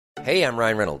Hey, I'm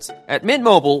Ryan Reynolds. At Mint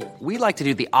Mobile, we like to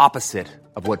do the opposite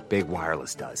of what Big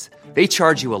Wireless does. They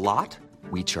charge you a lot,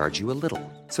 we charge you a little.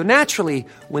 So naturally,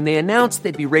 when they announced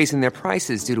they'd be raising their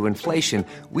prices due to inflation,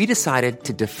 we decided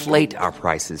to deflate our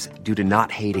prices due to not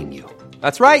hating you.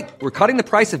 That's right. We're cutting the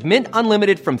price of Mint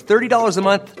Unlimited from $30 a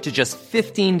month to just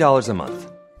 $15 a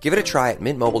month. Give it a try at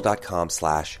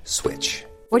mintmobile.com/switch.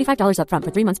 $45 up front for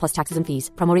 3 months plus taxes and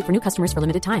fees. Promo rate for new customers for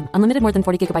limited time. Unlimited more than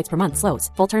 40 gigabytes per month. Slows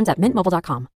full terms at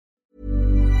mintmobile.com.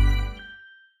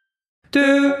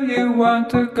 Do you want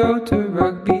to go to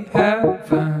rugby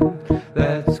heaven?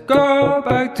 Let's go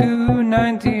back to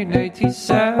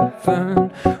 1987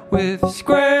 with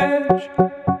Squidge.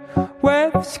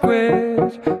 With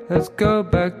Squidge. Let's go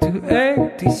back to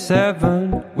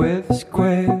 87 with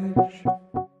Squidge.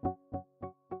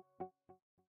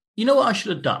 You know what I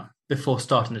should have done before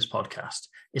starting this podcast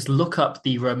is look up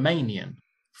the Romanian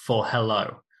for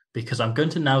hello, because I'm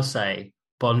going to now say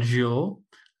bonjour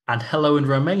and hello in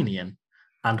Romanian.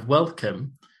 And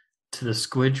welcome to the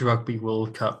Squidge Rugby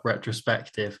World Cup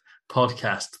retrospective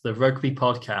podcast, the rugby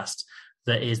podcast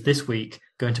that is this week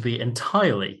going to be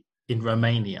entirely in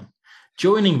Romanian.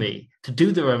 Joining me to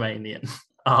do the Romanian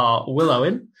are Will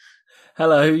Owen.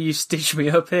 Hello, you stitched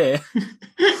me up here.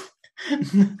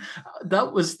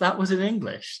 That was in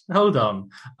English. Hold on.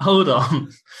 Hold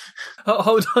on.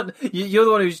 You're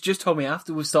the one who's just told me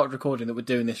after we started recording that we're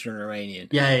doing this in Romanian.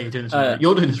 Yeah, you're doing this in Romanian.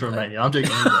 You're doing this in Romanian. I'm doing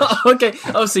it in English. Okay.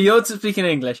 Oh, so you're speaking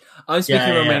English. I'm speaking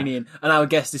Romanian, yeah. And our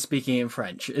guest is speaking in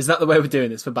French. Is that the way we're doing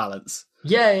this for balance?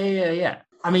 Yeah.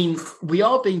 I mean, we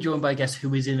are being joined by a guest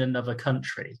who is in another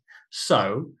country.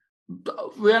 So,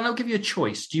 Rhiannon, I'll give you a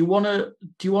choice. Do you want to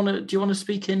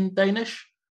speak in Danish?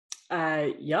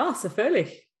 Ja,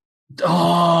 selvfølgelig.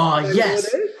 Oh, yes.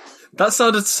 That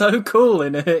sounded so cool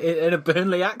in a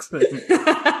Burnley accent.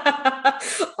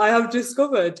 I have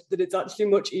discovered that it's actually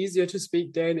much easier to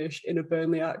speak Danish in a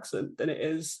Burnley accent than it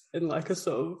is in like a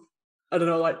sort of, I don't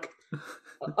know, like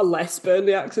a less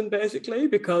Burnley accent, basically,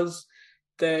 because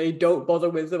they don't bother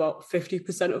with about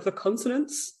 50% of the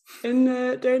consonants in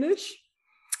Danish.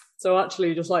 So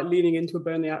actually, just like leaning into a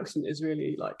Burnley accent is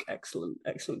really like excellent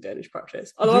Danish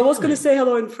practice. Although I was going to say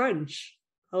hello in French.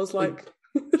 I was like,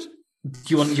 do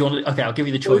you want? Okay, I'll give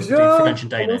you the choice between French and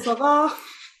Danish. Ça va?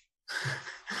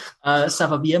 Ça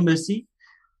va bien, merci.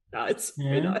 No, it's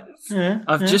very nice. Yeah,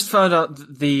 I've just found out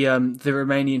the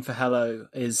Romanian for hello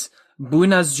is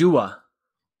Bună ziua.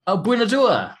 Oh, bună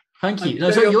ziua. Thank you.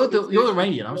 No, so you're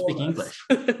Romanian. I'm speaking English.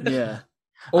 Yeah.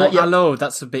 Or hello.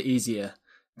 That's a bit easier.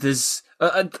 There's,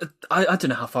 I don't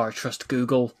know how far I trust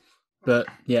Google, but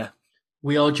yeah.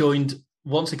 We are joined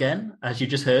once again, as you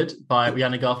just heard, by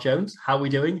Rhiannon Garth Jones. How are we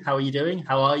doing? How are you doing?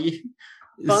 How are you?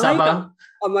 Fine.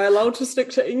 Am I allowed to stick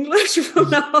to English from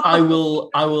now on? I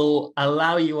will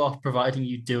allow you off, providing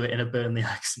you do it in a Burnley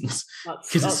accent,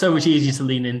 because it's so much easier to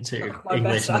lean into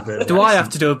English in a Burnley Do I have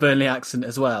to do a Burnley accent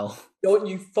as well? Don't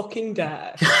you fucking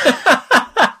dare.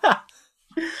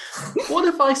 What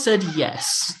if I said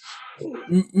yes?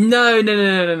 No. What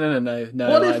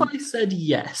if I said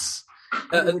yes?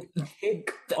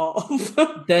 Kick off.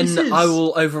 Then I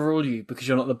will overrule you because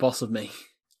you're not the boss of me.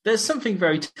 There's something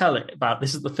very telling about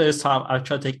this. Is the first time I've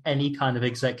tried to take any kind of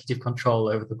executive control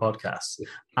over the podcast,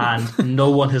 and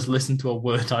no one has listened to a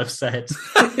word I've said.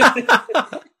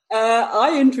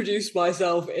 I introduced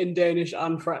myself in Danish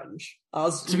and French.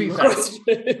 As to be fair,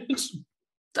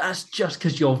 that's just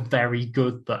because you're very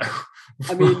good, though.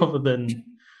 I mean, rather than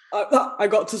I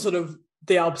got to sort of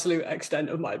the absolute extent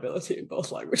of my ability in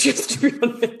both languages, to be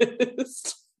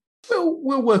honest.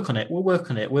 We'll work on it.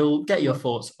 We'll get your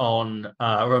thoughts on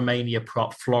Romania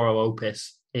prop Floro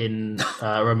Opus in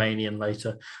Romanian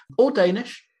later. Or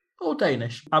Danish.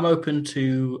 I'm open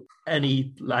to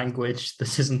any language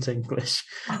that isn't English.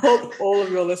 I hope all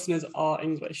of your listeners are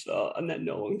English, though, and then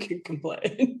no one can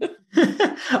complain.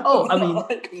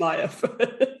 Like my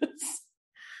efforts.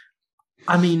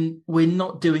 I mean, we're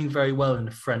not doing very well in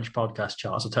the French podcast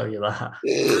charts, I'll tell you that.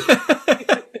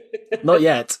 Not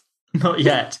yet. Not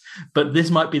yet. But this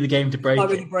might be the game to break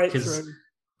it. Because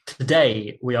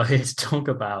today we are here to talk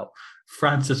about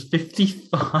France's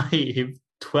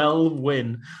 55-12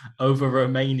 win over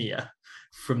Romania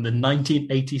from the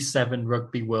 1987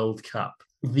 Rugby World Cup.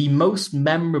 The most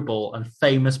memorable and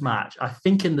famous match, I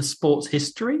think, in the sport's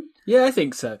history. Yeah, I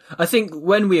think so. I think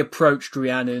when we approached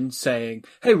Rhiannon saying,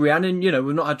 hey, Rhiannon,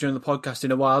 we've not had you on the podcast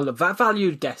in a while, a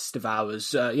valued guest of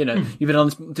ours, you've been on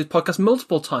this podcast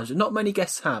multiple times, but not many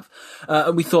guests have.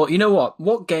 And we thought, you know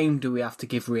what game do we have to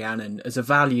give Rhiannon as a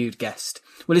valued guest?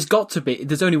 Well, it's got to be,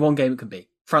 there's only one game it can be,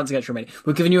 France against Romania.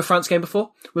 We've given you a France game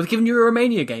before, we've given you a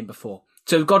Romania game before,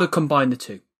 so we've got to combine the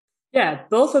two. Yeah,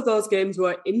 both of those games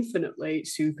were infinitely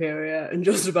superior in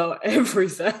just about every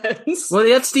sense. Well,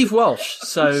 they had Steve Walsh,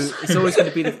 so it's always going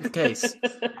to be the case.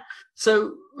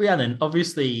 So, Rhiannon,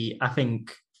 obviously, I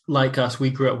think, like us, we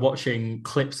grew up watching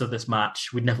clips of this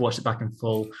match. We'd never watched it back in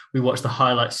full. We watched the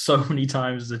highlights so many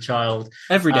times as a child.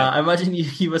 Every day. I imagine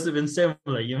you must have been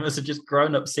similar. You must have just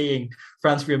grown up seeing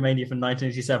France v Romania from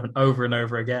 1987 over and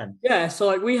over again. Yeah, so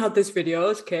like we had this video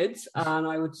as kids, and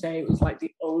I would say it was like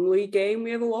the only game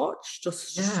we ever watched.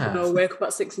 Just wake up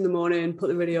at 6 a.m, put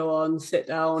the video on, sit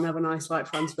down, have a nice like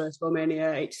France versus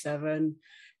Romania 87.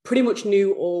 Pretty much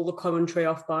knew all the commentary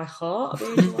off by heart.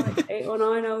 I mean, like 8 or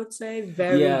 9, I would say.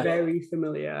 Very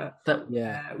familiar.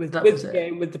 With the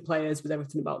game, with the players, with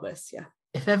everything about this. Yeah.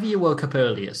 If ever you woke up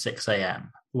early at 6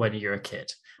 a.m. when you're a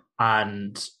kid,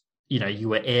 and you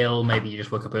were ill, maybe you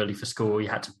just woke up early for school, you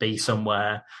had to be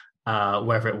somewhere,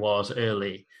 wherever it was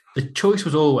early. The choice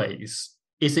was always: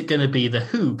 is it going to be the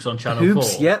Hoobs on Channel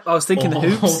 4? Yep, I was thinking the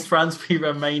Hoobs. Or France v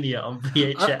Romania on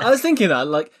VHS. I was thinking that,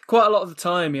 like, quite a lot of the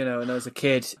time, when I was a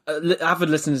kid. Avid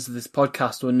listeners to this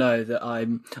podcast will know that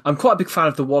I'm quite a big fan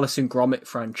of the Wallace and Gromit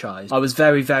franchise. I was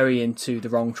very, very into the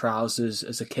Wrong Trousers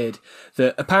as a kid.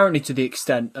 That apparently to the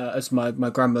extent, as my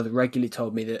grandmother regularly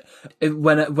told me, that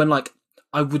when like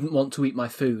I wouldn't want to eat my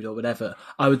food or whatever,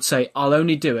 I would say, I'll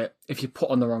only do it if you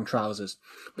put on the wrong trousers.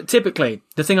 But typically,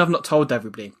 the thing I've not told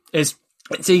everybody is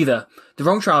it's either the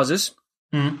Wrong Trousers,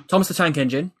 Thomas the Tank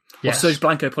Engine, or Serge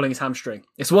Blanco pulling his hamstring.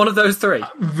 It's one of those three.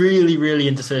 Really, really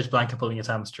into Serge Blanco pulling his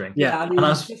hamstring. Yeah, I mean,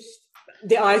 just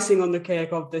the icing on the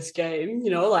cake of this game,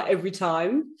 like every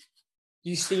time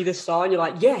you see the star and you're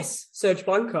like, yes, Serge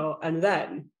Blanco, and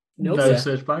then no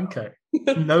Serge Blanco.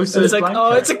 No Serge it's like, Blanco.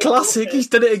 Oh, it's a classic. He's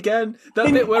done it again.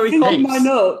 That bit where he hops. In my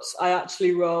notes, I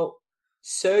actually wrote,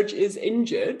 Serge is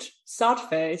injured, sad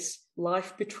face,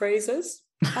 life betrays us.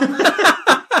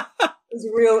 It's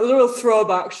a real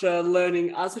throwback to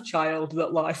learning as a child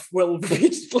that life will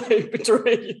repeatedly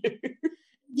betray you.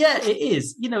 Yeah, it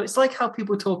is. It's like how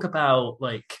people talk about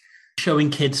like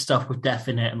showing kids stuff with death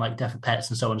in it and like death of pets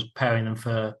and so on, preparing them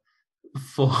for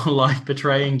life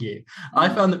betraying you. I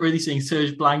found that really seeing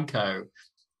Serge Blanco,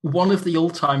 one of the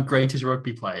all-time greatest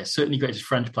rugby players, certainly greatest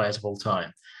French players of all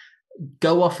time,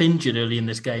 go off injured early in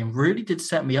this game really did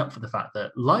set me up for the fact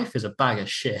that life is a bag of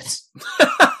shit.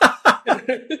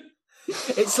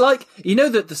 It's like,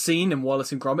 that the scene in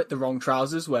Wallace and Gromit, The Wrong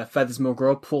Trousers, where Feathers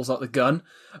Mulgrew pulls out the gun,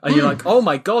 and you're like, oh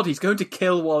my god, he's going to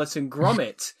kill Wallace and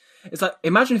Gromit. It's like,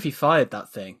 imagine if he fired that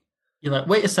thing. You're like,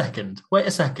 wait a second.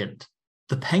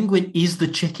 The penguin is the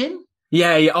chicken?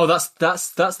 Yeah. Oh, that's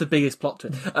the biggest plot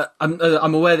twist.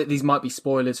 I'm aware that these might be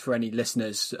spoilers for any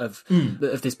listeners of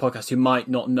this podcast who might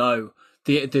not know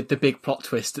the big plot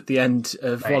twist at the end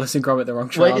of Wallace and Gromit: The Wrong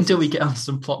Trousers. Wait until we get on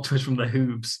some plot twist from the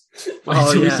Hoobs. Wait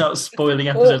until we start spoiling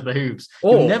episodes of the Hoobs.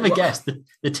 You'll never guess the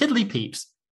Tiddly Peeps.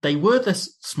 They were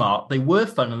smart, they were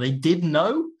fun, and they did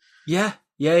know. Yeah.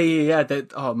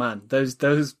 Oh man, those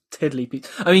tiddly peeps.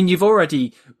 I mean, you've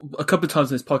already a couple of times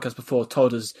in this podcast before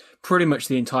told us pretty much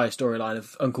the entire storyline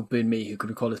of Uncle Boon Me, who could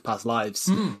recall his past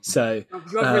lives. So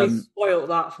you've really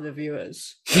spoiled that for the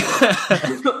viewers.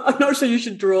 I'm not sure you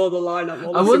should draw the line up.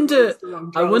 I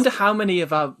wonder how many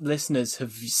of our listeners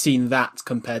have seen that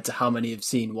compared to how many have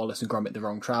seen Wallace and Gromit: The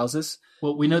Wrong Trousers.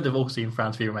 Well, we know they've all seen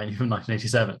France v Romania from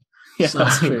 1987. Yeah, so,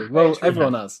 that's true. Well,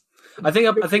 everyone has. I think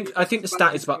the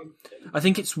stat is about. I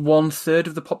think it's 1/3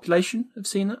 of the population have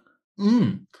seen it.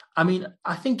 I mean,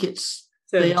 I think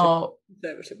they are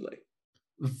conservatively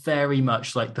very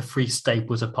much like the three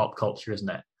staples of pop culture, isn't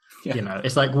it? Yeah.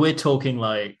 It's like we're talking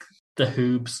like the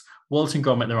Hoobs, Wallace and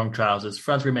Gromit: The Wrong Trousers,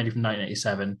 France v Romania from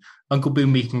 1987, Uncle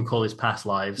Boon Me Can Recall His Past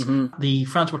Lives, the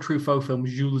Francois Truffaut film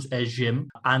Jules et Jim,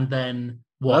 and then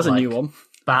that's a new one,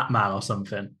 Batman or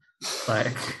something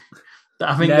like.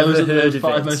 I think those are the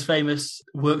 5 most famous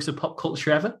works of pop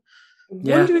culture ever. I'm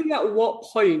wondering at what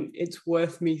point it's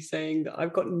worth me saying that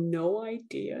I've got no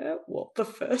idea what the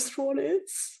first one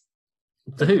is.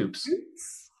 The Hoobs.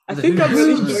 I think I'm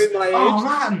really showing my age. Oh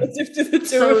man!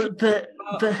 So the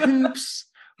Hoobs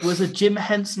was a Jim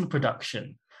Henson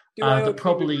production. That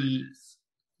probably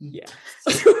yes.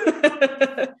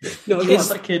 No, it's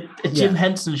like a Jim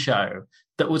Henson show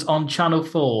that was on Channel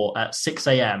 4 at 6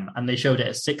 a.m. and they showed it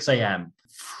at 6 a.m.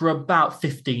 for about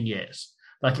 15 years.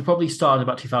 Like it probably started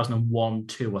about 2001,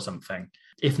 2 or something.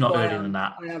 if not Well, earlier than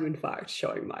that. I am, in fact,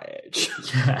 showing my age.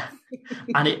 Yeah,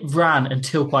 and it ran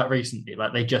until quite recently.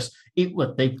 Like they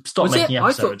stopped making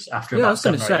episodes after about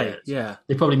 7 or 8 years. Yeah,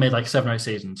 they probably made like 7 or 8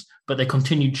 seasons, but they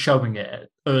continued showing it at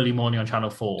early morning on Channel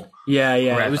 4. Yeah.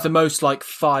 Forever. It was the most like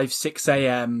 5-6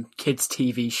 a.m. kids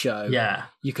TV show. Yeah,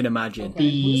 you can imagine.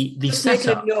 The Just making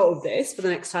setup. a note of this for the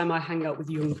next time I hang out with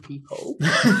young people.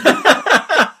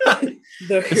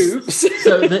 The Hoops.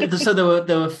 So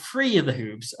there were 3 of the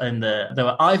Hoops, and there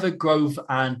were Ivor, Grove,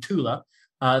 and Tula.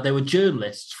 They were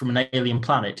journalists from an alien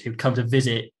planet who'd come to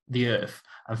visit the Earth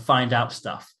and find out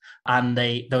stuff. And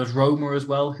there was Roma as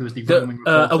well, who was the roaming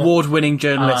reporter. Award-winning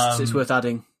journalists. It's worth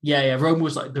adding. Yeah. Roma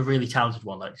was like the really talented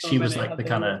one. Like she was like the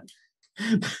kind of.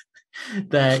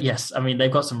 Yes, I mean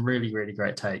they've got some really, really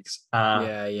great takes.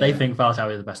 They think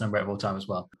Valtower is the best number 8 of all time as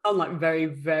well. Unlike very,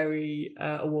 very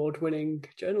award-winning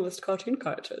journalist cartoon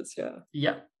characters, yeah.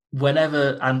 Yeah,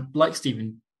 whenever and like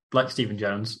Stephen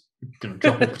Jones, going to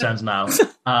drop all pretense now.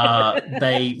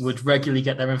 They would regularly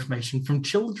get their information from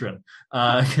children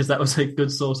because that was a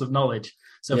good source of knowledge.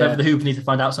 So if ever the Hoops need to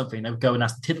find out something, they would go and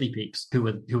ask the Tiddly Peeps, who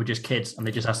were just kids, and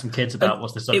they just asked some kids about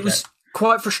what's the subject. It was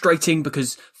quite frustrating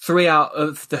because 3 out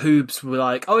of the Hoobs were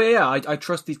like, oh yeah, I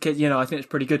trust these kids, I think it's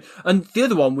pretty good. And the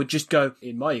other one would just go,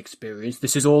 in my experience,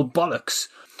 this is all bollocks,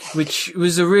 which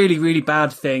was a really, really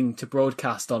bad thing to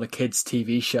broadcast on a kids'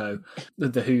 TV show,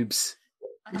 the Hoobs.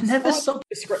 I never saw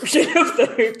description of the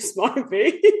Hoops might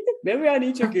be. Maybe I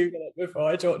need to Google it before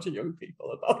I talk to young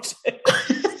people about it.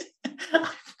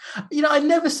 I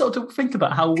never sort of think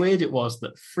about how weird it was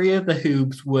that 3 of the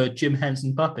Hoobs were Jim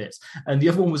Henson puppets, and the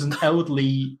other one was an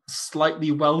elderly,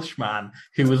 slightly Welsh man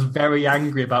who was very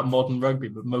angry about modern rugby,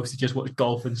 but mostly just watched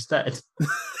golf instead.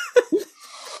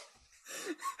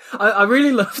 I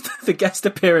really loved the guest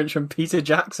appearance from Peter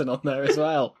Jackson on there as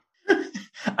well.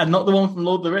 And not the one from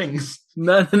Lord of the Rings.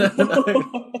 No.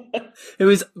 It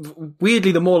was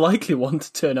weirdly the more likely one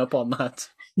to turn up on that.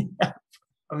 Yeah.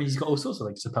 I mean, he's got all sorts of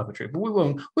links to puppetry, but we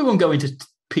won't go into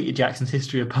Peter Jackson's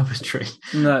history of puppetry.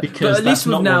 No, because at least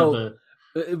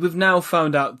we've now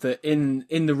found out that in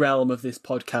the realm of this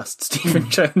podcast, Stephen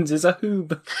Jones is a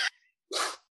Hoob.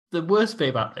 The worst bit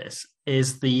about this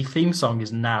is the theme song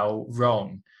is now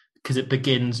wrong because it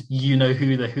begins, "You know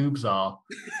who the Hoobs are."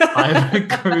 I'm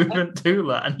Groove and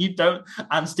Tula, and you don't.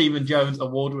 And Stephen Jones,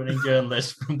 award-winning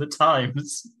journalist from the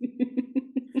Times.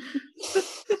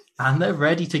 And they're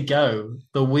ready to go.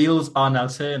 The wheels are now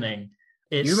turning.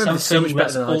 It's something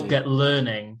let's all get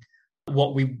learning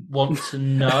what we want to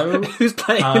know. Who's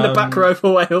playing in the back row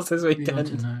for Wales this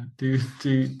weekend?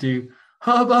 Do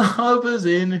Harbour's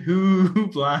in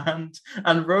Hoobland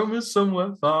and Roma's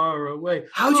somewhere far away.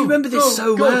 How do you remember this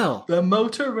so well? The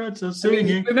motorheads are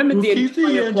singing. Remember the keep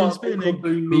the engine spinning.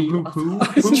 Hoop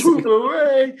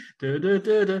away.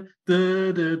 The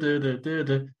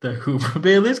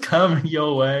Hooperbill is coming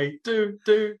your way.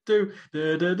 The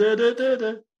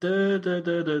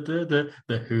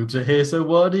Hoobs are here, so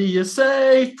what do you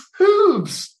say?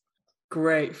 Hoobs!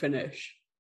 Great finish.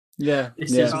 Yeah,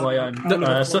 this is why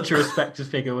I'm such a respected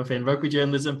figure within rugby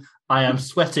journalism. I am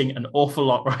sweating an awful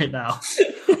lot right now.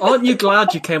 Aren't you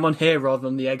glad you came on here rather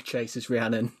than the Egg Chasers,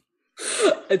 Rhiannon?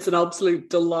 It's an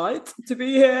absolute delight to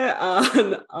be here,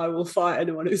 and I will fight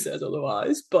anyone who says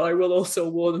otherwise, but I will also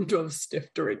warn them to have a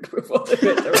stiff drink before they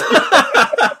hit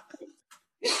the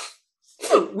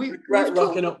We regret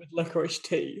rocking up with licorice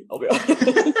tea, I'll be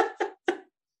honest.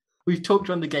 We've talked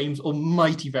around the game's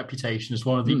almighty reputation as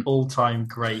one of the all-time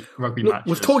great rugby matches.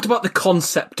 We've talked about the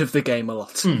concept of the game a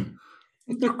lot. Should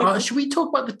we talk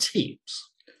about the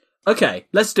teams? Okay,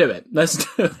 let's do it.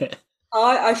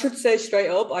 I should say straight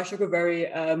up, I took a very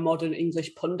modern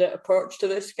English pundit approach to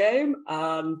this game,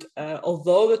 and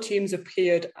although the teams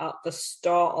appeared at the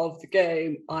start of the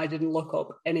game, I didn't look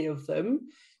up any of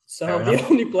them. So the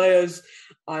only players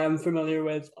I am familiar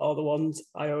with are the ones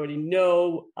I already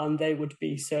know, and they would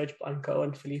be Serge Blanco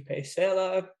and Felipe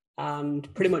Sela,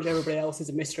 and pretty much everybody else is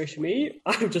a mystery to me.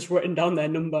 I've just written down their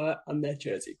number and their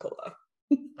jersey colour.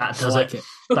 That does it.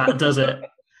 That does it.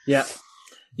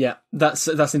 Yeah,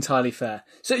 that's entirely fair.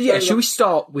 So should we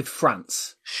start with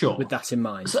France? Sure. With that in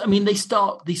mind. So, I mean, they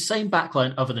start the same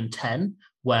backline other than 10,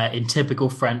 where in typical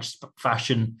French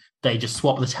fashion, they just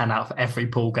swap the 10 out for every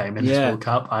pool game in this World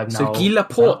Cup. So Guy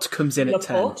Laporte comes in at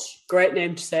 10. Great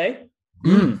name to say.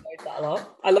 I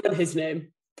learned his name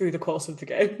through the course of the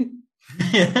game.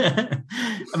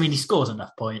 I mean, he scores enough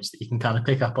points that you can kind of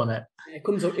pick up on it. It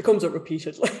comes up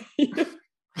repeatedly.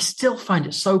 I still find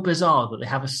it so bizarre that they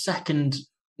have a second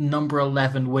number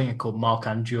 11 winger called Marc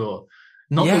Andure,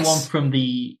 not the one from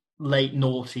the late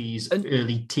noughties,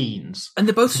 early teens. And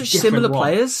they're both such similar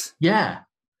players. Yeah.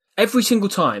 every single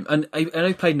time, and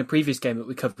I played in a previous game that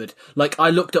we covered, like,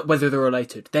 I looked up whether they're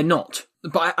related. They're not.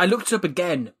 But I looked it up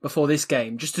again before this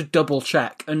game, just to double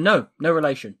check, and no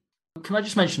relation. Can I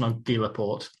just mention on Guy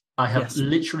Laporte, I have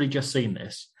literally just seen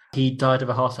this. He died of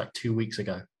a heart attack 2 weeks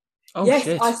ago. Oh, yes,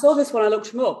 shit. I saw this when I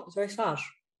looked him up. It's very sad.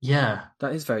 Yeah.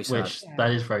 That is very sad.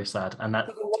 That is very sad. And that...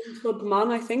 The One Club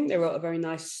Man, I think, they wrote a very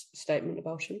nice statement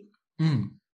about him.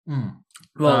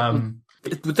 Well,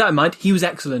 with that in mind, he was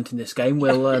excellent in this game.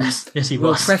 We'll yes, he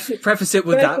was. We'll preface it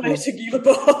with that.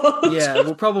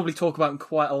 We'll probably talk about him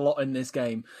quite a lot in this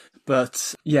game.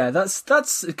 But yeah, that's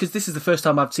because this is the first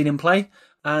time I've seen him play,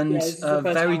 and a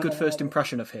very good first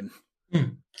impression of him.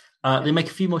 They make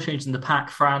a few more changes in the pack.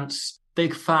 France,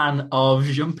 big fan of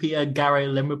Jean-Pierre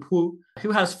Garret-Lemaitre,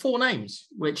 who has 4 names,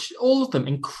 which all of them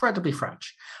incredibly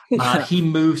French. He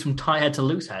moves from tie head to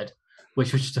loose head,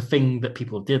 which was just a thing that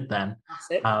people did then.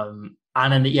 That's it.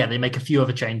 And then, they make a few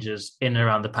other changes in and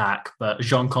around the pack, but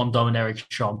Jean Condom and Eric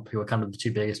Champ, who are kind of the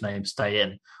 2 biggest names, stay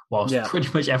in, whilst pretty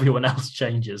much everyone else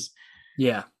changes.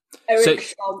 Yeah. Eric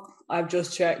Champ, I've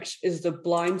just checked, is the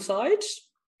blind side.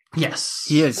 Yes.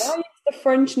 He is. Why is the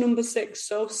French number 6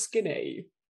 so skinny?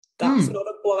 That's not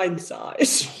a blind side.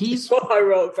 He's what I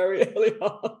wrote very early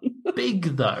on.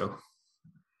 Big, though.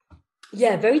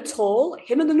 Yeah, very tall.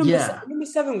 Him and the number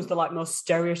 7 was the most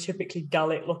stereotypically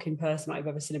Gallic looking person I've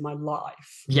ever seen in my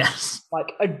life. Yes.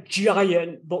 Like a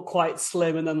giant but quite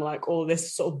slim, and then all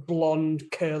this sort of blonde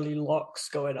curly locks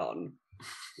going on.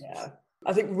 Yeah.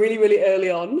 I think really, really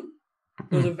early on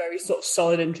was a very sort of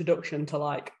solid introduction to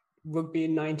rugby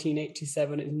in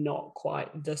 1987 is not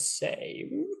quite the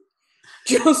same.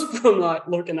 Just from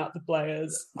looking at the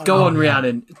players. Go on,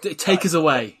 Rhiannon. Take us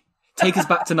away. Take us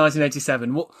back to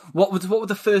 1987. What were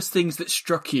the first things that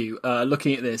struck you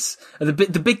looking at this? The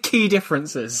big key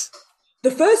differences. The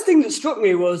first thing that struck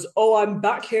me was, I'm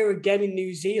back here again in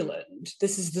New Zealand.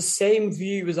 This is the same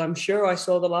view as I'm sure I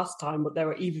saw the last time, but there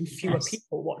are even fewer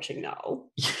people watching now.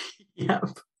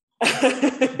 Yep.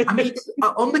 I mean,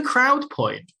 on the crowd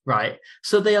point, right?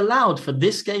 So they allowed for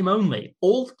this game only.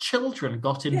 All children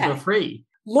got in for free.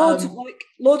 Loads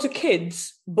of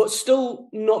kids, but still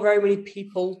not very many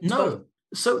people. No.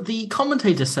 So the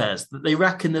commentator says that they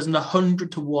reckon there's an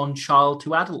 100-to-1 child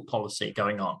to adult policy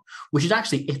going on, which is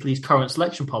actually Italy's current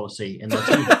selection policy in their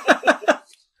team.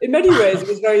 In many ways, it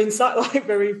was very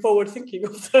very forward thinking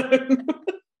of them.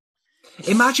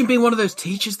 Imagine being one of those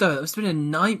teachers, though. That must have been a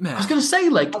nightmare. I was going to say,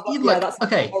 that's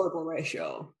a horrible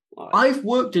ratio. I've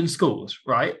worked in schools,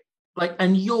 right?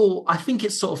 And I think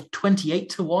it's sort of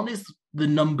 28-to-1 is the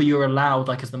number you're allowed,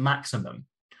 as the maximum.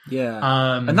 Yeah.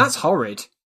 And that's horrid.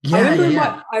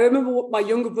 Yeah, I remember my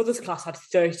younger brother's class had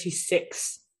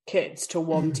 36 kids to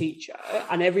one teacher,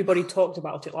 and everybody talked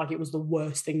about it like it was the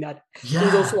worst thing that. There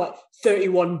was also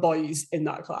 31 boys in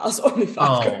that class, only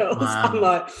 5 girls. Man.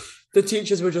 And the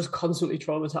teachers were just constantly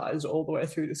traumatized all the way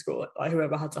through the school,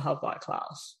 whoever had to have that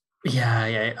class.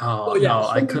 Yeah. No,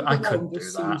 I couldn't do that.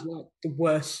 Seems like the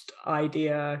worst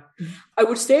idea. I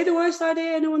would say the worst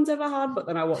idea anyone's ever had, but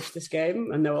then I watched this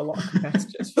game and there were a lot of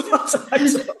competitors for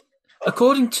that.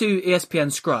 According to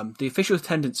ESPN Scrum, the official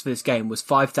attendance for this game was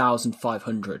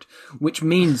 5,500, which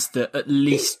means that at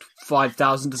least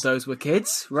 5,000 of those were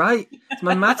kids, right? Is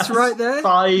my maths right there?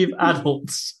 5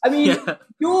 adults. I mean,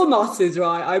 your maths is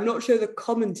right. I'm not sure the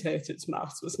commentator's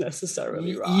maths was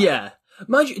necessarily right. Yeah.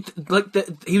 Mind you,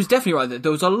 he was definitely right that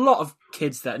there was a lot of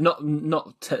kids there, not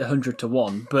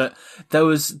 100-to-1, but there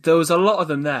was a lot of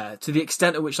them there, to the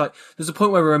extent at which there's a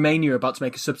point where Romania are about to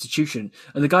make a substitution,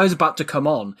 and the guy who's about to come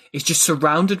on is just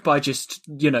surrounded by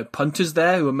punters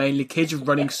there who are mainly kids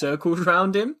running circles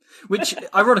around him, which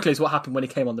ironically is what happened when he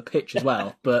came on the pitch as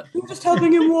well. But you're just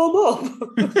helping him warm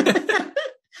up.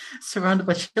 Surrounded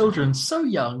by children so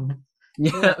young.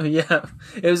 Yeah.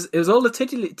 It was all the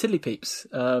tiddly peeps.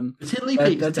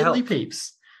 Tiddly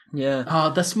peeps. Yeah.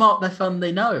 Oh, they're smart, they're fun,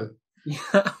 they know.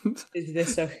 Yeah. Is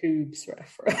this a Hoobs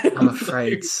reference? I'm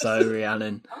afraid so,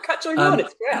 Rhiannon. I'm catching on.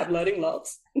 It's great. I'm learning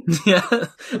lots. Yeah,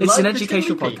 it's an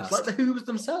educational podcast. Like the Hoobs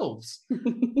themselves.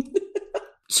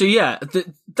 So yeah,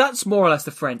 that's more or less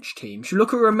the French team. Should we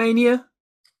look at Romania?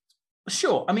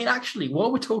 Sure. I mean, actually,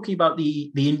 while we're talking about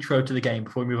the intro to the game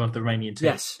before we move on to the Romanian team,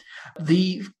 yes,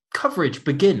 the coverage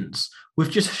begins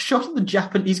with just a shot of the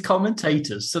Japanese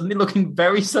commentators suddenly looking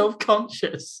very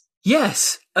self-conscious.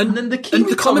 Yes, and then the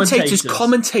commentators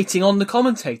commentating on the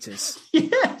commentators.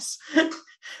 Yes,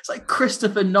 it's like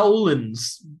Christopher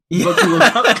Nolan's Rugby World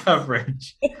Cup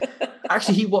coverage.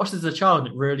 Actually, he watched as a child, and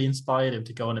it really inspired him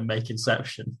to go on and make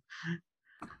Inception.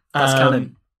 That's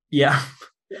canon. Yeah.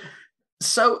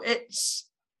 So it's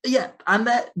and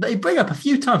they bring up a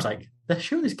few times they're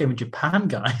showing this game in Japan,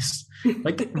 guys.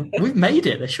 Like, we've made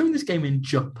it. They're showing this game in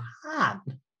Japan.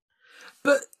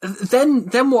 But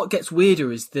then what gets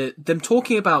weirder is them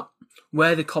talking about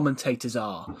where the commentators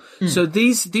are. So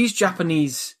these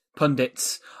Japanese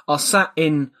pundits are sat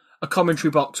in a commentary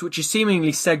box which is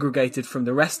seemingly segregated from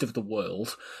the rest of the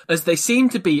world, as they seem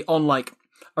to be on like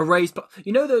a raised,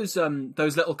 you know, those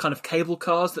little kind of cable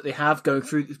cars that they have going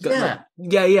through.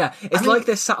 Yeah. It's like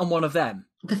they're sat on one of them.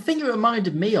 The thing it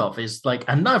reminded me of is like,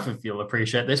 and none of you'll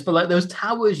appreciate this, but like those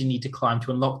towers you need to climb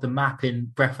to unlock the map in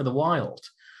Breath of the Wild.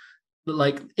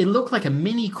 Like, it looked like a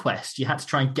mini quest. You had to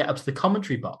try and get up to the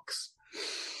commentary box.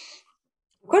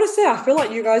 I've got to say, I feel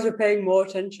like you guys are paying more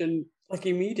attention like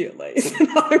immediately than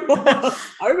I was.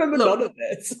 I remember none of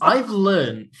this. I've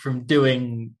learned from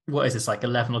doing, what is this, like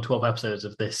 11 or 12 episodes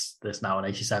of this now on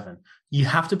 87. You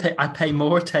have to pay, I pay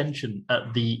more attention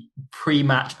at the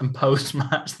pre-match and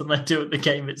post-match than I do at the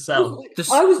game itself.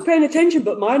 I was paying attention,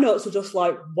 but my notes are just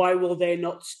like, why will they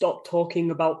not stop talking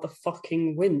about the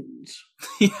fucking wind?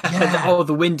 Oh,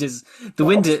 the wind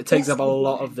it takes up a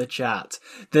lot of the chat.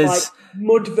 There's like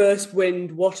mud versus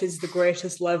wind, what is the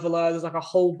greatest leveler? There's like a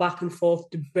whole back and forth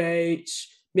debate.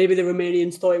 Maybe the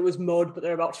Romanians thought it was mud, but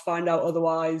they're about to find out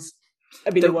otherwise.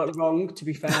 I mean, they weren't wrong, to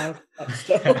be fair.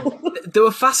 They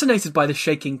were fascinated by the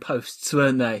shaking posts,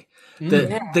 weren't they?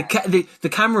 The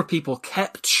camera people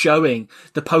kept showing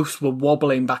the posts were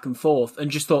wobbling back and forth,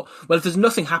 and just thought, well, if there's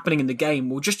nothing happening in the game,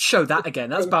 we'll just show that again.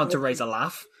 That's bound to raise a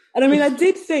laugh. And I mean, I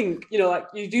did think, you know, like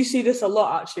you do see this a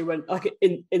lot actually when, like,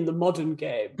 in the modern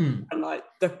game, and like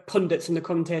the pundits and the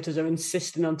commentators are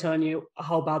insisting on telling you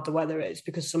how bad the weather is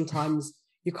because sometimes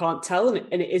you can't tell,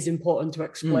 and it is important to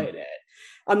explain it.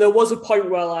 And there was a point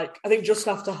where, like, I think just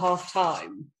after half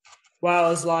time, where I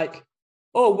was like,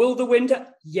 oh, will the wind?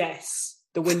 Yes,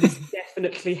 the wind is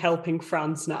definitely helping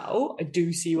France now. I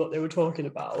do see what they were talking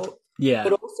about. Yeah.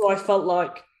 But also I felt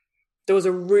like there was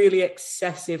a really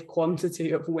excessive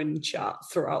quantity of wind chat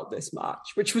throughout this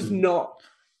match, which was not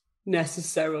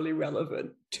necessarily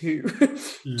relevant to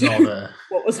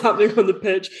what was happening on the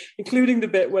pitch, including the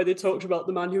bit where they talked about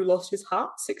the man who lost his hat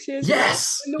 6 years ago.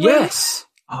 Yes.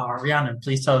 Oh, Rhiannon,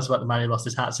 please tell us about the man who lost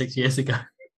his hat 6 years ago.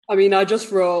 I mean, I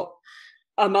just wrote,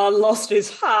 a man lost his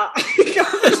hat,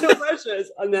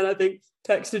 and then I think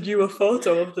texted you a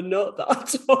photo of the note that I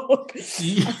took.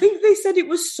 Yeah. I think they said it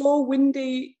was so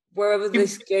windy wherever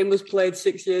this game was played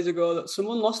 6 years ago that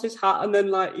someone lost his hat, and then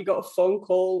like he got a phone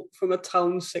call from a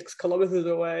town 6 kilometres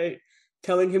away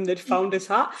telling him they'd found his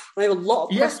hat. And I have a lot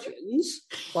of questions,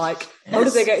 like how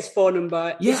did they get his phone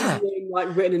number? Is his name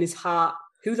like written in his hat?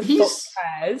 Who the fuck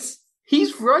cares?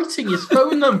 He's writing his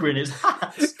phone number in his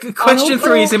hat. Question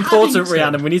 3 is important,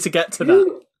 Rhiannon. We need to get to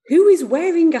that. Who is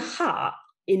wearing a hat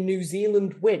in New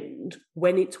Zealand wind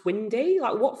when it's windy?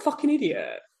 Like, what fucking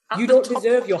idiot? You don't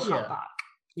deserve your hat back,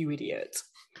 you idiot.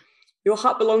 Your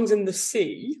hat belongs in the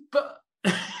sea. But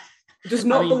it does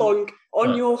not belong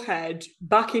on your head,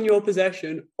 back in your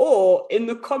possession, or in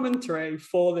the commentary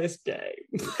for this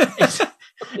game.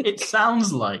 It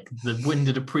sounds like the wind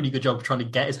did a pretty good job trying to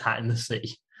get his hat in the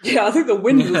sea. Yeah, I think the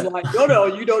wind was like, no,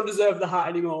 you don't deserve the hat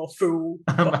anymore, fool.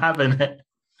 I'm having it.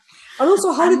 And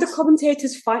also, how did the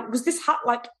commentators find... Was this hat,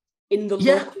 like, in the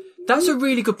local... That's a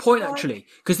really good point, actually,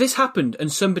 because this happened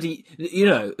and somebody, you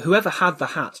know, whoever had the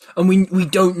hat, and we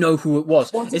don't know who it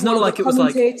was. It's not like it was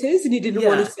like... commentators, and he didn't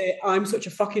want to say, I'm such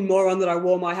a fucking moron that I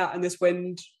wore my hat in this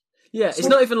wind. Yeah, it's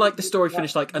not even like the story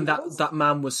finished like, and that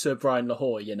man was Sir Brian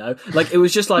Lahore, you know? Like, it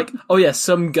was just like, oh yeah,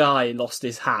 some guy lost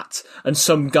his hat, and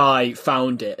some guy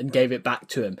found it and gave it back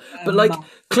to him. But like,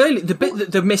 clearly, the bit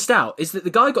that they missed out is that the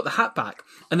guy got the hat back,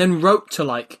 and then wrote to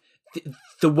like,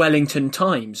 the Wellington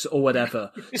Times or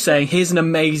whatever, saying, here's an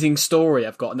amazing story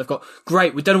I've got, and they've got,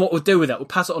 great, we don't know what we'll do with it, we'll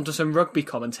pass it on to some rugby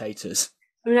commentators.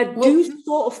 I mean, I do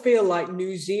sort of feel like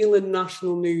New Zealand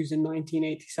national news in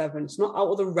 1987. It's not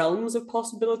out of the realms of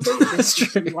possibility. That's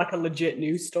true. Like a legit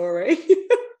news story.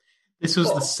 This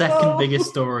was the second biggest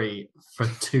story for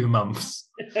 2 months.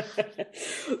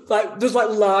 Like, there's like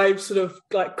live sort of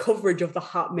like coverage of the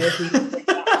hat making.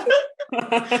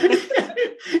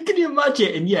 Can you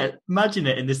imagine? And imagine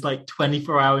it in this like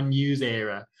 24-hour news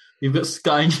era. You've got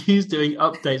Sky News doing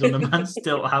updates on the man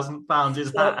still hasn't found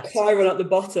his hat. Like Kyron at the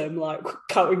bottom, like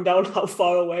counting down how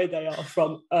far away they are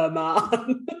from a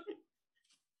man.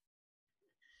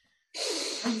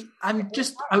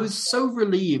 I was so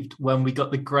relieved when we got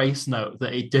the grace note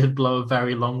that it did blow a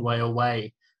very long way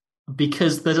away,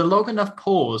 because there's a long enough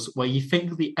pause where you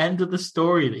think the end of the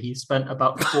story that he spent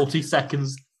about 40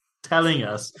 seconds telling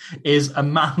us is a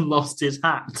man lost his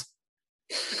hat.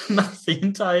 And that's the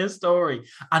entire story.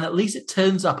 And at least it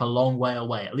turns up a long way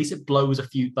away. At least it blows a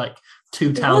few, like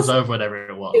 2 towns over, whatever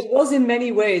it was. It was in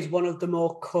many ways one of the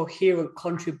more coherent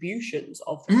contributions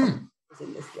of the characters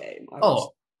in this game.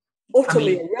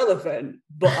 Utterly irrelevant,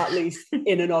 but at least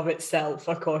in and of itself,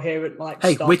 a coherent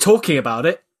Hey, story. we're talking about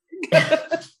it.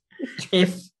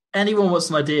 If anyone wants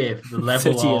an idea of the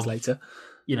level 30 years later,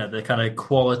 the kind of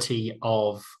quality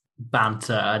of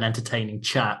banter and entertaining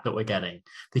chat that we're getting,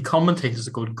 the commentators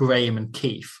are called Graham and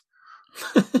Keith.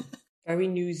 Very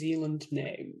New Zealand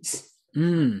names.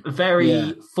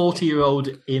 Very 40-year-old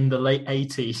in the late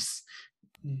 80s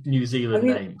New Zealand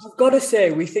names. I've got to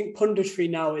say, we think punditry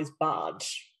now is bad.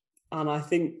 And I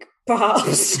think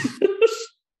perhaps,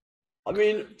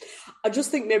 I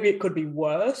just think maybe it could be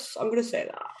worse. I'm going to say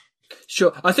that.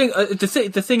 Sure. I think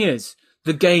the thing is,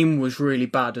 the game was really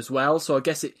bad as well, so I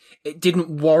guess it didn't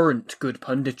warrant good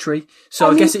punditry. So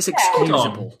I guess it's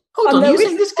excusable. Hold on, are you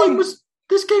saying this game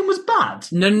was bad?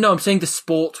 No, I'm saying the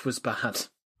sport was bad.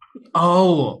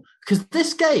 Oh, because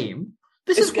this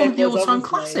is one of the all-time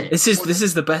classics. This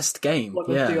is the best game.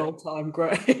 One of the all-time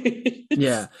great.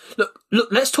 Yeah. Look.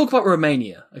 Let's talk about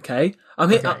Romania. Okay. I'm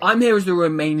here as the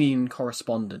Romanian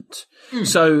correspondent.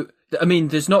 So,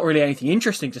 there's not really anything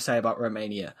interesting to say about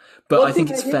Romania, but I think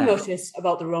it's fair. One thing I did notice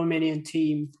about the Romanian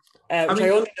team, which I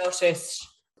only noticed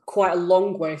quite a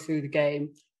long way through the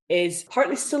game, is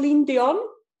apparently Celine Dion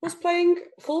was playing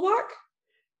fullback.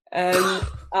 And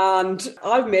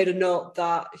I've made a note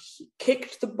that he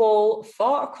kicked the ball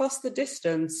far across the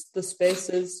distance, the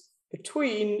spaces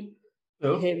between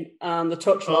him and the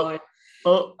touchline.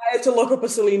 I had to look up a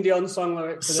Celine Dion song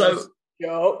lyric for this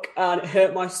joke, and it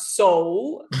hurt my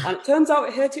soul. And it turns out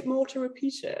it hurt it more to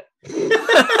repeat it.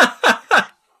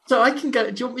 So I can go.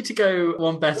 Do you want me to go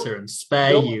one better and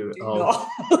spare you?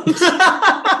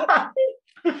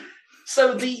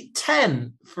 So the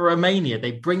 10 for Romania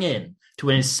they bring in to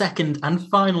win his second and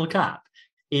final cap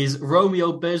is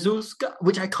Romeo Bezuska,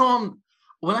 which I can't...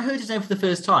 When I heard his name for the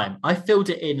first time, I filled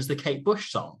it in as the Kate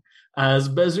Bush song, as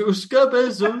Bezuska,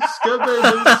 Bezuska,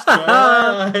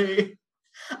 Bezuska.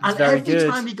 And every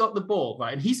time he got the ball,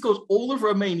 right, and he scores all of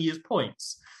Romania's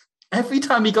points, every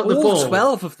time he got the ball...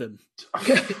 12 of them.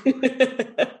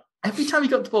 Every time he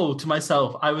got the ball, to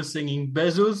myself, I was singing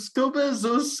Bezuska,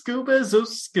 Bezuska,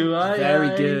 Bezuska.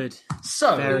 Very good.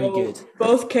 So, very good.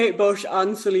 Both Kate Bush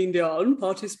and Celine Dion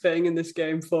participating in this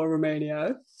game for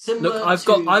Romania. Look, I've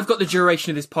got the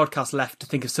duration of this podcast left to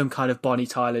think of some kind of Bonnie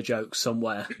Tyler joke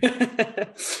somewhere. I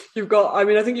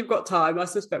think you've got time. I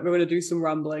suspect we're going to do some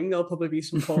rambling. There'll probably be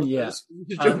some pauses.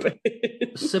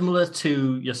 Similar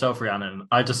to yourself, Rhiannon,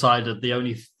 I decided the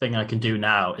only thing I can do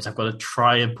now is I've got to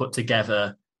try and put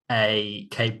together a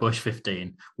Kate Bush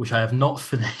 15, which I have not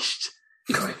finished.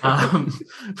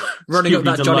 Running up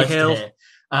that Johnny Hill.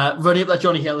 Running up that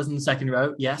Johnny Hill is in the second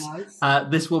row, yes. Nice.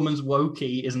 This woman's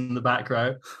Wokey is in the back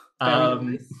row.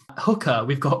 Nice. Hooker,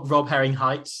 we've got Rob Herring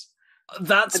Heights.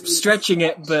 That's stretching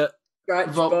it, but...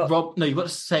 Rob, no, you've got to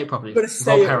say it properly. Rob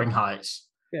Herring Heights.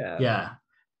 Yeah.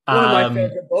 One of my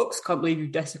favourite books. Can't believe you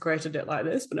desecrated it like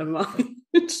this, but never mind.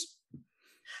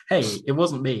 Hey, it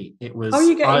wasn't me. It was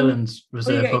Ireland's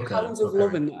reserve hooker. Colours of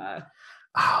Love in there?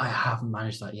 Oh, I haven't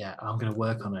managed that yet. I'm going to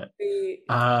work on it.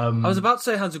 I was about to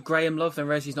say Hands of Graham Love, then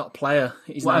realised he's not a player.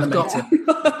 He's an animator.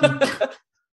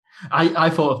 I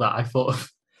thought of that. I thought of...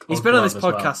 He's been on this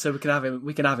podcast, so we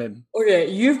can have him.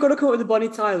 Okay, you've got to come up with a Bonnie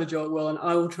Tyler joke, Will, and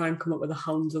I will try and come up with a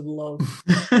Hounds of Love.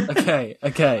 Okay.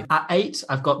 At 8,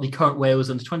 I've got the current Wales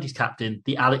under-20s captain,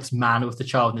 the Alex man with the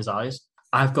child in his eyes.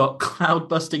 I've got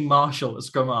cloud-busting Marshall at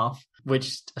scrum half, which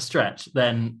is a stretch.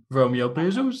 Then Romeo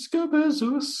Bezuska,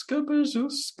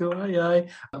 aye.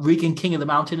 Regan King of the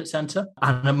Mountain at centre,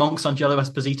 and amongst Angelo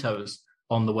Esposito's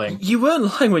on the wing. You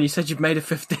weren't lying when you said you'd made a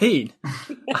 15.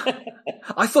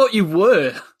 I thought you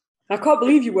were. I can't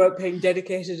believe you weren't paying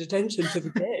dedicated attention to the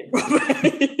game.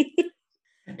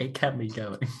 It kept me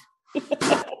going.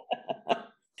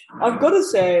 I've got to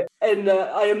say, and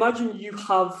I imagine you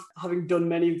have, having done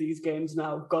many of these games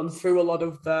now, gone through a lot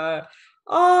of the,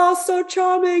 so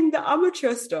charming, the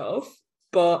amateur stuff.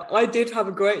 But I did have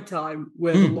a great time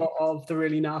with a lot of the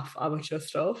really naff amateur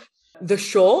stuff. The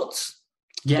shorts,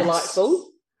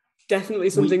 delightful. Definitely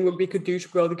something we could do to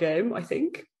grow the game, I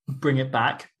think. Bring it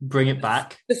back.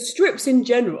 The strips in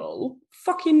general,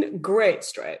 fucking great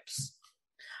strips.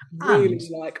 Really,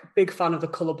 big fan of the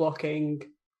colour blocking.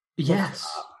 Yes.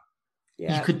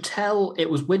 Yeah. You could tell it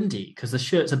was windy because the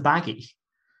shirts are baggy.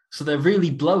 So they're really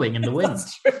blowing in the wind.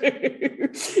 That's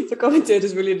true. The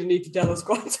commentators really didn't need to tell us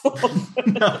quite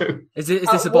often. No. Is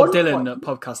this a Bob Dylan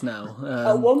podcast now?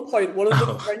 At one point, one of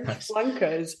the French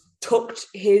flankers tucked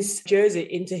his jersey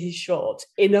into his shorts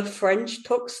in a French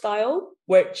tuck style,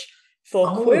 which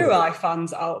for Queer Eye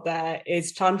fans out there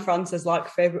is Tan France's like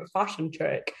favourite fashion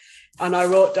trick. And I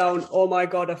wrote down, oh my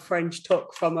God, a French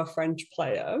tuck from a French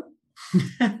player.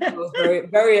 I was very,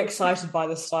 very excited by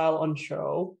the style on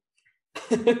show.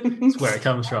 That's where it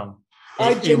comes from.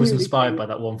 It was inspired by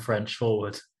that one French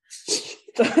forward.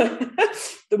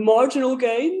 The marginal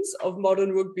gains of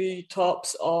modern rugby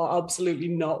tops are absolutely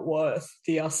not worth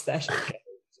the aesthetic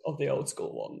of the old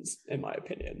school ones, in my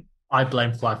opinion. I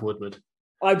blame Clive Woodward.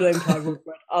 I blame Clive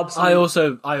Woodward, absolutely.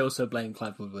 I also blame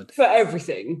Clive Woodward. For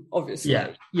everything, obviously.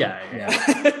 Yeah.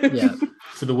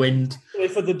 For the wind.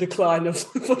 For the decline of...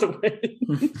 For the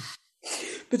wind.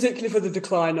 Particularly for the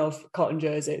decline of cotton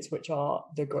jerseys, which are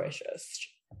the greatest.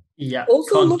 Yeah,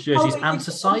 also, cotton jerseys and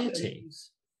society.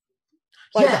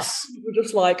 Like, yes. Were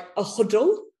just like a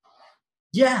huddle.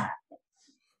 Yeah.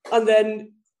 And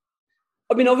then,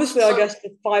 I mean, obviously, I guess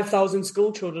the 5,000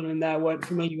 school children in there weren't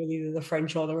familiar with either the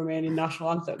French or the Romanian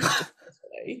national anthems.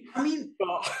 I mean,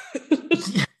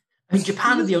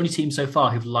 Japan are the only team so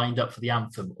far who've lined up for the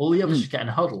anthem. All the others just get in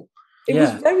a huddle. It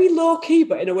was very low-key,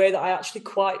 but in a way that I actually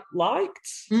quite liked.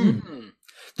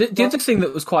 The other thing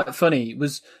that was quite funny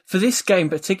was, for this game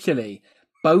particularly,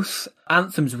 both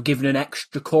anthems were given an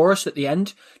extra chorus at the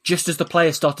end, just as the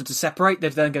players started to separate.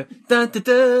 They'd then go,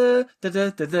 da-da-da,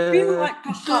 da-da-da-da. I feel like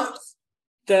perhaps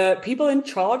the people in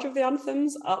charge of the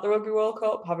anthems at the Rugby World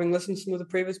Cup, having listened to some of the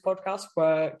previous podcasts,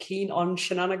 were keen on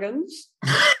shenanigans.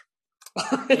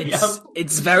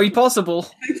 It's very possible.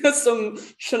 There's some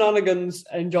shenanigans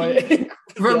enjoying.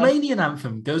 The Romanian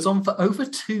anthem goes on for over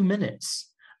 2 minutes,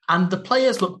 and the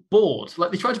players look bored.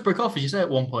 Like, they try to break off, as you say, at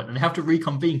one point, and they have to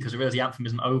reconvene because they realise the anthem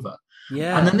isn't over.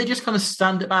 Yeah. And then they just kind of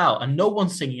stand about, and no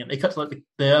one's singing it. They cut to like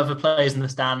the other players in the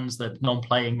stands, the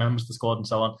non-playing members of the squad and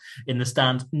so on, in the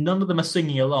stands. None of them are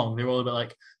singing along. They're all a bit like,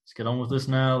 let's get on with this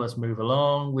now. Let's move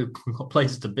along. We've got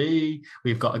places to be.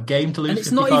 We've got a game to lose. And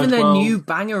it's not even their new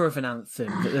banger of an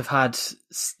anthem that they've had,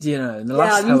 in the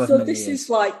last however many this years. is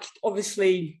like,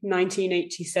 obviously,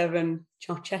 1987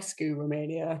 Ceausescu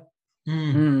Romania.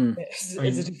 It's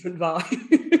a different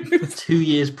vibe. 2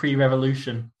 years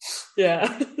pre-revolution.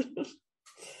 Yeah.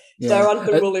 Their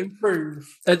anthem will improve.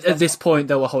 At this point,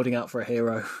 they were holding out for a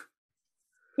hero.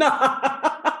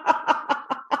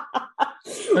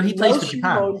 Oh, he plays for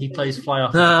Japan. He plays Fly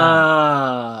Off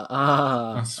Japan.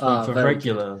 That's for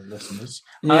regular listeners.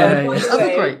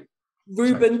 Great.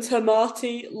 Ruben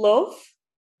Tamati Love,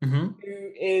 who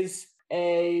is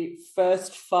a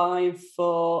first five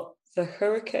for the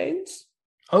Hurricanes.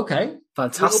 Okay.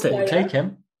 Fantastic. We'll take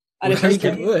him. And if you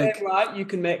get it right, you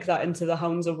can make that into the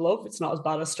Hounds of Love. It's not as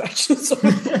bad a stretch as some.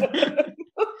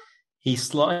 He's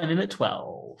slotting in at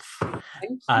 12.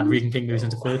 And Regan King moves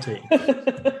into 13.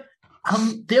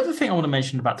 The other thing I want to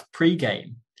mention about the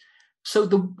pre-game, so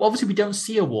obviously we don't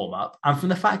see a warm-up, and from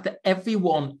the fact that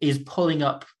everyone is pulling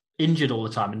up injured all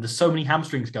the time and there's so many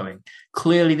hamstrings going,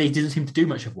 clearly they didn't seem to do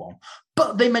much of one.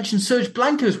 But they mentioned Serge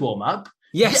Blanco's warm-up.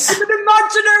 Yes. It's an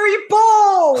imaginary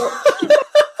ball!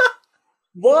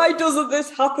 Why doesn't this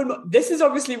happen? This is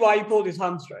obviously why he pulled his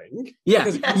hamstring. Yeah.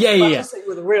 With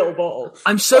a real ball.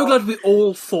 I'm so glad we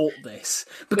all thought this.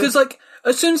 Because,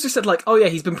 as soon as they said,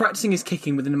 he's been practicing his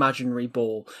kicking with an imaginary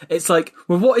ball, it's like,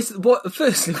 well,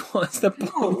 firstly, what is the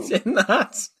point in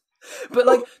that?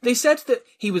 But, they said that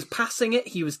he was passing it,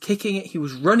 he was kicking it, he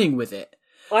was running with it.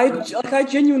 I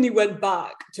genuinely went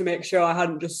back to make sure I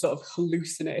hadn't just sort of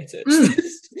hallucinated.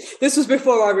 This was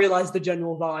before I realised the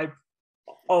general vibe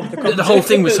of the whole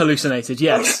thing was hallucinated,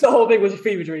 yes. The whole thing was a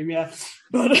fever dream, yeah.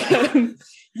 But,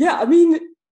 I mean,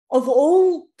 of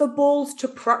all the balls to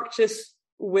practice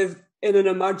with in an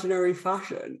imaginary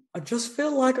fashion, I just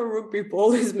feel like a rugby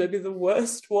ball is maybe the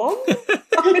worst one.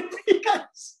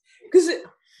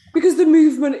 Because the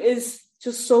movement is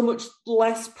just so much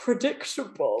less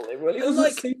predictable. It really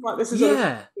doesn't seem like this is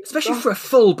especially for a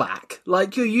fullback.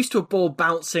 You're used to a ball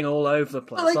bouncing all over the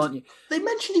place, aren't you? They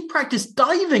mentioned he practiced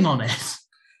diving on it.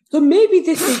 So maybe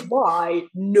this is why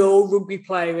no rugby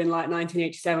player in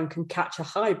 1987 can catch a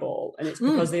high ball, and it's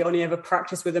because they only ever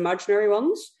practice with imaginary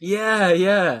ones.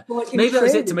 Yeah. Maybe that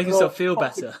was it to make himself feel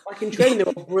better. In training, they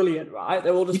were brilliant, right?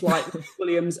 They're all just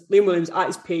Liam Williams at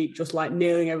his peak, just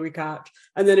nailing every catch.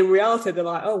 And then in reality, they're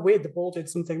like, oh, weird, the ball did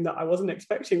something that I wasn't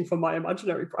expecting from my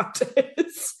imaginary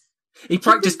practice. He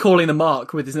practiced calling the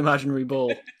mark with his imaginary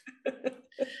ball.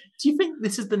 Do you think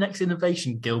this is the next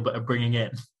innovation Gilbert are bringing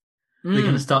in? They're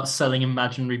going to start selling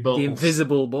imaginary balls. The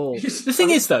invisible ball. The thing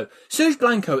is, though, Serge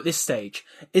Blanco at this stage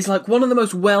is like one of the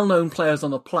most well-known players on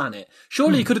the planet.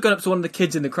 Surely he could have gone up to one of the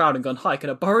kids in the crowd and gone, "Hi,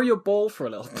 can I borrow your ball for a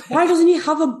little bit?" Why doesn't he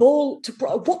have a ball to...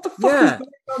 What the fuck is going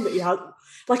on that he has?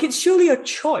 Like, it's surely a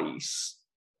choice.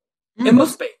 It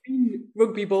must be.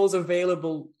 Rugby balls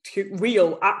available to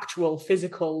real, actual,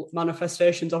 physical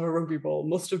manifestations of a rugby ball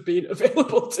must have been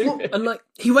available to him. And like,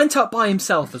 he went out by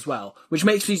himself as well, which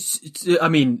makes me, I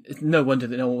mean, no wonder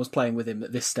that no one was playing with him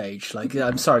at this stage. Like,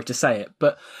 I'm sorry to say it,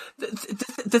 but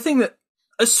the thing that,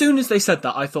 as soon as they said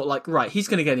that, I thought like, right, he's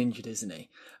going to get injured, isn't he?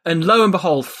 And lo and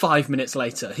behold, 5 minutes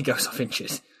later, he goes off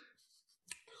injured.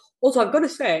 Also, I've got to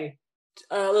say,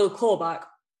 a little callback,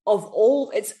 of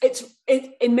all, it's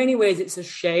in many ways, it's a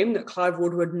shame that Clive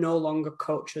Woodward no longer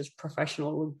coaches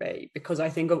professional rugby, because I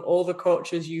think of all the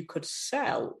coaches you could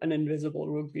sell an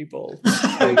invisible rugby ball.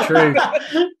 Very true.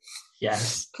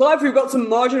 Yes. Clive, we've got some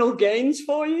marginal gains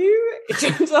for you. It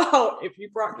turns out if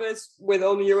you practice with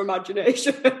only your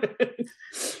imagination,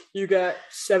 you get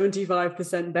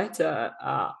 75% better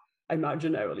at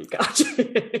imaginarily catching.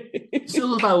 It's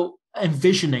all about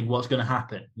envisioning what's going to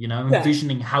happen,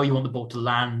 envisioning how you want the ball to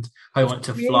land, how you want it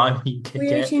to fly when you kick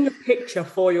creating a picture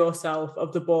for yourself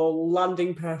of the ball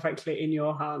landing perfectly in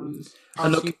your hands.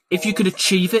 And look, if you can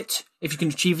achieve it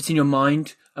in your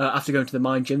mind, after going to the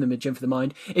mind gym, the mid-gym for the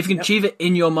mind, if you can achieve it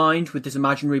in your mind with this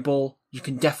imaginary ball, you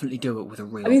can definitely do it with a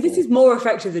real ball. This is more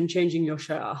effective than changing your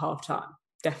shirt at half-time.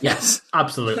 Definitely. Yes,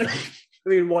 absolutely.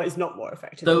 What is not more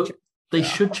effective? Though they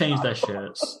should change their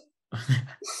shirts.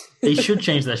 They should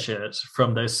change their shirts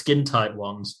from those skin-tight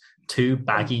ones to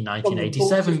baggy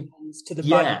 1987 ones to the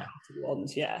baggy cotton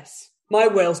ones. Yes, my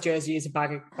Wales jersey is a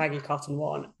baggy cotton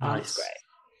one, and it's great.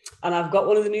 And I've got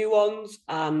one of the new ones,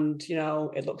 and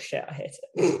it looks shit. I hate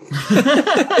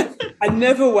it. I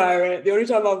never wear it. The only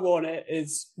time I've worn it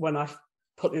is when I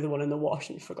put the other one in the wash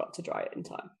and forgot to dry it in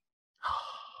time.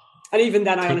 And even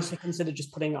then, I honestly considered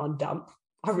just putting it on damp.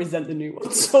 I resent the new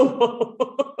one so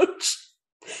much.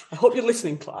 I hope you're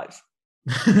listening, Clive.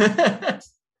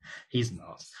 He's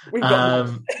not.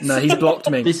 No, he's blocked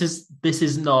me. This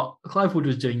is not. Clive Wood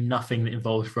was doing nothing that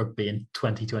involves rugby in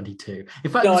 2022.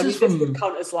 In fact, this would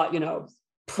count as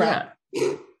prep.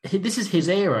 Yeah, this is his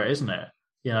era, isn't it?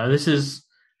 This is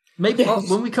maybe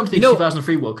when we come to the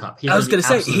 2003 World Cup. I was going to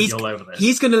say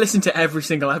he's going to listen to every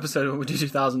single episode when we do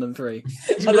 2003.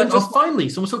 He's going to finally,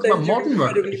 someone's talking about modern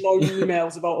rugby. Long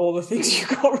emails about all the things you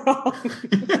got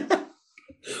wrong.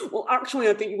 Well, actually,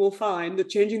 I think you will find that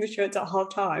changing the shirts at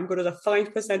half-time got us a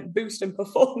 5% boost in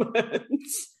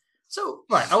performance. So,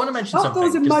 right, I want to mention something.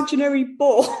 Those imaginary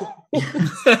balls.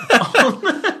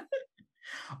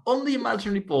 On the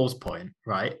imaginary balls point,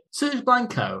 right, Serge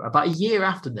Blanco, about a year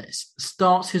after this,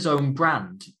 starts his own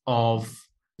brand of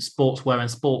sportswear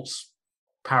and sports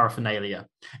paraphernalia,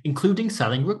 including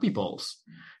selling rugby balls.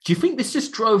 Do you think this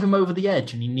just drove him over the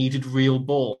edge and he needed real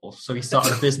balls, so he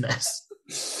started a business?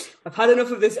 I've had enough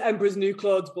of this Emperor's New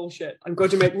Clothes bullshit. I'm going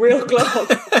to make real clothes.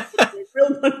 Make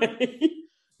real money.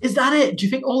 Is that it? Do you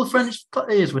think all the French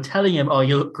players were telling him, "Oh,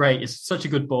 you look great. It's such a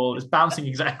good ball. It's bouncing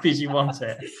exactly as you want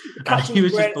it," and he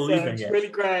was just believing it? It's really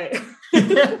great.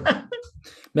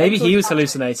 Maybe he was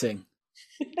hallucinating.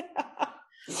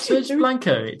 Serge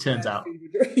Blanco, it turns out.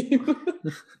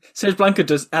 Serge Blanco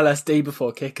does LSD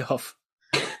before kickoff.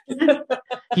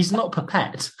 He's not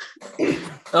Pipette.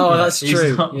 Oh, that's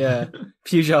true. Yeah.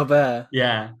 Puget Albert.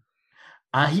 Yeah.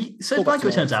 Serge Blanco,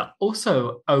 it turns out,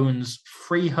 also owns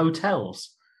 3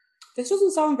 hotels. This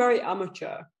doesn't sound very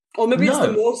amateur. Or maybe it's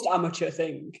the most amateur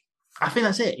thing. I think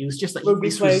that's it. It was just like... Rugby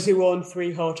players who own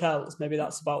 3 hotels. Maybe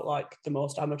that's about the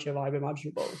most amateur vibe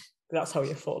imaginable. That's how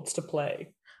he affords to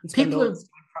play. And spend all his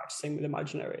time practicing with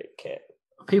imaginary kit.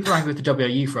 People are angry with the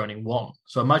WRU for owning 1.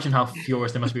 So imagine how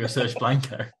furious they must be with Serge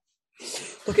Blanco.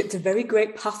 Look, it's a very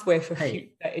great pathway for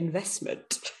future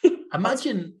investment.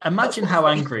 Imagine how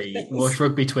angry Welsh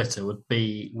Rugby Twitter would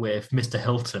be with Mr.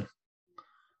 Hilton.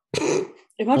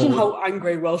 Imagine how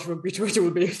angry Welsh Rugby Twitter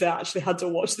would be if they actually had to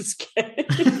watch this game.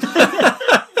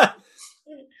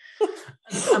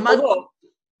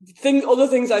 Other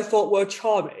things I thought were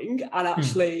charming, and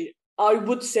actually, I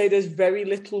would say there's very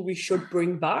little we should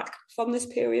bring back from this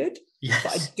period. Yes.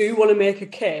 But I do want to make a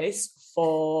case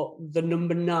for the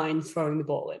number 9 throwing the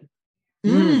ball in.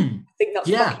 I think that's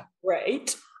fucking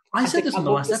great. I said this in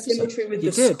the last episode.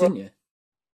 You did, didn't you?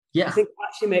 Yeah. I think it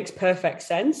actually makes perfect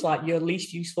sense. Like, your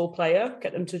least useful player,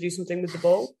 get them to do something with the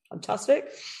ball. Fantastic.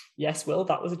 Yes, Will,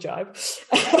 that was a jibe.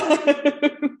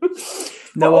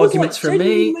 No arguments from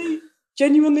me.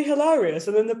 genuinely hilarious.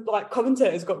 And then the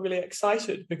commentators got really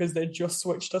excited because they just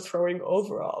switched to throwing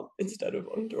overarm instead of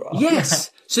underarm.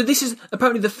 Yes. So this is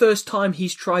apparently the first time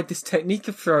he's tried this technique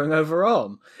of throwing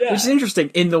overarm, which is interesting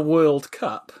in the World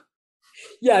Cup.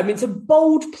 Yeah, I mean, it's a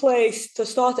bold place to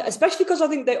start it, especially because I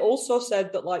think they also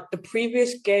said that, like, the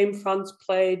previous game France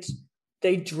played,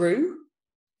 they drew.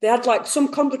 They had, like, some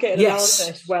complicated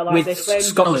analysis where, like, with they claimed...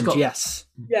 Scotland, yes.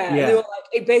 Yeah, and they were like,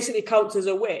 it basically counts as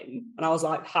a win. And I was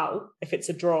like, how? If it's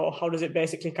a draw, how does it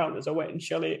basically count as a win?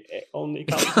 Surely it only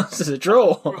counts as a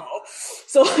draw.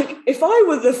 So, like, if I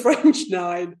were the French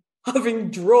nine, having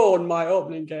drawn my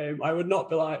opening game, I would not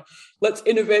be like, let's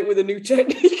innovate with a new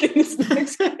technique in this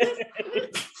next game.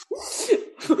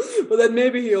 But then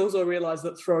maybe he also realised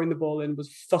that throwing the ball in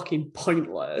was fucking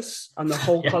pointless and the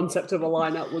whole concept of a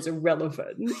line-out was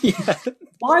irrelevant. Yeah.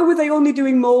 Why were they only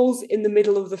doing moles in the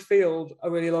middle of the field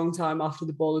a really long time after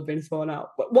the ball had been thrown out?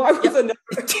 But why was there never...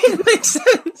 It didn't make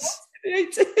sense.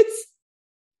 It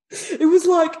was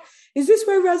like, is this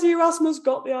where Razzie Erasmus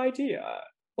got the idea?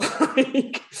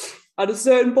 Like, at a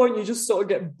certain point, you just sort of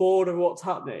get bored of what's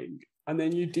happening, and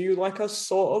then you do like a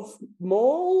sort of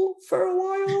mole for a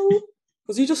while.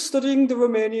 Was he just studying the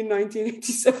Romanian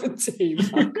 1987 team?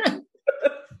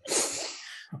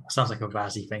 Sounds like a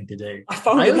Razzie thing to do. I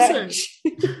found an edge.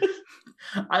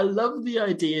 I love the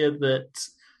idea that,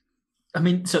 I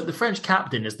mean, so the French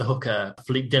captain is the hooker,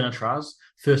 Philippe Denatraz.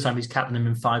 First time he's captained him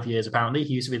in 5 years, apparently.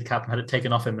 He used to be the captain, had it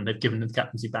taken off him and had given him the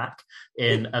captaincy back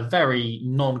in a very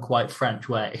non-quite French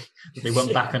way. They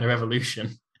went back on a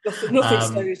revolution. Nothing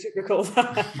stereotypical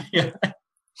there. Yeah.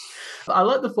 But I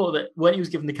like the thought that when he was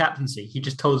given the captaincy, he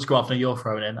just told us, go off and you're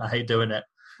thrown in. I hate doing it.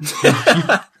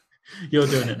 You're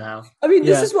doing it now. I mean,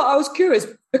 this is what I was curious,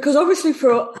 because obviously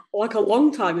for like a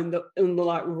long time in the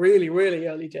like really, really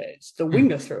early days, the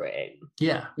winger threw it in.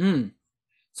 Yeah.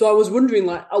 So I was wondering,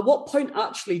 like, at what point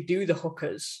actually do the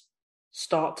hookers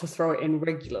start to throw it in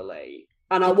regularly?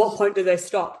 And at what point do they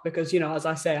stop? Because, you know, as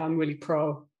I say, I'm really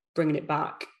pro bringing it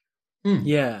back.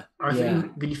 Yeah. I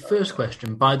think the first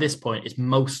question by this point is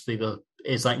mostly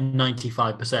it's like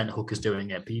 95% hookers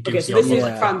doing it. But you do see so this is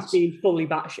France being fully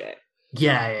batshit.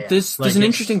 Yeah. There's an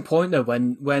interesting point though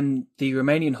when the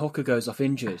Romanian hooker goes off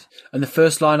injured and the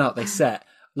first line out they set,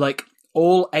 like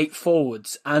all 8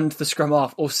 forwards and the scrum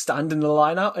half all stand in the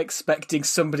line out expecting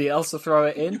somebody else to throw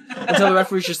it in until the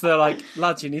referee's just there like,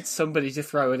 lads, you need somebody to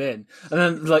throw it in. And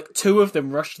then like 2 of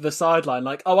them rush to the sideline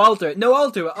like, oh, I'll do it. No,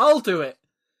 I'll do it.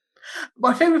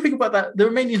 My favourite thing about that, the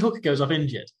Romanian hooker goes off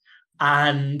injured.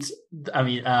 And, I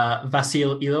mean,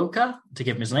 Vasil Iloka, to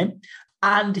give him his name.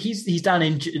 And he's down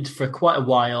injured for quite a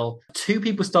while. 2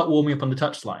 people start warming up on the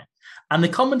touchline. And the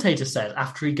commentator says,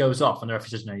 after he goes off, and the referee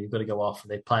says, no, you've got to go off,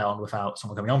 and they play on without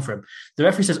someone coming on for him. The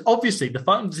referee says, obviously, the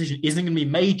final decision isn't going to be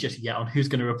made just yet on who's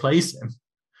going to replace him.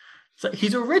 So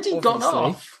he's already gone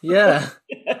off. Yeah.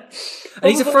 And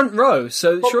he's a front row,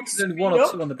 so sure there's only 1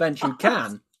 or 2 on the bench who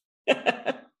can.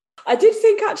 I did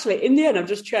think, actually, in the end, I've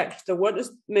just checked, there weren't as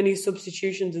many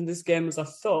substitutions in this game as I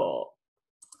thought.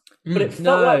 But it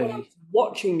felt like when I was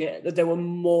watching it that there were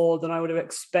more than I would have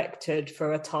expected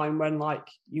for a time when, like,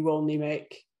 you only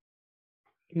make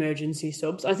emergency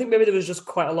subs. I think maybe there was just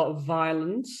quite a lot of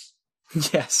violence.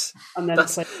 Yes, and then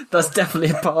that's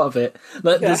definitely a part of it.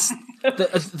 Like,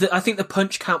 I think the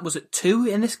punch count was at 2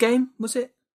 in this game, was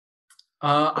it?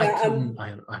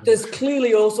 There's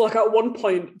clearly also, like, at one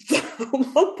point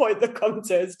the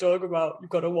commentators talk about you've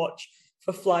got to watch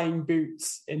for flying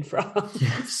boots in France.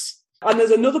 Yes. And there's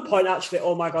another point, actually,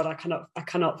 oh my God, I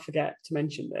cannot forget to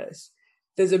mention this.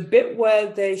 There's a bit where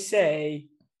they say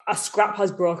a scrap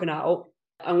has broken out,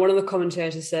 and one of the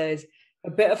commentators says, a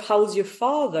bit of how's your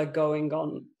father going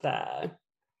on there?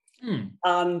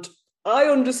 And I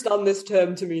understand this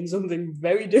term to mean something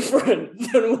very different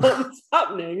than what's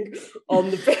happening on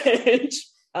the page.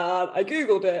 I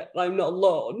Googled it, and I'm not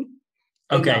alone.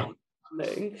 Okay.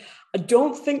 I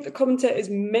don't think the commentator is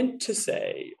meant to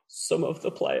say some of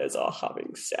the players are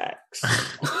having sex,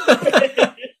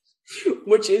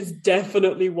 which is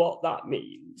definitely what that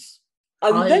means.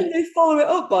 And then they follow it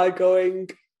up by going,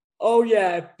 oh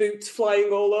yeah, boots flying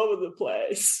all over the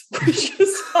place, which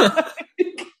is like,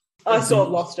 I sort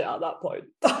of lost it at that point.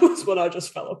 That was when I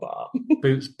just fell apart.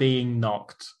 Boots being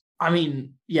knocked. I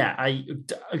mean, yeah,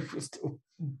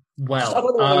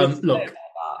 look,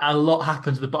 a lot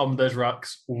happens at the bottom of those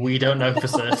rucks. We don't know for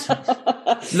certain.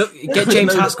 Look, get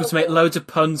James Haskell to make loads of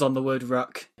puns on the word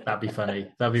ruck. That'd be funny.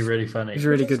 That'd be really funny. It's a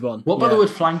really good one. What about the word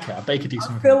flanker? I bet he could do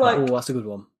something. Oh, that's a good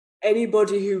one.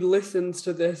 anybody who listens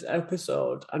to this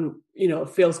episode and,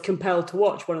 feels compelled to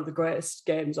watch one of the greatest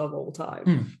games of all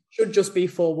time should just be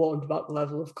forewarned about the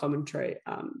level of commentary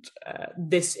and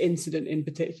this incident in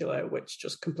particular, which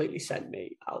just completely sent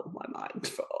me out of my mind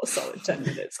for a solid 10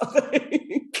 minutes, I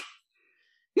think.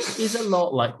 It is a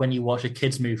lot like when you watch a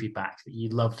kid's movie back that you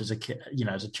loved as a kid,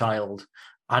 as a child,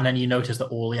 and then you notice that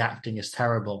all the acting is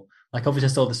terrible. Like, obviously,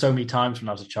 I saw this so many times when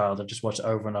I was a child. I just watched it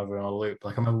over and over on a loop.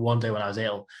 Like, I remember one day when I was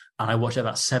ill, and I watched it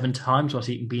about 7 times while I was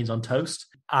eating beans on toast.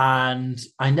 And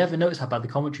I never noticed how bad the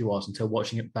commentary was until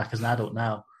watching it back as an adult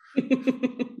now.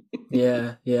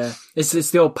 Yeah.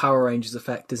 It's the old Power Rangers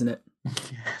effect, isn't it?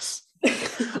 Yes.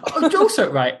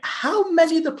 Also, right, how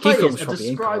many of the players are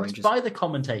described by the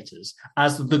commentators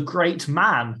as the great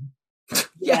man?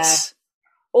 Yes.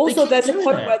 Also, there's a point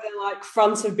where they're like,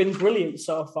 France have been brilliant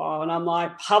so far. And I'm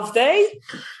like, have they?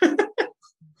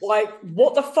 Like,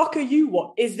 what the fuck are you?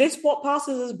 What is this? What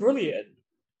passes as brilliant?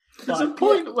 There's a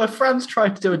point where France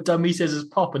tried to do a dummy scissors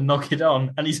pop and knock it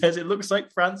on. And he says it looks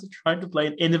like France are trying to play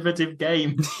an innovative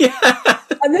game. Yeah.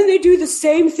 And then they do the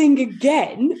same thing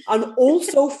again and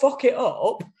also fuck it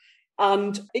up.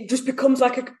 And it just becomes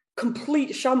like a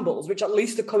complete shambles, which at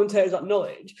least the commentators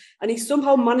acknowledge. And he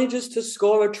somehow manages to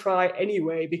score a try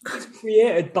anyway because it's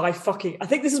created by fucking... I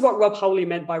think this is what Rob Howley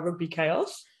meant by rugby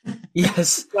chaos.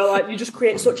 Yes. Well, like, you just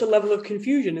create such a level of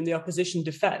confusion in the opposition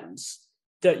defence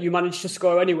that you manage to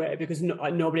score anyway because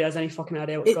nobody has any fucking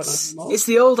idea what's going on anymore. It's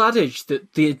the old adage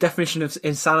that the definition of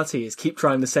insanity is keep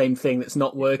trying the same thing that's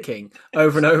not working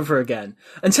over and over again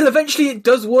until eventually it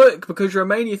does work because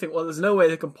Romania think, well, there's no way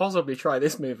they can possibly try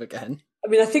this move again. I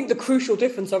mean, I think the crucial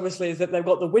difference, obviously, is that they've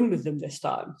got the win with them this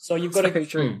time. So you've got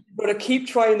to keep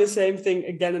trying the same thing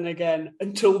again and again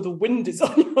until the wind is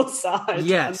on your side.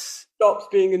 Yes. Stops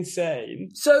being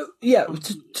insane. So, yeah,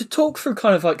 to talk through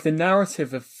kind of like the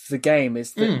narrative of the game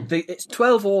is that it's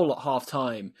 12-all at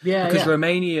half-time. Yeah, because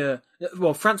Romania...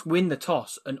 Well, France win the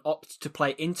toss and opt to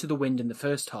play into the wind in the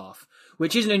first half,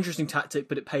 which is an interesting tactic,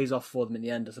 but it pays off for them in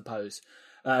the end, I suppose.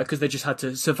 Because they just had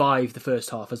to survive the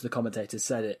first half, as the commentators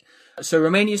said it. So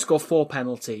Romania score 4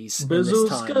 penalties in this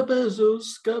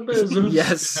time.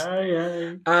 Yes.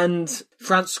 And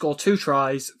France score 2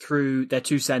 tries through their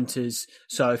 2 centres,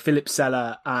 so Philippe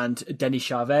Sella and Denis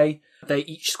Charvet. They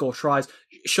each score tries.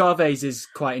 Charvet's is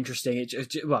quite interesting.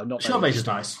 Not Charvet's is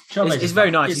nice. It's very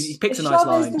nice. He picks a nice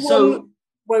line. So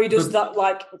where he does that,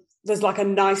 like... There's like a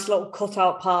nice little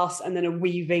cutout pass and then a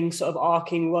weaving sort of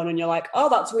arcing run and you're like, oh,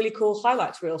 that's really cool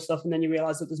highlights reel stuff. And then you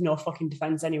realise that there's no fucking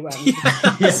defence anywhere.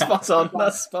 Spot on.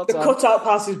 That's spot on. The cutout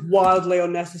pass is wildly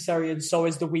unnecessary and so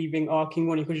is the weaving arcing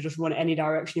run. You could just run any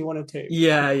direction you wanted to.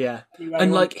 Yeah.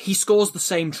 And like he scores the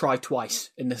same try twice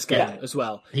in this game as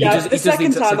well. The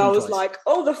second time I was like,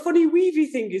 oh, the funny weavy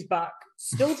thing is back.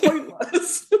 Still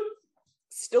pointless.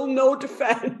 Still no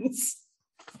defence.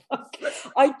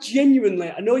 I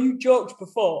know you joked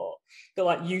before that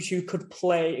like you two could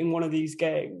play in one of these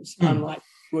games and like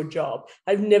do a job.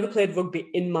 I've never played rugby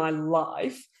in my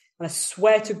life, and I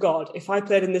swear to God, if I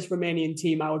played in this Romanian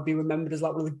team, I would be remembered as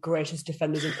like one of the greatest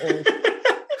defenders of all.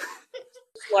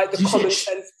 Like the common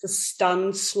sense to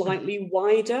stand slightly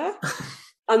wider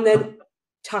and then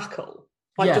tackle,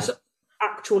 just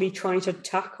actually trying to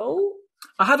tackle.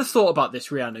 I had a thought about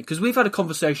this, Rhiannon, because we've had a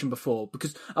conversation before,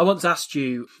 because I once asked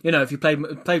you, if you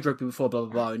played rugby before, blah, blah,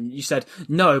 blah, and you said,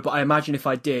 no, but I imagine if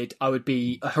I did, I would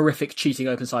be a horrific cheating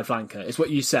open side flanker, is what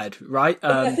you said, right?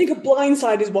 I think a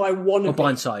blindside is what I want to be. A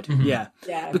blindside,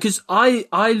 yeah. Because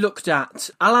I looked at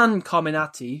Alain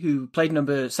Carminati, who played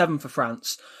number 7 for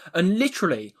France, and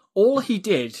literally all he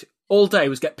did all day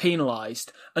was get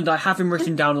penalised, and I have him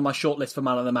written down on my shortlist for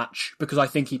man of the match because I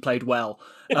think he played well,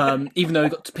 even though he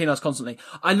got penalised constantly.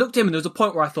 I looked at him and there was a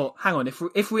point where I thought, hang on,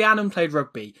 if Rhiannon played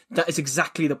rugby, that is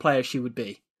exactly the player she would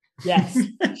be. Yes,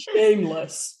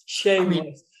 shameless. I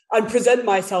mean, and present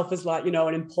myself as like,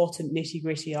 an important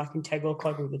nitty-gritty, like integral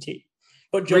cog of the team.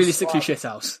 But just realistically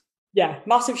shithouse. Yeah,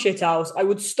 massive shithouse. I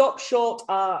would stop short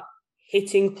at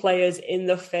hitting players in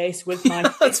the face with my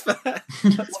That's fair.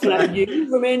 That's fair. You,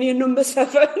 Romanian number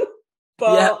 7.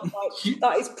 But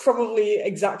that is probably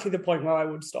exactly the point where I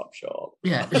would stop short.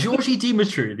 Yeah, Georgi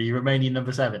Dimitru, the Romanian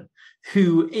number 7,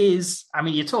 who is,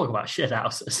 you talk about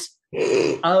shithouses.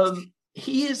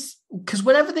 He is, because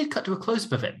whenever they cut to a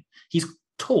close-up of him, he's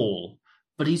tall,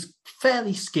 but he's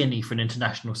fairly skinny for an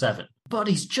international 7. But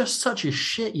he's just such a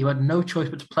shit, you had no choice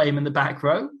but to play him in the back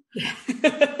row.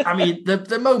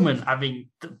 The moment,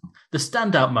 the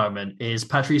standout moment is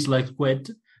Patrice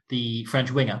Lagisquet, the French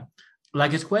winger.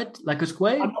 Lagisquet?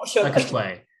 I'm not sure.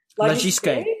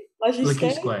 Lagisquet.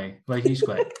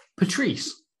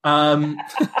 Patrice.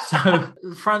 So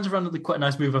France run quite a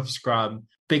nice move off scrum.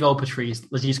 Big old Patrice,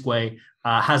 Legisque,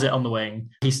 has it on the wing.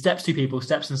 He steps two people,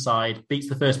 steps inside, beats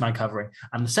the first man covering,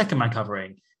 and the second man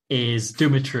covering is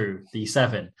Dumitru, the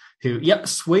 7, who,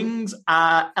 swings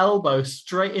elbow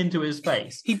straight into his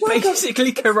face. He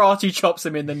basically karate chops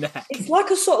him in the neck. It's like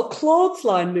a sort of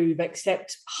clothesline move,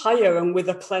 except higher and with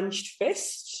a clenched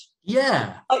fist.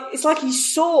 Yeah. It's like he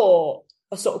saw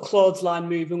a sort of clothesline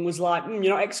move and was like, you're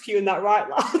not executing that right,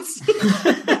 lads.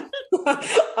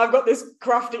 I've got this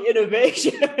crafty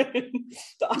innovation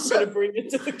that I'm going to bring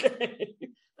into the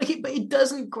game. But it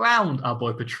doesn't ground our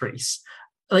boy Patrice.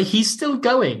 Like, he's still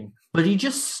going, but he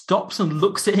just stops and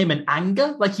looks at him in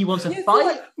anger, like he wants to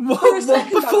fight.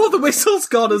 Before the whistle's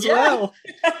gone as well.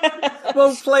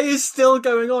 Well, play is still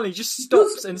going on. He just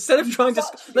stops instead of trying to...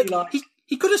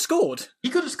 He could have scored. He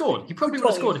could have scored. He probably would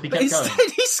have scored if he kept going.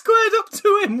 Instead, he squared up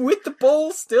to him with the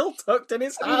ball still tucked in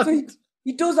his hand.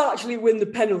 He does actually win the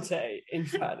penalty, in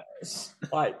fairness.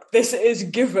 Like, this is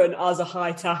given as a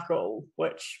high tackle,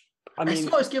 which, I mean... I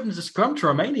thought it was given as a scrum to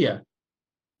Romania.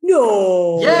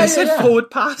 No. Yeah, he said forward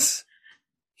pass.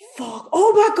 Fuck.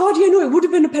 Oh my God, it would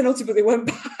have been a penalty, but they went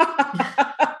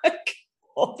back.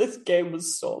 Oh, this game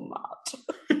was so mad.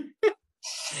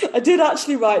 I did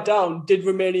actually write down, did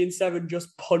Romanian 7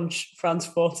 just punch France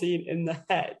 14 in the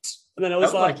head? And then I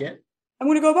was like I'm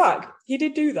going to go back. He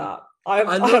did do that.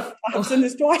 I've seen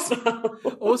this twice now.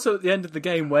 Also, at the end of the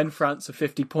game, when France are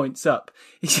 50 points up,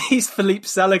 he sees Philippe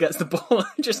Sella gets the ball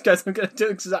and just goes, I'm going to do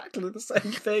exactly the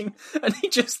same thing. And he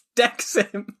just decks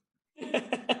him.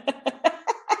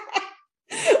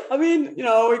 I mean, we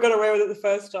got away with it the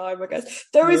first time, I guess.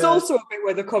 There is also a bit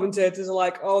where the commentators are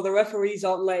like, oh, the referees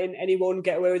aren't letting anyone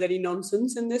get away with any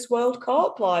nonsense in this World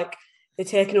Cup. Like, they're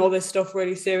taking all this stuff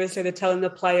really seriously. They're telling the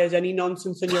players any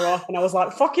nonsense and you're off. And I was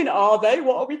like, fucking are they?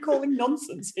 What are we calling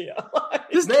nonsense here?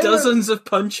 There's dozens of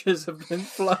punches have been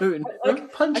flown.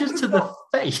 Punches to the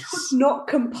face. I could not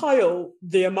compile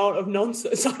the amount of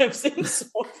nonsense I have seen so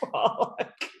far.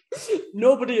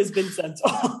 Nobody has been sent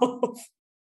off.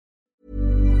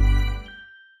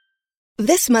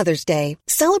 This Mother's Day,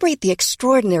 celebrate the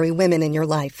extraordinary women in your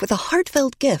life with a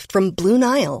heartfelt gift from Blue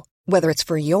Nile. Whether it's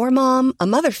for your mom, a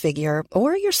mother figure,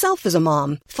 or yourself as a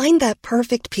mom, find that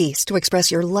perfect piece to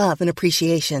express your love and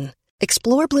appreciation.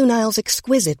 Explore Blue Nile's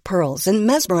exquisite pearls and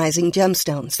mesmerizing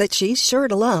gemstones that she's sure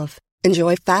to love.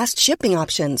 Enjoy fast shipping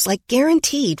options like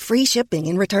guaranteed free shipping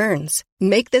and returns.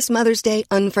 Make this Mother's Day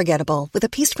unforgettable with a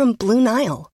piece from Blue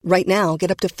Nile. Right now, get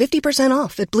up to 50%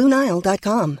 off at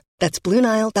BlueNile.com. That's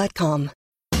BlueNile.com.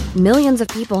 Millions of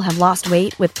people have lost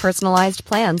weight with personalized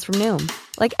plans from Noom.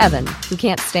 Like Evan, who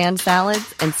can't stand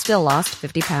salads and still lost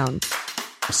 50 pounds.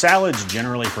 Salads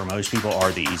generally for most people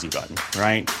are the easy button,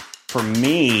 right? For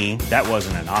me, that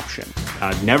wasn't an option.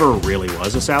 I never really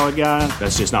was a salad guy.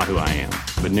 That's just not who I am.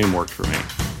 But Noom worked for me.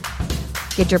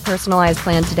 Get your personalized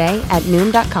plan today at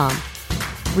Noom.com.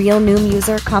 Real Noom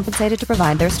user compensated to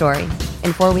provide their story.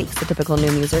 In 4 weeks, the typical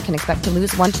Noom user can expect to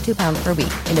lose 1 to 2 pounds per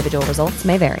week. Individual results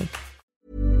may vary.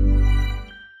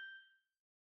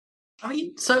 I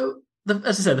mean, so,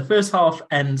 as I said, the first half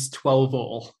ends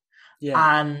 12-all.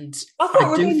 Yeah. And I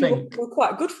thought do think we're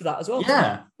quite good for that as well.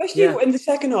 Yeah. Especially in the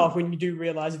second half when you do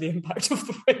realise the impact of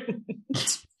the wind.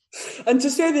 And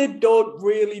to say they don't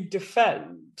really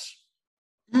defend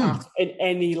in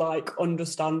any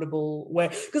understandable way.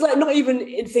 Because not even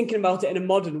in thinking about it in a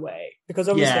modern way. Because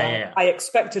obviously I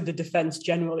expected the defence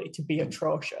generally to be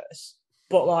atrocious.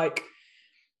 But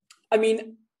I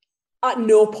mean, at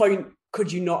no point could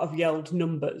you not have yelled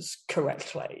numbers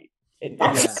correctly in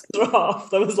that draft?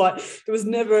 There was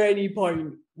never any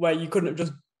point where you couldn't have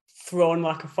just thrown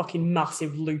a fucking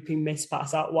massive looping miss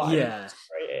pass out wide. Yeah.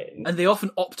 And they often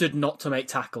opted not to make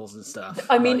tackles and stuff.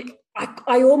 I mean,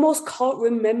 I almost can't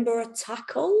remember a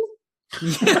tackle.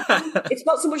 Yeah. It's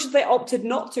not so much that they opted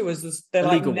not to as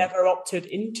they never opted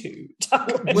into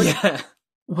tackling.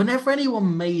 Whenever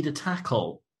anyone made a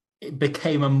tackle, it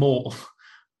became a morph.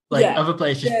 Other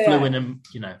players just flew in and,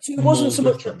 So it wasn't so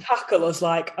much a tackle as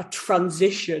a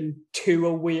transition to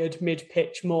a weird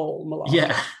mid-pitch maul.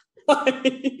 Yeah.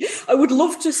 I would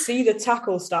love to see the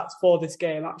tackle stats for this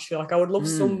game, actually. I would love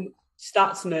some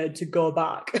stats nerd to go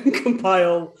back and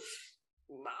compile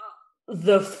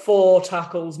the 4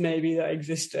 tackles maybe that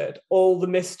existed, all the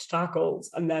missed tackles,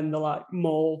 and then the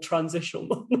maul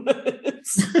transitional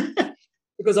moments.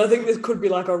 Because I think this could be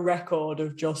a record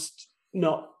of just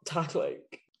not tackling.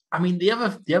 I mean, the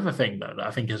other thing though that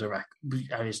I think is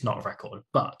it's not a record,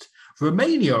 but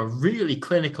Romania are really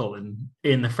clinical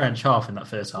in the French half in that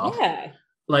first half. Yeah,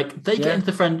 they get into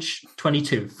the French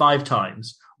 22 5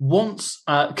 times, once,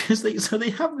 because they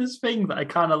have this thing that I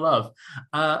kind of love.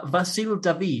 Vasil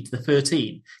David, the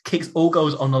 13, kicks all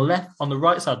goals on the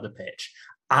right side of the pitch.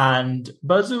 And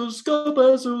Bazuz, go,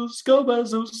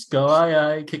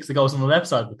 aye, kicks the goals on the left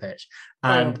side of the pitch.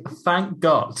 And thank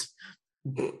God,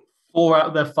 4 out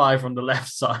of their 5 are on the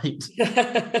left side.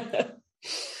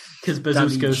 Because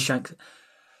Bazuz goes...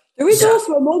 There is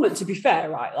also a moment, to be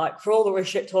fair, right? Like, for all the we're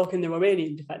shit talking the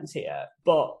Romanian defence here,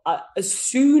 but as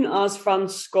soon as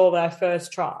France score their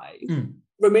first try,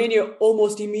 Romania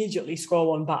almost immediately score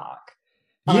one back.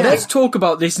 Yeah. Let's talk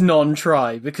about this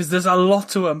non-try, because there's a lot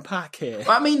to unpack here.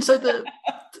 I mean, so the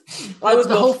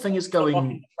whole thing is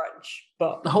going... French,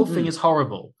 but... The whole thing is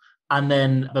horrible. And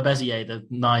then Bebezier, the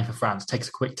 9 for France, takes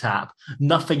a quick tap.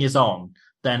 Nothing is on.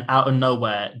 Then out of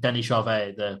nowhere, Denis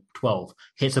Charvet, the 12,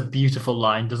 hits a beautiful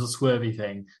line, does a swervy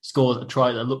thing, scores a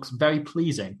try that looks very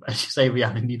pleasing. As you say,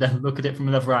 Rhiannon, you then look at it from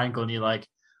another angle and you're like,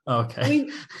 okay. I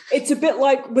mean, it's a bit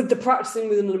like with the practicing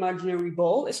with an imaginary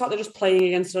ball. It's like they're just playing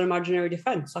against an imaginary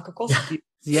defence. Like, of course you do.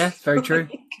 Yeah, very true.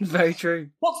 Very true.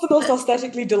 What's the most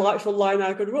aesthetically delightful line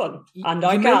I could run? And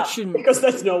I can't, because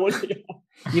there's no one here.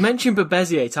 You mentioned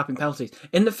Bebezier tapping penalties.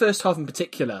 In the first half in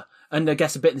particular, and I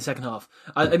guess a bit in the second half,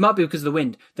 it might be because of the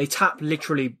wind, they tap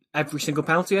literally every single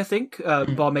penalty, I think,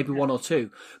 bar maybe 1 or 2.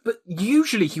 But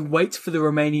usually he waits for the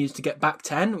Romanians to get back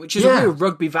 10, which is a real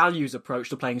rugby values approach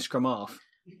to playing scrum half.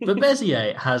 But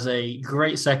Bezier has a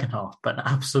great second half, but an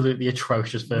absolutely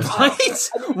atrocious first half. Right?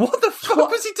 What the fuck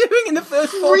was he doing in the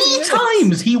first 3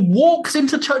 times? He walks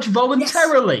into touch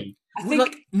voluntarily. Yes. I think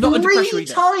like, not under pressure 3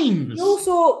 times.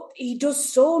 He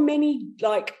does so many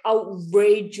like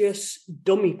outrageous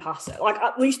dummy passes. Like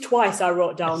at least twice I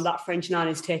wrote down that French 9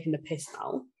 is taking the piss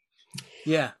now.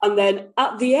 Yeah. And then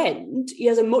at the end, he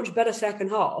has a much better second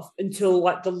half until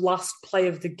like the last play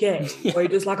of the game, where he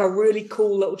does like a really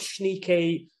cool little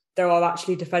sneaky, there are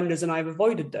actually defenders and I've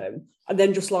avoided them. And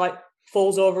then just like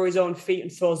falls over his own feet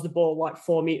and throws the ball like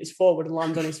 4 meters forward and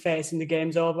lands on his face and the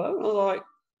game's over. And I was like,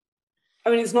 I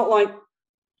mean, it's not like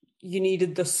you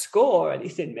needed the score or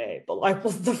anything, mate, but like,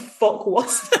 what the fuck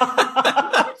was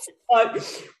that? Like,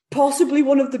 possibly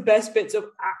one of the best bits of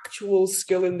actual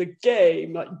skill in the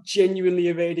game, like genuinely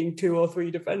evading 2 or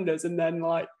 3 defenders, and then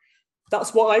like,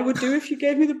 that's what I would do if you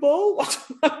gave me the ball.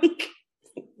 Like,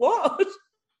 what?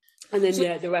 And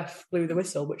then the ref blew the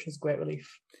whistle, which was great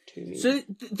relief to me. So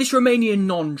this Romanian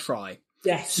non-try.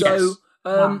 Yes. So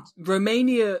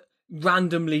Romania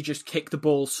randomly just kick the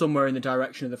ball somewhere in the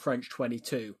direction of the French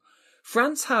 22.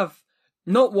 France have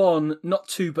not 1, not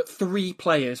 2, but 3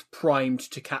 players primed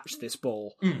to catch this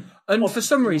ball. And for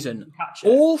some reason,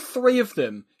 all 3 of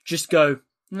them just go,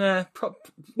 nah.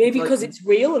 Maybe because it's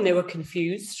real and they were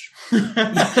confused.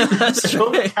 That's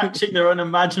true. Catching their own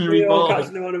imaginary ball.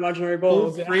 Catching their own imaginary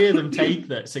balls. All 3 of them take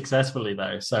that successfully,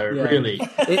 though. So really,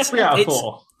 it's 3 out of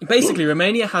 4. Basically,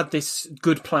 Romania had this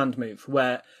good planned move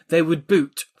where they would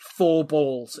boot 4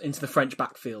 balls into the French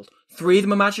backfield. 3 of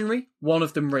them imaginary, 1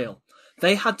 of them real.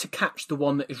 They had to catch the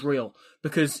one that is real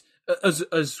because,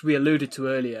 as we alluded to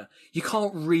earlier, you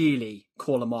can't really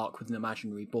call a mark with an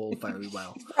imaginary ball very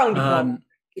well.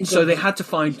 So they had to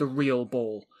find the real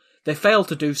ball. They failed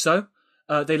to do so.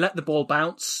 They let the ball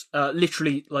bounce,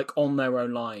 literally like on their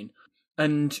own line.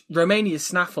 And Romania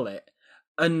snaffle it.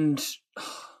 And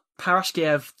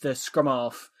Parashkiev, the scrum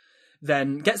half,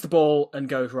 then gets the ball and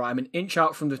goes, right, I'm an inch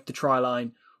out from the try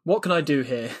line. What can I do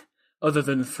here? Other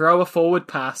than throw a forward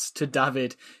pass to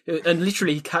David, and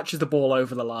literally he catches the ball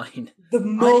over the line. The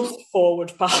most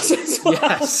forward pass as well.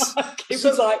 Yes. It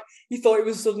was like, you thought it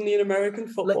was suddenly an American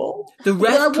football. The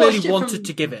ref clearly wanted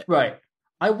to give it. Right.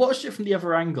 I watched it from the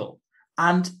other angle,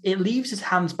 and it leaves his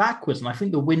hands backwards, and I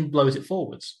think the wind blows it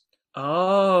forwards.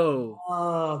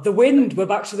 Oh. The wind. We're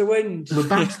back to the wind. We're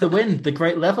back to the wind, the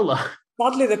great leveller.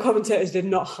 Sadly, the commentators did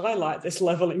not highlight this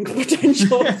levelling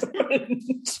potential of the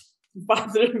wind.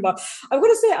 I'm going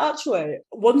to say, actually,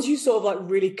 once you sort of like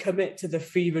really commit to the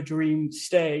fever dream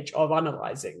stage of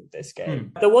analysing this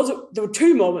game, there were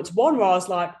 2 moments. One where I was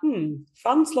like,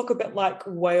 France look a bit like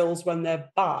Wales when they're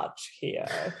bad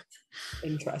here.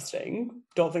 Interesting.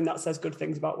 Don't think that says good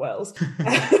things about Wales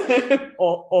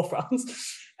or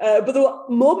France. But there were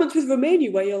moments with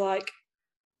Romania where you're like,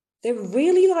 they're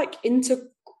really like into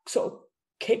sort of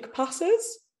kick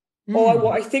passes. Or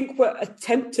what I think were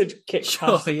attempted kick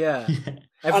passes. Oh, yeah. Everything's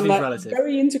and like, relative.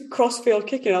 Very into crossfield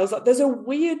kicking. I was like, there's a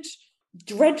weird,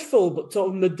 dreadful, but sort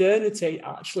of modernity,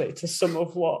 actually, to some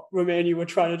of what Romania were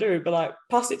trying to do. But like,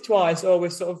 pass it twice, or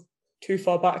we're sort of too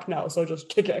far back now, so just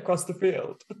kick it across the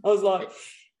field. I was like,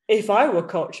 if I were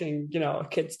coaching, a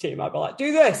kids team, I'd be like,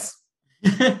 do this.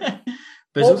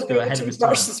 Bezuska ahead of his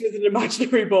time. Smash this with an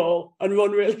imaginary ball and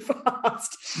run really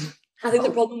fast. I think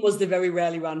the problem was they very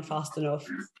rarely ran fast enough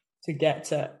to get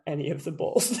to any of the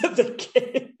balls that they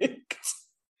kicked.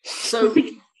 So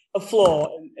a flaw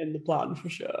in the plan for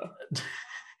sure.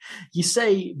 You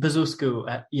say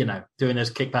Bezuska, doing those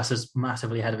kick passes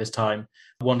massively ahead of his time.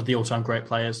 One of the all-time great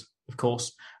players, of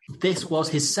course. This was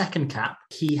his second cap.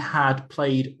 He had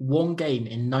played one game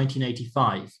in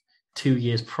 1985, 2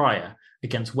 years prior,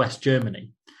 against West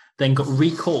Germany, then got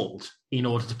recalled in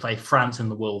order to play France in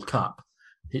the World Cup.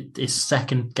 His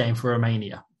second game for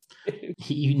Romania.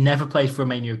 He never played for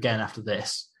Romania again after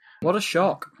this. What a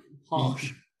shock.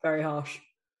 Harsh. Very harsh.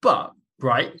 But,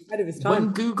 right, Ahead of his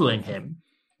time.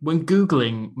 when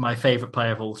Googling my favourite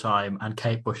player of all time and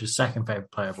Kate Bush's second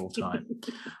favourite player of all time,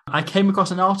 I came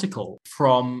across an article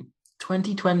from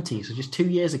 2020, so just 2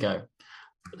 years ago,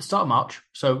 at the start of March,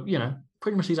 so,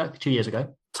 pretty much exactly 2 years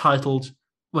ago, titled,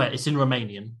 well, it's in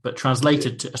Romanian, but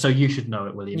translated to, so you should know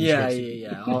it, William.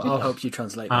 Yeah. I'll help you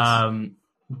translate this.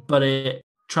 But it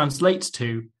translates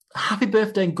to, happy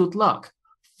birthday and good luck.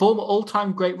 Former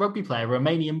all-time great rugby player,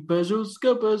 Romanian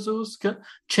Bezuska,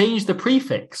 changed the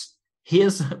prefix. He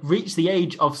has reached the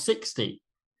age of 60.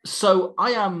 So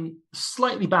I am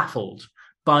slightly baffled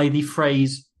by the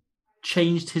phrase,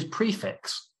 changed his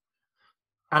prefix.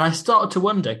 And I started to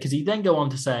wonder, because he then go on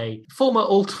to say, former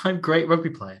all-time great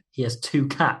rugby player. He has 2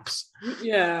 caps.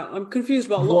 Yeah, I'm confused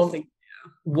about a lot of things.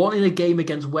 One in a game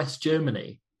against West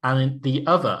Germany, and the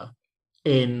other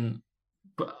in,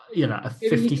 a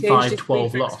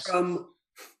 55-12 loss. From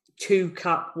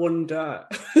 2-cap wonder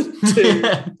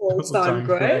to all-time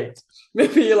great.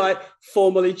 Maybe he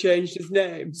formally changed his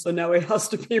name, so now he has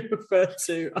to be referred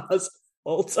to as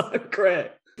all-time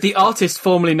great. The artist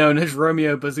formerly known as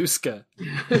Romeo Bezuska.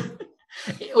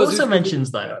 It also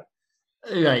mentions, though,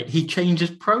 he changes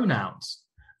pronouns.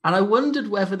 And I wondered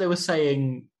whether they were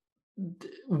saying,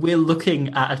 we're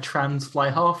looking at a trans fly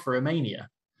half for Romania.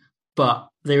 But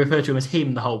they refer to him as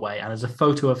him the whole way, and there's a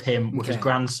photo of him with his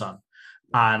grandson,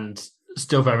 and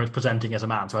still very much presenting as a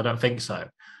man, so I don't think so.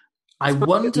 I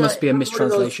wonder... It must be a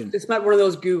mistranslation. It's like one of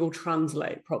those Google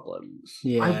Translate problems.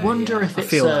 Yeah, I wonder if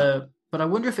it's... But I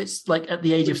wonder if it's at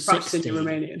the age of 60. In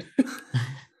Romanian.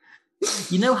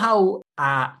 You know how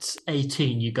at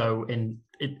 18 you go in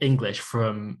English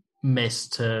from Miss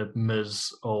to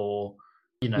Ms or,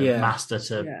 Master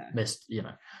to Miss,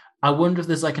 I wonder if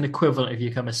there's an equivalent if you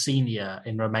become a senior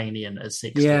in Romanian at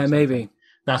 60. Yeah, maybe.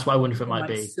 That's what I wonder if it might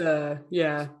be.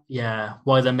 Yeah. Yeah,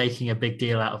 why they're making a big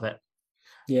deal out of it.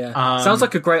 Yeah. Sounds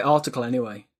like a great article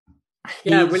anyway.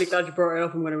 Yeah, I'm really glad you brought it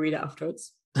up. I'm going to read it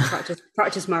afterwards.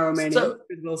 Practice my Romanian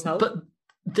with Will's help. But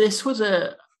this was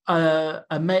a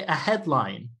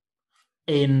headline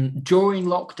during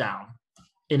lockdown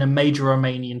in a major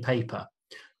Romanian paper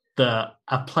that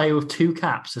a player with 2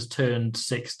 caps has turned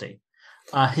 60.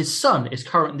 His son is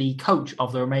currently coach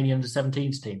of the Romanian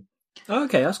under-17s team.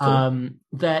 Okay, that's cool.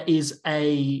 There is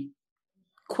a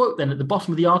quote then at the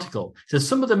bottom of the article. It says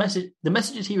some of the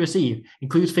messages he received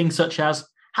includes things such as,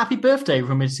 happy birthday,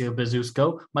 Romania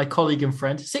Bezuska, my colleague and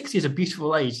friend. 60 is a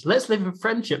beautiful age. Let's live in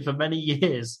friendship for many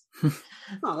years.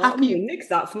 I'm going to nick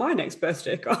that for my next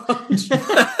birthday card.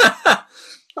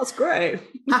 That's great.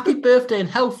 Happy birthday and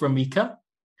health, Romika.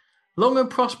 Long and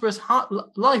prosperous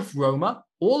life, Roma.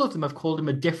 All of them have called him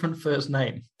a different first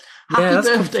name. Happy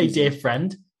birthday, confusing. Dear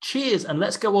friend. Cheers, and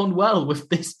let's go on well with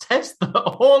this test that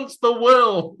haunts the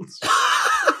world.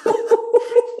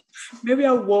 Maybe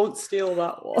I won't steal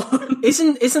that one.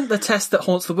 Isn't the test that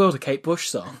haunts the world a Kate Bush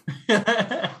song?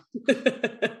 No,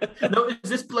 it's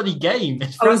this bloody game.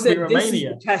 It's France v Romania. This is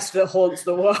the test that haunts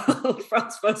the world.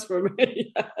 France vs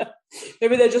Romania.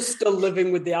 Maybe they're just still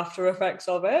living with the after effects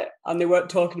of it, and they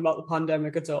weren't talking about the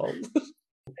pandemic at all.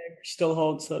 It still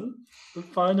haunts them. The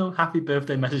final happy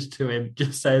birthday message to him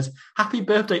just says, happy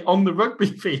birthday on the rugby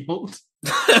field.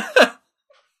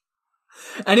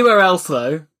 Anywhere else,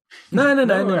 though? No.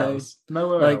 Nowhere else.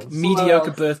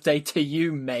 Mediocre birthday to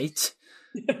you, mate.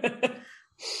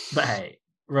 But hey,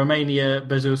 Romania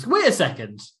Bezuska. Wait a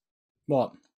second.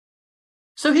 What?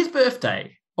 So his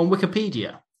birthday on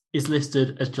Wikipedia is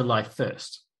listed as July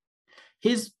 1st.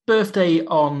 His birthday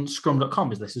on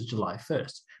scrum.com is listed as July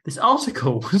 1st. This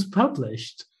article was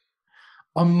published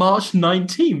on March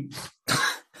 19th.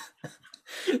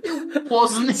 It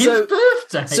wasn't his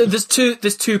birthday. So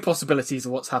there's two possibilities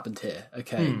of what's happened here.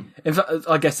 Okay, in fact,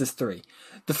 I guess there's 3.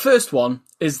 The first one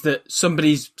is that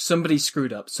somebody's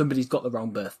screwed up. Somebody's got the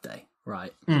wrong birthday,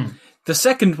 right? The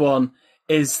second one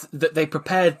is that they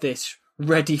prepared this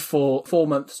ready for 4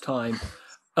 months' time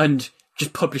and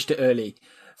just published it early.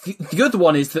 The other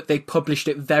one is that they published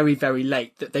it very, very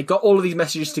late, that they got all of these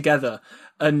messages together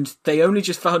and they only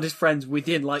just found his friends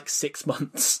within like 6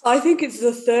 months. I think it's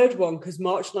the third one because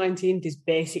March 19th is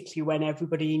basically when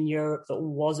everybody in Europe that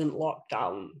wasn't locked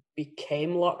down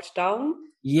became locked down.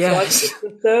 Yes. So I think it's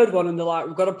the third one and they're like,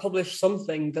 we've got to publish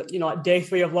something that, like day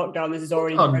 3 of lockdown, this is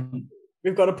already...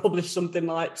 We've got to publish something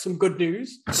like some good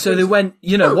news. So they went,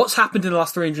 what's happened in the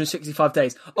last 365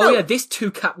 days? Oh, yeah, this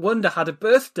two-cat wonder had a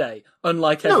birthday,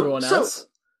 unlike everyone else.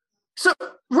 So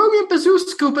Romeo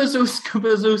Bazooska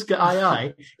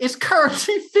II is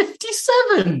currently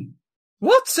 57.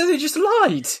 What? So they just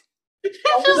lied?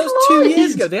 That was 2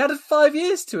 years ago. They added 5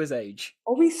 years to his age.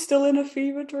 Are we still in a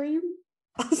fever dream?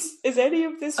 Is any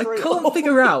of this real? I can't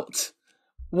figure out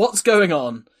what's going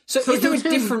on. So is there a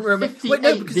different Romeo? Wait,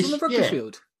 no, because it's on the rugby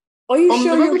field. Are you on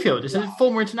sure the rugby field, it's a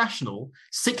former international,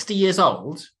 60 years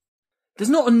old. There's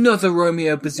not another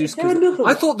Romeo Bazooska.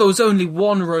 I thought there was only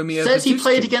one Romeo Bazooska. Says he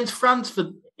played against France in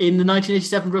the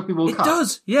 1987 Rugby World Cup. It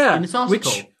does, yeah. In this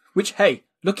article. Which, hey,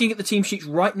 looking at the team sheets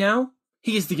right now,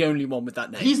 he is the only one with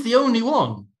that name. He's the only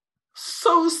one.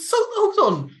 So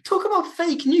hold on. Talk about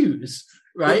fake news,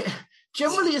 right?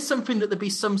 Generally, it's something that there'd be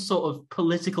some sort of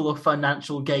political or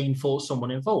financial gain for someone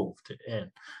involved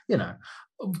in,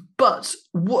 But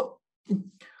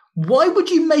why would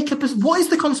you make up what is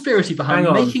the conspiracy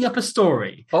behind making up a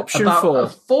story Option about 4. a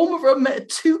former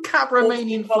two-cap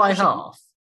Romanian fly half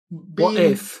being what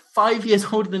if 5 years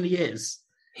older than he is?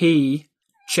 He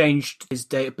changed his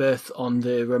date of birth on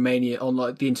the Romania, on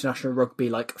like the international rugby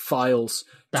files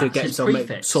to get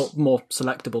himself more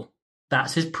selectable.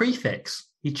 That's his prefix.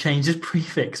 He changed his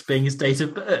prefix being his date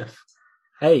of birth.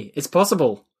 Hey, it's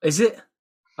possible. Is it?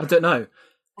 I don't know.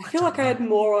 I feel like I had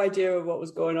more idea of what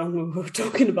was going on when we were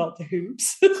talking about the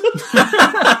hoops.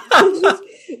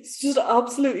 It's just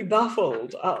absolutely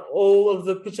baffled at all of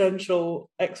the potential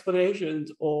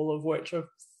explanations, all of which are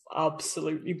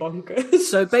absolutely bonkers.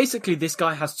 So basically, this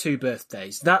guy has 2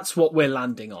 birthdays. That's what we're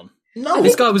landing on. No,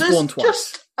 this guy was born twice.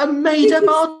 Just a made-up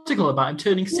article about him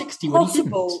turning 60 when he didn't.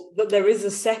 It's possible that there is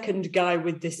a second guy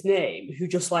with this name who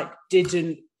just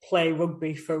didn't play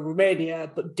rugby for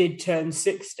Romania but did turn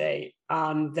 60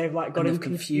 and they've got him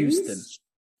confused them.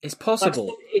 It's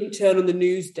possible. Intern on the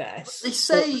news desk. They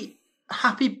say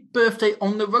happy birthday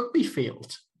on the rugby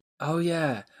field. Oh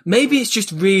yeah. Maybe it's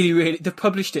just really they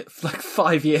published it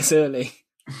 5 years early.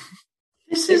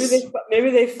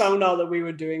 Maybe they found out that we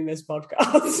were doing this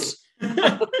podcast.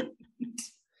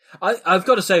 I've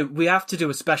got to say, we have to do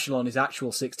a special on his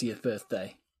actual 60th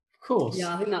birthday. Of course.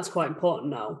 Yeah, I think that's quite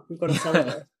important now. We've got to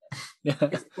celebrate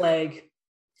this plague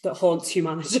that haunts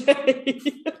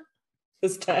humanity.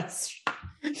 This test.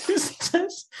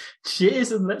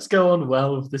 Cheers, and let's go on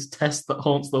well with this test that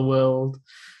haunts the world.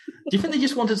 Do you think they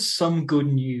just wanted some good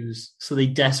news, so they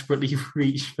desperately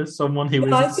reached for someone who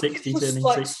was 60 turning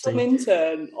 60? Some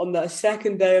intern on their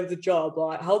second day of the job,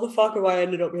 how the fuck have I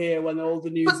ended up here when all the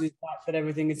news is back and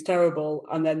everything is terrible?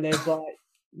 And then they've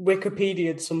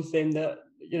Wikipedia'd something that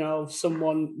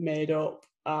someone made up,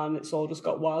 and it's all just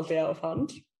got wildly out of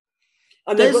hand.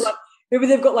 And maybe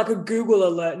they've got a Google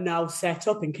alert now set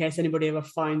up in case anybody ever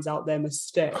finds out their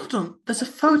mistake. Hold on, there's a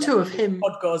photo of him.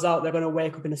 Pod goes out, they're going to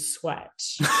wake up in a sweat.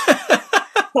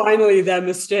 Finally, their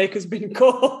mistake has been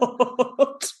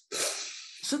caught.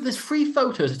 So there's 3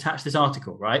 photos attached to this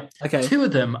article, right? Okay. 2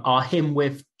 of them are him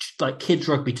with kids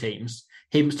rugby teams.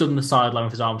 Him stood on the sideline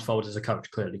with his arms folded as a coach,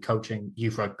 clearly coaching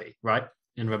youth rugby, right?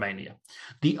 In Romania.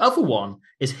 The other one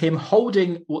is him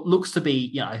holding what looks to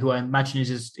be, who I imagine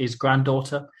is his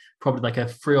granddaughter, probably a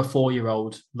 3 or 4 year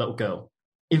old little girl,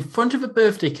 in front of a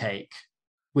birthday cake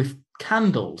with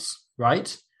candles,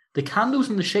 right? The candles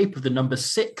in the shape of the number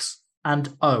 6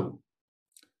 and O.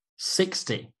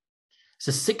 60. It's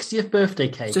a 60th birthday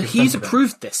cake. So he's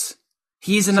approved this.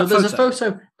 He's in that photo. There's a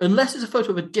photo, unless it's a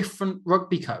photo of a different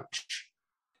rugby coach.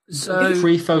 So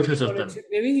 3 photos of them.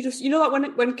 Maybe you just,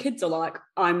 when kids are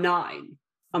I'm 9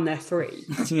 and they're 3.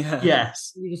 Yeah.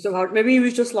 Yes. Maybe he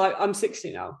was just I'm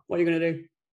 60 now. What are you going to do?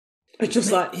 It's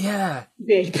just yeah,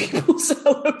 big people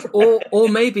celebrate. Or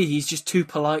maybe he's just too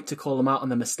polite to call them out on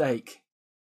the mistake.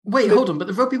 Wait, hold on. But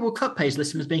the Rugby World Cup page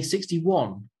lists him as being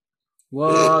 61.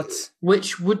 What?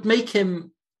 Which would make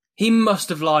him... He must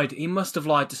have lied. He must have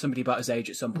lied to somebody about his age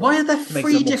at some point. Why are there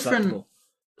 3 different...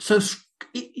 So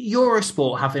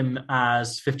Eurosport have him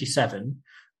as 57.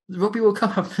 The Rugby World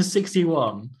Cup have him as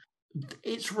 61.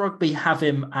 It's Rugby have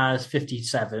him as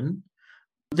 57.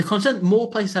 The content,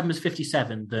 more places have him as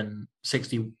 57 than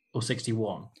 60 or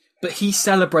 61. But he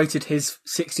celebrated his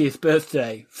 60th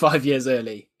birthday 5 years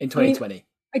early in 2020.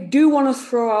 I do want to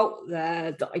throw out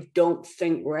there that I don't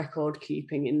think record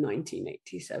keeping in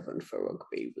 1987 for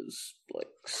rugby was like.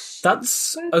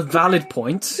 That's a valid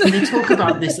point. They talk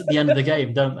about this at the end of the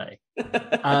game, don't they?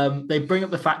 They bring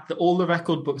up the fact that all the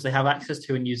record books they have access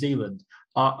to in New Zealand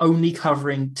are only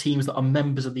covering teams that are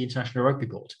members of the International Rugby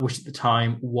Board, which at the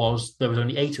time there was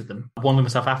only 8 of them. One of them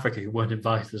was South Africa, who weren't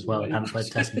invited as well and hadn't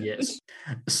played Test in years.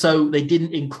 So they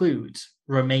didn't include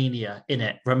Romania in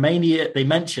it. Romania, they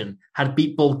mention, had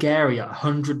beat Bulgaria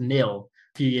 100-0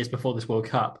 a few years before this World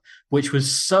Cup, which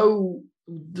was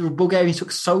the Bulgarians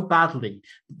took so badly,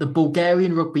 the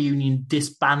Bulgarian Rugby Union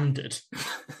disbanded.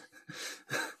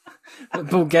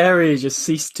 Bulgaria just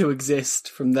ceased to exist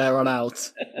from there on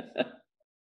out.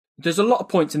 There's a lot of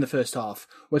points in the first half.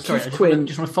 Sorry, I just want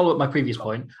to follow up my previous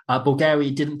point. Bulgaria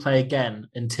didn't play again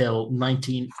until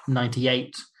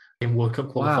 1998 in World Cup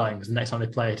qualifying. Was the next time they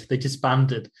played. They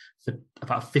disbanded for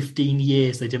about 15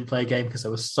 years. They didn't play a game because they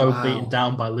were so beaten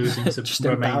down by losing to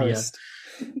Romania.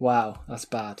 Wow, that's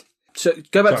bad. So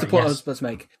go back to the point I was supposed to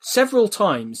make. Several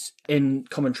times in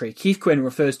commentary, Keith Quinn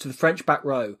refers to the French back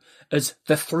row as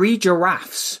the 3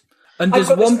 giraffes. And there's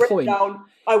one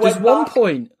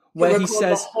point where he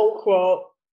says, whole quote.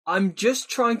 I'm just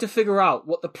trying to figure out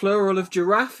what the plural of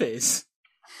giraffe is.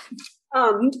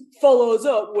 And follows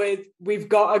up with, we've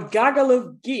got a gaggle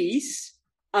of geese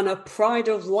and a pride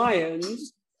of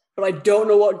lions, but I don't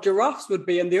know what giraffes would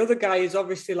be. And the other guy is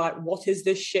obviously like, what is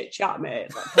this shit chat,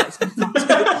 mate?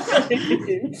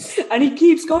 And he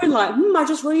keeps going like, I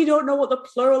just really don't know what the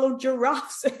plural of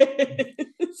giraffes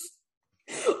is.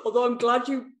 Although I'm glad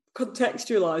you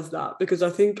contextualised that, because I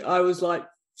think I was like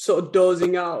sort of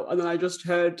dozing out and then I just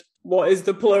heard, what is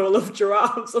the plural of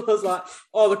giraffes? And I was like,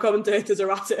 oh, the commentators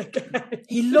are at it again.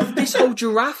 He loved this whole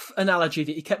giraffe analogy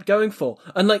that he kept going for.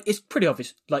 And like, it's pretty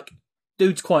obvious. Like,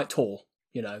 dude's quite tall.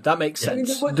 You know, that makes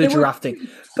sense. The giraffe thing.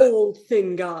 Tall,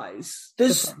 thin guys.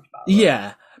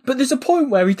 But there's a point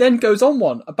where he then goes on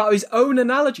one about his own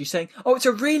analogy, saying, oh, it's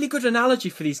a really good analogy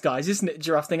for these guys, isn't it,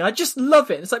 giraffe thing? I just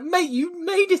love it. And it's like, mate, you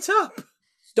made it up.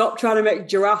 Stop trying to make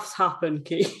giraffes happen,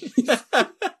 Keith.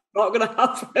 Not going to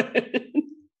happen.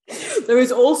 There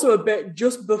is also a bit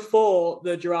just before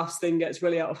the giraffes thing gets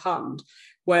really out of hand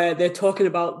where they're talking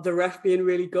about the ref being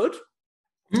really good.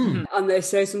 And they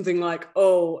say something like,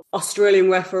 oh, Australian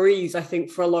referees, I think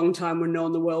for a long time were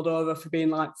known the world over for being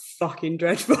like fucking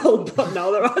dreadful, but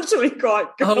now they're actually quite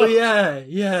good. Oh,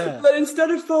 yeah. But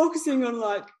instead of focusing on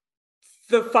like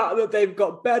the fact that they've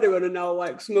got better and are now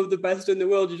like some of the best in the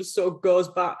world, he just sort of goes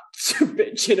back to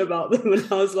bitching about them.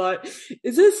 And I was like,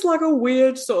 is this like a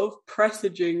weird sort of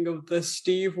presaging of the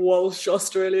Steve Walsh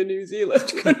Australia-New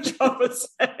Zealand controversy?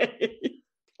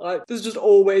 Like, there's just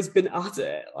always been at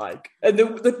it. Like, and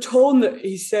the tone that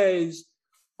he says,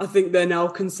 I think they're now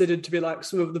considered to be like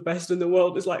some of the best in the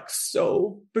world, is like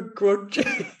so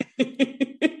begrudging.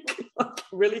 Like,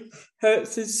 really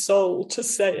hurts his soul to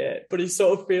say it, but he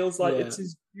sort of feels like it's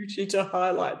his duty to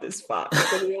highlight this fact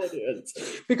for the audience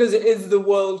because it is the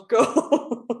world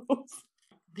goal.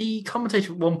 The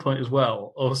commentator at one point as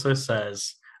well also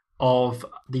says of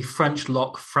the French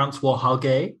lock Francois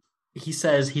Harguet, he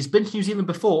says he's been to New Zealand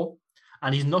before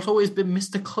and he's not always been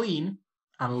Mr. Clean,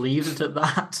 and leaves it at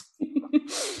that.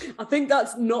 I think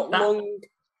that's not long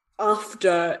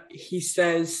after he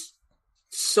says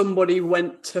somebody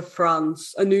went to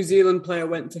France, a New Zealand player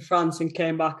went to France and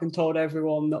came back and told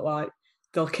everyone that like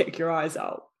they'll kick your eyes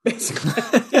out, basically.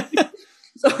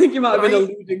 So I think he might have been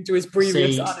alluding to his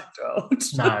previous anecdote.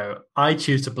 No, I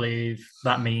choose to believe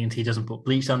that means he doesn't put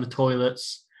bleach down the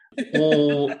toilets,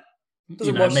 or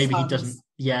maybe he doesn't.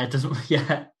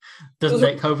 Doesn't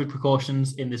make COVID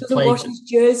precautions in this doesn't plague. Wash his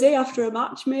jersey after a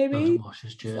match, maybe. Doesn't wash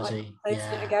his jersey. Like, plays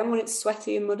it again when it's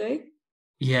sweaty and muddy.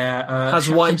 Yeah, has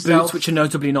white boots, which are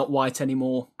notably not white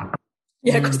anymore.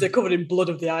 Yeah, because they're covered in blood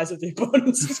of the eyes of the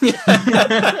opponents.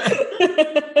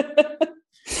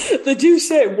 They do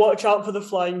say, watch out for the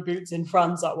flying boots in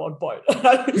France at one point.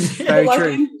 Very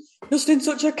true. Just in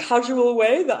such a casual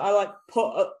way that I like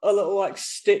put a little like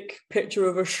stick picture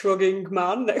of a shrugging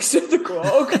man next to the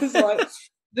quote, because like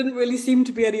didn't really seem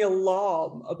to be any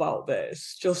alarm about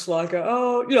this. Just like,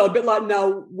 a bit like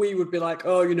now we would be like,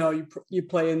 oh, you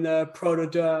play in the Pro de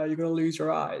Deux, you're going to lose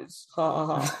your eyes. Ha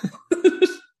ha ha.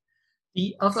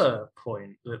 The other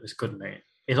point that this could make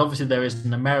is obviously there is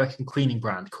an American cleaning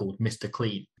brand called Mr.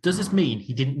 Clean. Does this mean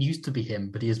he didn't used to be him,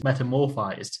 but he has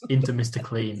metamorphized into Mr.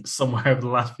 Clean somewhere over the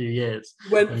last few years?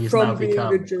 Went from being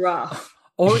a giraffe.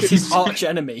 Or it's his arch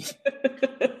enemy.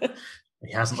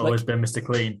 He hasn't always been Mr.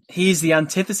 Clean. He's the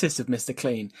antithesis of Mr.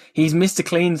 Clean. He's Mr.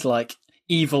 Clean's like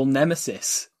evil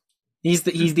nemesis. He's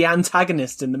the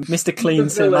antagonist in the Mr. Clean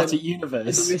cinematic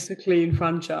universe. The Mr. Clean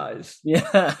franchise.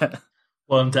 Yeah.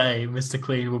 One day, Mr.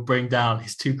 Clean will bring down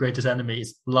his two greatest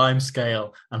enemies,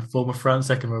 Limescale and former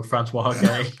second row Francois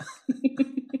Gay.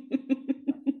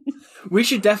 We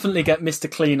should definitely get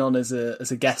Mr. Clean on as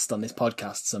a guest on this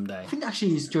podcast someday. I think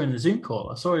actually he's joining the Zoom call.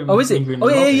 I saw him. Oh, is he? lingering in Oh,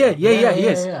 the yeah, lobby.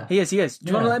 he is. Do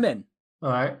you want to let him in? All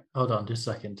right, hold on just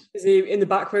a second. Is he in the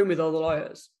back room with all the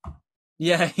lawyers?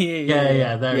 Yeah. There he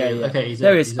is. Okay,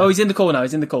 there he is. He's in the call now.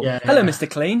 Yeah, Hello, Mr.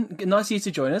 Clean. Nice of you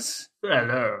to join us.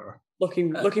 Hello.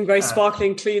 Looking very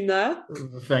sparkling clean there.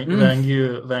 Thank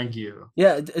you.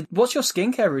 Yeah, what's your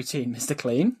skincare routine, Mr.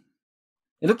 Clean?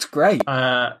 It looks great.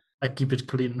 I keep it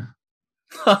clean.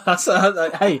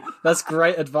 Hey, that's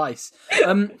great advice.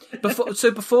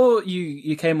 Before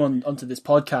you came onto this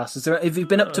podcast, have you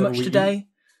been up to much today?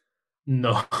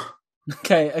 No.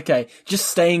 Okay. Just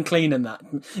staying clean and that.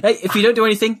 Hey, if you don't do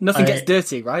anything, nothing gets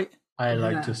dirty, right? I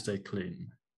like to stay clean.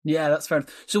 Yeah, that's fair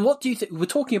enough. So what do you think? We're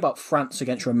talking about France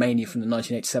against Romania from the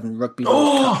 1987 Rugby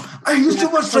World Cup. I used to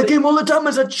watch the game all the time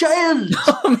as a child.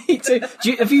 Oh, me too.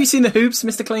 Have you seen the hoops,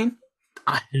 Mr. Clean?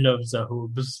 I love the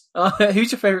hoops.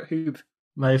 Who's your favourite hoop?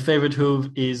 My favourite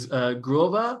hoop is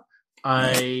Grover.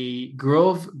 The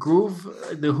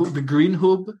green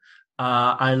hoop.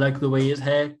 I like the way his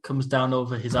hair comes down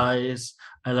over his eyes.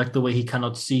 I like the way he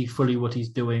cannot see fully what he's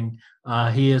doing.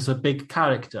 He is a big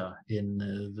character in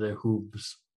the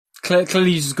hoops.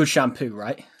 Clearly uses good shampoo,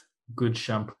 right? Good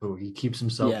shampoo. He keeps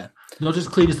himself not as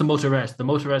clean as the motorette. The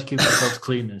motorette keeps himself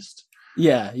cleanest.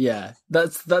 Yeah.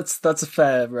 That's a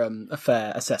fair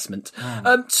assessment.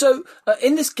 So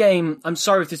in this game, I'm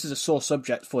sorry if this is a sore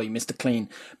subject for you, Mr. Clean,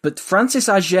 but Francis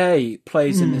Ager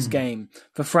plays in this game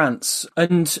for France,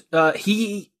 and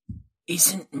he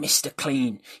isn't Mr.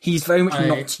 Clean. He's very much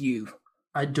not you.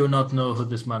 I do not know who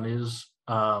this man is.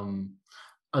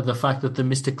 The fact that the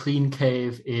Mr. Clean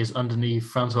cave is underneath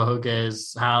Francois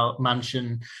Huguet's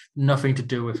mansion, nothing to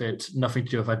do with it.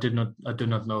 I do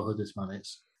not know who this man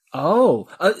is. Oh,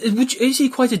 is he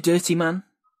quite a dirty man?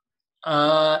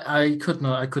 I could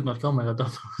not comment. I don't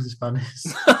know who this man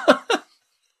is.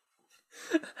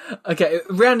 Okay,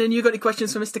 Rhiannon, you got any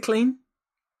questions for Mr. Clean?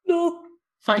 No.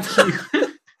 Thank you.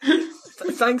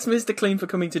 Thanks, Mr. Clean, for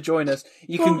coming to join us.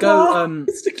 You can go.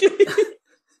 Mr. Clean.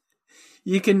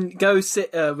 You can go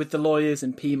sit with the lawyers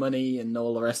and P Money and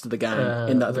all the rest of the gang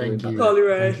in that other room. Carly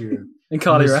Ray. Thank you. And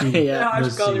Carly Ray, Yeah,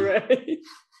 Carly Ray.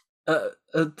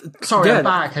 Sorry, I'm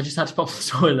back. I just had to pop to the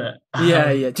toilet.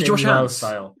 Yeah. Did you wash hands?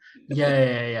 Style.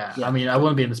 Yeah. I mean, I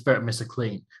want to be in the spirit of Mr.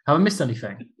 Clean. Have I missed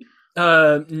anything?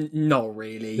 Not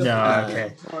really. No,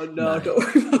 okay. Oh no, don't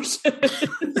worry about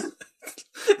it.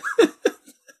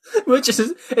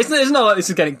 It's not like this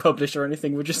is getting published or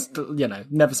anything. We're just,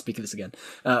 never speak of this again.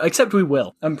 Except we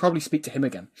will, and probably speak to him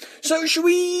again. So, should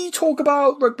we talk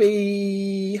about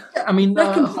rugby? Yeah, I mean,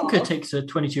 Hooker takes a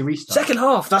 22 restart. Second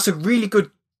half, that's a really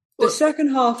good The second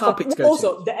half. topic to go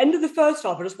also, to. the end of the first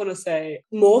half, I just want to say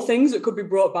more things that could be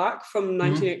brought back from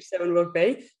 1987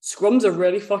 rugby. Scrums are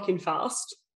really fucking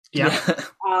fast. Yeah.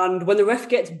 And when the ref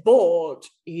gets bored,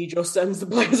 he just sends the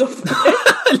players off the pitch.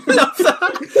 I love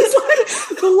that. It's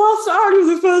like the last hour of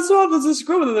the first half was a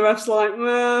scrum, and then the ref's like,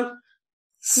 meh.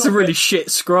 It's a really shit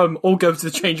scrum. All go to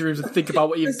the changing rooms and think about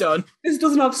what you've done. This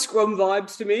doesn't have scrum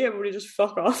vibes to me. Everybody just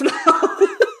fuck off now.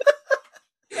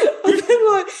 And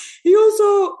then, he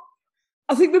also,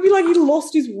 I think maybe he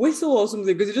lost his whistle or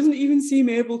something because he doesn't even seem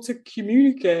able to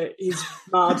communicate his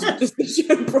mad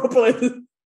decision properly.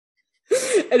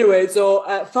 Anyway, so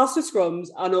faster scrums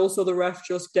and also the ref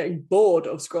just getting bored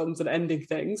of scrums and ending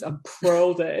things. I'm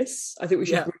pro this. I think we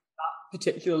should bring that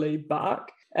particularly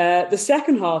back. The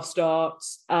second half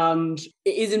starts and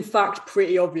it is in fact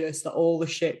pretty obvious that all the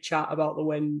shit chat about the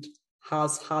wind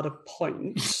has had a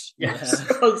point. Yes.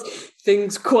 Because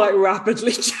things quite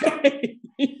rapidly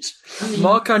change.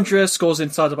 Marc-Andre scores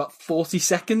inside about 40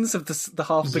 seconds of the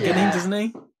half beginning, doesn't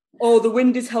he? Oh, the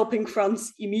wind is helping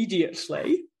France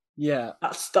immediately. Yeah.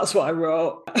 That's what I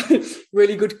wrote.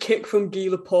 Really good kick from Guy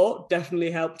Laporte, definitely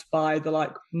helped by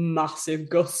the massive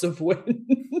gusts of wind.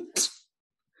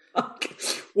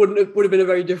 Would have been a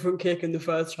very different kick in the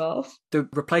first half. The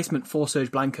replacement for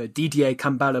Serge Blanco, Didier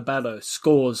Cambello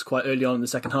scores quite early on in the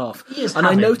second half.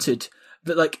 I noted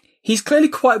that he's clearly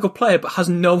quite a good player, but has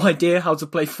no idea how to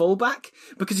play fullback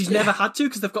because he's never had to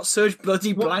because they've got Serge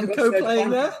bloody Blanco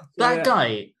playing there. That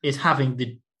guy is having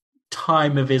the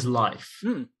time of his life.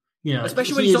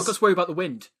 Especially when he's not got to worry about the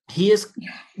wind. He is,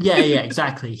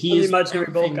 exactly. He is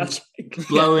imaginary ball catching,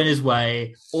 blowing his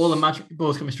way. All the magic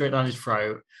balls coming straight down his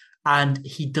throat, and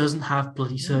he doesn't have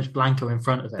bloody Serge Blanco in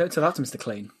front of him. Don't tell that to Mr.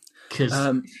 Clean,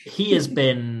 because he has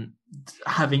been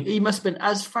he must have been,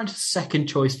 as France's second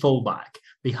choice fullback,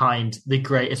 behind the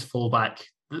greatest fullback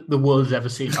the world has ever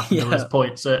seen up until this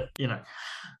point. So,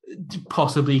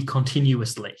 possibly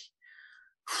continuously.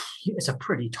 It's a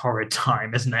pretty torrid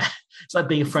time, isn't it? It's like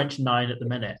being a French 9 at the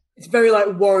minute. It's very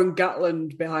like Warren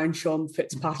Gatland behind Sean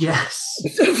Fitzpatrick. Yes.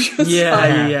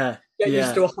 Get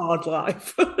used to a hard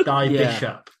life. Guy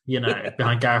Bishop,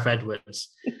 behind Gareth Edwards.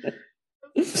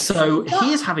 So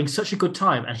he is having such a good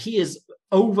time, and he is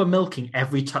over milking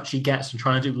every touch he gets and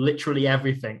trying to do literally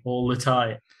everything all the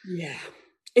time. Yeah.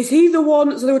 Is he the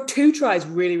one? So there were 2 tries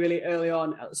really, really early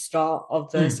on at the start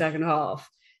of the second half.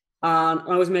 And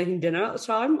I was making dinner at the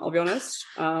time, I'll be honest,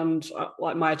 and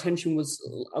my attention was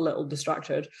a little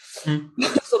distracted.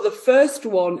 So the first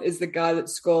one is the guy that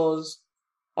scores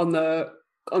on the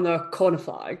corner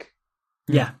flag.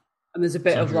 Yeah. And there's a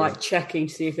bit of like checking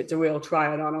to see if it's a real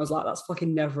try or not. And I was like, that's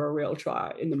fucking never a real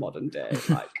try in the modern day.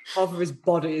 Like half of his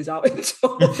body is out in touch.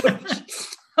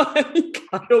 Like,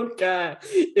 I don't care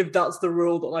if that's the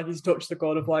rule that like he's touched the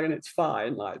corner flag and it's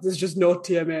fine. Like there's just no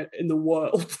TMA in the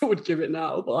world that would give it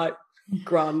now. But like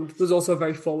grand. There's also a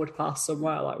very forward pass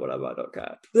somewhere, like whatever, I don't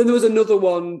care. Then there was another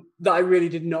one that I really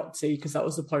did not see because that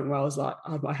was the point where I was like,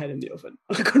 I had my head in the oven.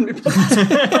 I couldn't be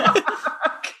bothered.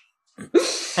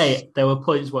 Hey, there were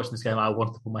points watching this game I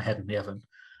wanted to put my head in the oven.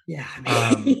 Yeah,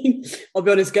 I mean, I'll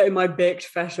be honest, getting my baked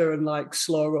feta and like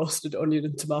slow roasted onion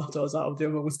and tomatoes out of the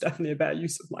oven was definitely a better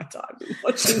use of my time than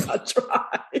watching that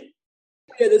try.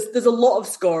 Yeah, there's a lot of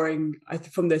scoring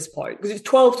from this point because it's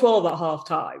 12-12 at half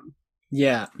time.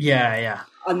 Yeah.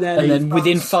 And then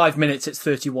within 5 minutes, it's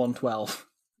 31-12.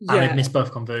 And they've missed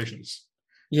both conversions.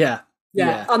 Yeah.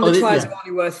 And the tries are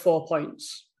only worth 4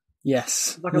 points.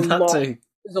 Yes, like that too.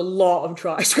 There's a lot of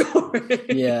try scoring.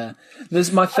 Yeah.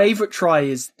 There's my favourite try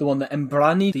is the one that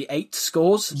Embrani, the 8,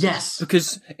 scores. Yes.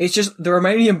 Because it's just the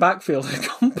Romanian backfield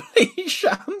are complete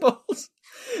shambles.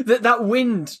 That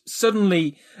wind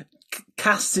suddenly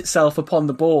casts itself upon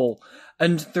the ball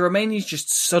and the Romanians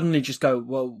just suddenly just go,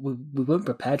 well, we weren't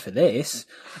prepared for this.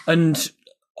 And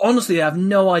honestly, they have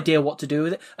no idea what to do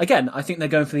with it. Again, I think they're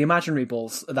going for the imaginary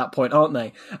balls at that point, aren't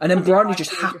they? And Embrani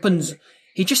just happens...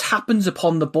 He just happens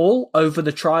upon the ball over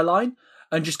the try line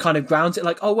and just kind of grounds it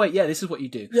like, oh, wait, yeah, this is what you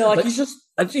do. Yeah, like he's just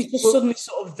suddenly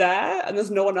sort of there and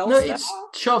there's no one else there.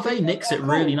 Charvet nicks it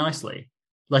really nicely.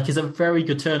 Like, it's a very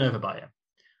good turnover by him.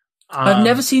 I've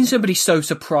never seen somebody so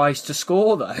surprised to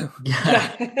score, though.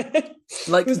 Yeah.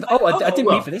 Like, I didn't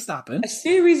mean for this to happen. A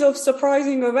series of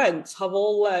surprising events have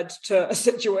all led to a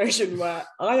situation where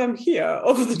I am here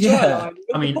over the try line.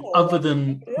 I mean, other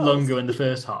than Lungo in the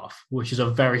first half, which is a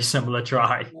very similar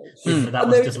try, that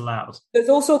was disallowed. There's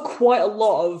also quite a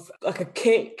lot of, like, a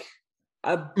kick,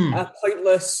 a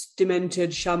pointless,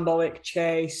 demented, shambolic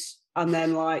chase, and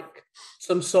then, like,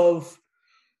 some sort of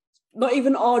not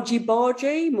even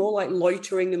argy-bargy, more like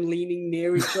loitering and leaning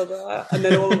near each other. And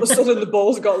then all of a sudden the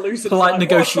balls got loose. Polite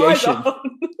negotiation. So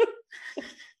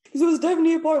there was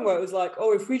definitely a point where it was like,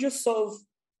 if we just sort of...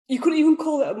 You couldn't even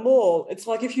call it a maul. It's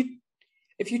like if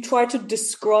you try to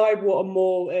describe what a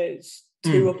maul is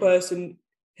to a person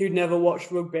who'd never watched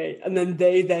rugby, and then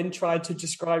they then tried to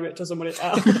describe it to somebody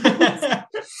else.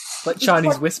 Like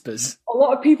Chinese whispers. A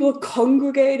lot of people are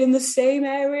congregated in the same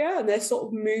area and they're sort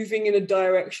of moving in a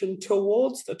direction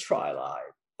towards the try line.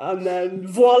 And then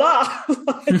voila!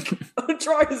 A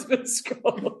try has been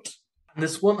scored. And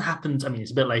this one happened, I mean,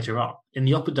 it's a bit later on, in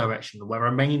the opposite direction, where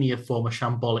Romania form a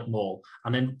shambolic maul,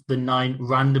 and then the 9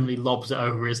 randomly lobs it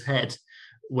over his head,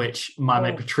 which my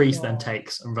mate Patrice then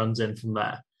takes and runs in from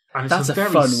there. And that's a very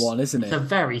fun one, isn't it? It's a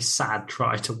very sad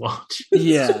try to watch.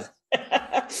 Yeah.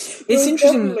 It's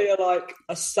interesting. Definitely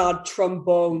a sad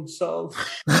trombone sort of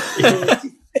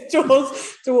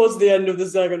towards the end of the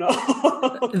second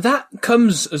half. That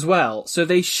comes as well. So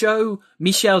they show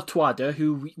Michel Toader,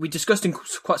 who we discussed in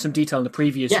quite some detail in the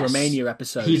previous Romania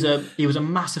episode. He was a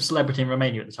massive celebrity in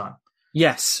Romania at the time.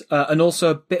 Yes, and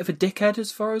also a bit of a dickhead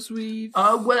as far as we've...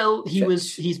 well,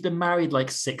 he's been married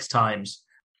like 6 times.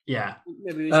 Yeah.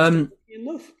 Maybe he's just in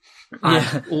love.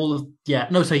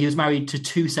 So he was married to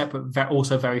 2 separate,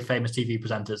 also very famous TV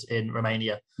presenters in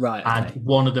Romania. Right. Okay. And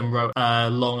one of them wrote a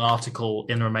long article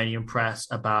in the Romanian press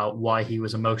about why he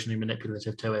was emotionally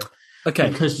manipulative to him. Okay.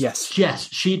 Because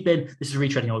she'd been, this is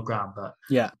retreading old ground, but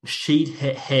she'd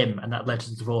hit him and that led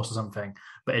to divorce or something.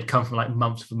 But it'd come from like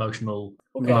months of emotional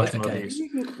abuse.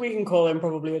 We can call him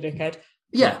probably a dickhead.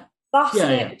 Yeah.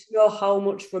 Fascinating to know how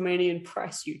much Romanian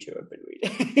press you two have been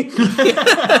reading.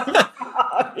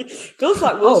 Feels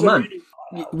like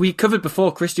we covered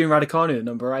before Christian Raducanu,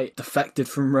 number 8, defected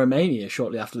from Romania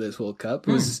shortly after this World Cup.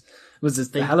 It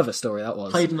was a hell of a story, that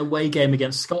was. Played an away game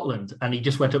against Scotland, and he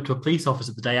just went up to a police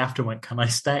officer the day after and went, "Can I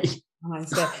stay?"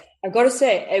 I've got to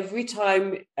say, every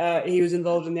time he was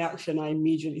involved in the action, I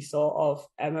immediately thought of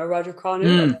Emma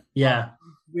Raducanu. Yeah.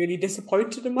 Really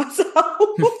disappointed in myself.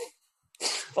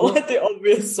 For like the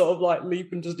obvious sort of like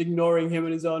leap and just ignoring him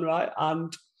in his own right.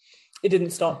 And it didn't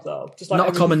stop though. Just like not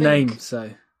a common name, so...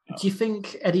 Do you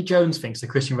think Eddie Jones thinks that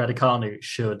Christian Raducanu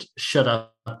should shut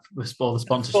up with all the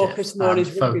sponsorship and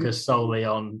focus solely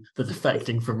on the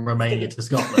defecting from Romania to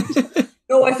Scotland?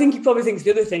 No, I think he probably thinks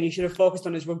the other thing, he should have focused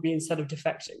on his rugby instead of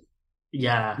defecting.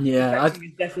 Yeah. Defecting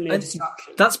is definitely a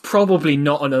distraction. That's probably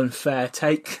not an unfair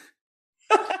take.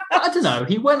 I don't know.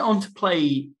 He went on to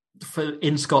play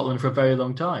in Scotland for a very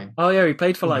long time. Oh yeah, he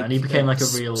played for and he became like a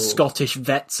real Scottish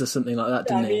vets or something like that,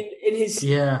 didn't he?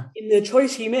 In the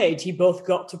choice he made, he both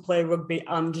got to play rugby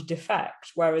and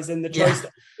defect, whereas in the choice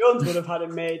that Jones would have had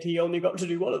him made, he only got to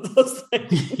do one of those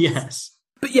things. Yes.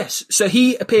 But yes, so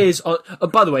he appears on...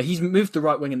 by the way, he's moved to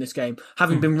right wing in this game.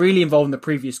 Having been really involved in the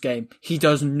previous game, he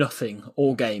does nothing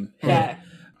all game. Yeah.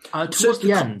 Towards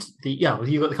the end, you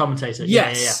got the commentator.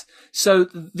 Yes. Yeah. So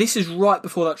this is right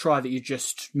before that try that you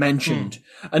just mentioned.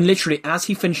 And literally, as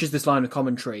he finishes this line of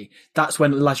commentary, that's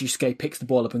when Lajuske picks the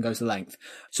ball up and goes the length.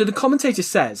 So the commentator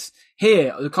says,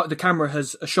 here, the camera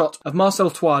has a shot of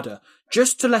Marcel Touada,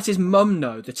 just to let his mum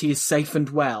know that he is safe and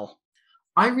well.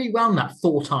 I rewound that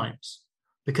 4 times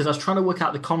because I was trying to work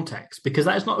out the context, because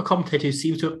that is not a commentator who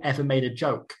seems to have ever made a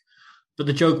joke. But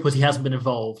the joke was he hasn't been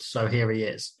involved, so here he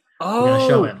is. Oh, we're going to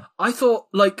show him. I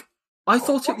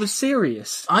thought it was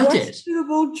serious. I did.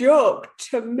 Questionable joke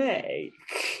to make.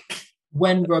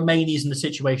 When Romania's in the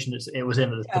situation that it was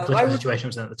in, the political situation it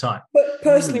was in at the time. But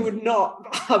personally would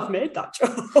not have made that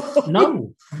joke.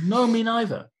 No, me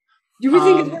neither. Do you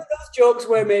think it's one of those jokes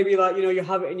where maybe like, you know, you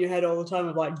have it in your head all the time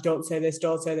of like, don't say this,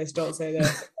 don't say this, don't say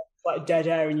this. Like dead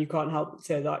air and you can't help but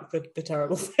say like the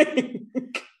terrible thing.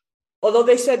 Although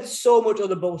they said so much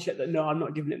other bullshit that no, I'm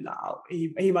not giving him that out.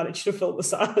 He managed to fill the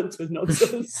silence with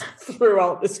nonsense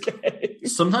throughout this game.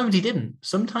 Sometimes he didn't.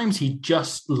 Sometimes he'd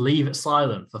just leave it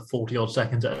silent for 40 odd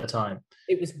seconds at a time.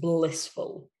 It was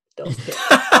blissful.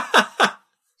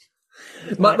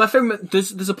 My favourite,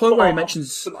 there's a point where he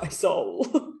mentions... For my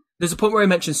soul. There's a point where he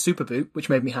mentions Superboot, which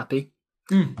made me happy.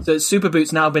 So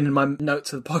Superboot's now been in my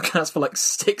notes of the podcast for like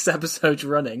 6 episodes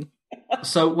running.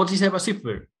 So what did he say about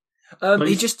Superboot?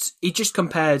 He just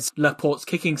compares Laporte's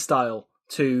kicking style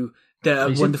to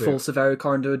the wonderful Severo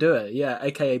Corondua,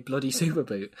 aka Bloody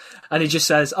Superboot. And he just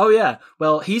says, oh yeah,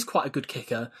 well, he's quite a good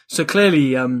kicker. So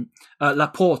clearly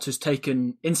Laporte has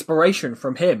taken inspiration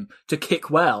from him to kick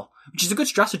well, which is a good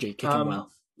strategy, kicking well.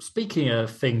 Speaking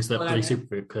of things that Bloody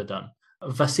Superboot could have done,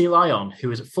 Vasil Ion,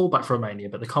 who is at fullback for Romania,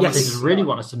 but the commentators really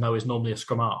want us to know is normally a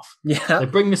scrum half. Yeah. They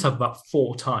bring this up about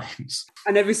 4 times.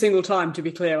 And every single time, to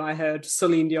be clear, I heard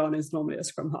Celine Dion is normally a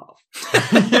scrum half.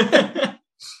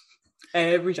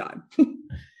 Every time.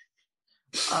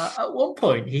 At one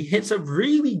point, he hits a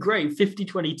really great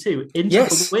 50-22 into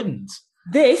the wind.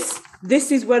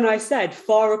 This is when I said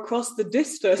far across the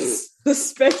distance, the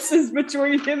spaces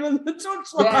between him and the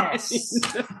touchline. Yes.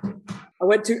 I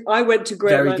went to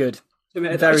great Very good.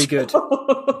 Very good.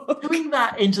 Doing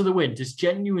that into the wind is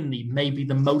genuinely maybe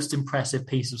the most impressive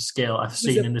piece of skill I've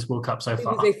seen in this World Cup so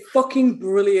far. It was a fucking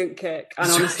brilliant kick.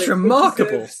 And honestly, it's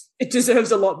remarkable. It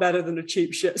deserves a lot better than a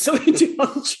cheap shit Celine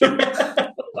Dion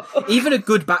joke. Even a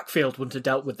good backfield wouldn't have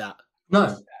dealt with that.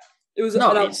 No. It was an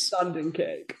outstanding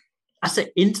kick. I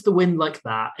say into the wind like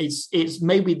that. It's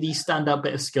maybe the standout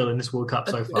bit of skill in this World Cup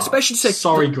so far. Especially to say,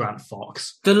 sorry, Grant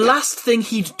Fox. The last thing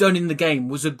he'd done in the game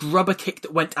was a grubber kick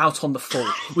that went out on the full,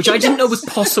 which I didn't know was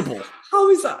possible.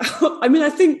 How is that? I mean, I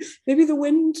think maybe the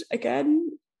wind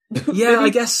again. Yeah, I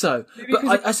guess so.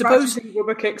 But I suppose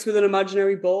rubber kicks with an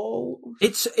imaginary ball.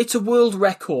 It's a world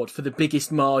record for the biggest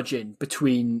margin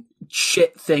between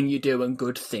shit thing you do and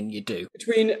good thing you do.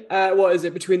 Between what is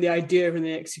it? Between the idea and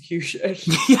the execution.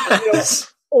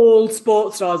 Yes. All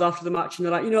sports stars after the match, and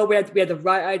they're like, we had the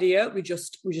right idea, we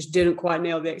just didn't quite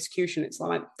nail the execution. It's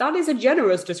like, that is a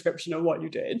generous description of what you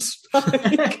did.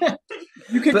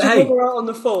 You could deliver out on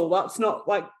the full. That's not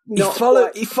like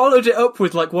he followed it up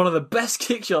with like one of the best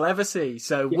kicks you'll ever see.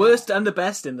 So worst and the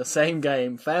best in the same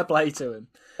game. Fair play to him.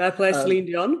 Fair play, Celine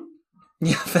Dion.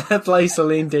 Yeah, fair play,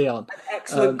 Celine Dion. An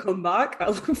excellent comeback. I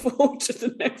look forward to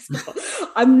the next one.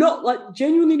 I'm not like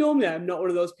genuinely normally. I'm not one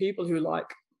of those people who like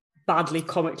badly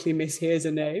comically mishears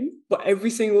a name, but every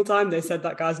single time they said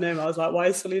that guy's name, I was like, why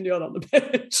is Celine Dion on the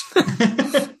pitch?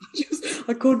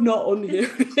 I could not unhear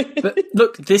it. But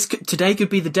look, today could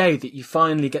be the day that you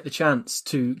finally get the chance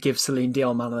to give Celine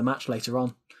Dion man of the match later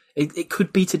on. It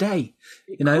could be today.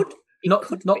 Not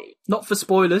for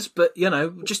spoilers, but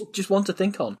just one to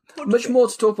think on. Much more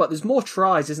to talk about. There's more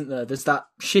tries, isn't there? There's that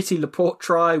shitty Laporte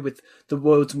try with the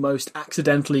world's most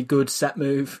accidentally good set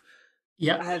move.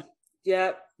 Yeah.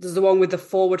 There's the one with the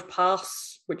forward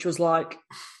pass, which was like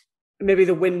maybe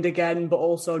the wind again, but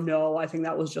also no, I think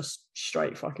that was just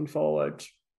straight fucking forward.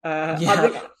 I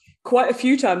think quite a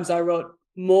few times I wrote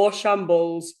more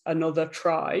shambles, another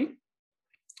try,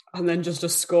 and then just a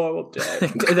score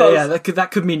update.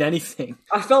 That could mean anything.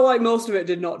 I felt like most of it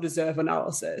did not deserve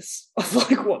analysis of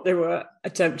like what they were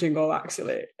attempting or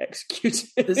actually executing.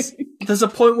 There's a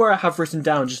point where I have written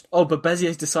down but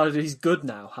Bezier's decided he's good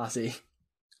now, has he?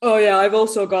 Oh yeah, I've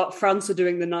also got France are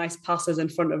doing the nice passes in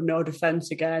front of no defence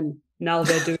again. Now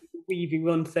they're doing the weavy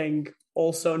run thing,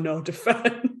 also no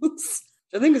defence.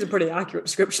 I think is a pretty accurate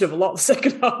description of a lot of the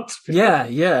second half.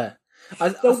 Yeah.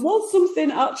 There was something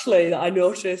actually that I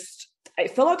noticed. I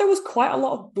felt like there was quite a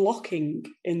lot of blocking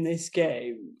in this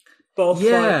game. Both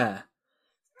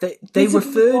they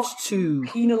referred to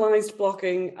penalised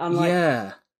blocking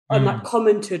and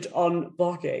commented on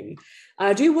blocking. And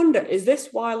I do wonder, is this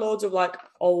why loads of like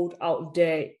old,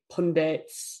 out-of-date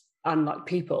pundits and like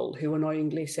people who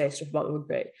annoyingly say stuff about the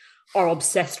rugby are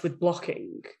obsessed with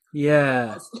blocking?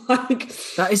 Yeah.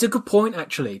 That is a good point,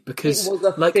 actually, because it was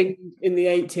a thing in the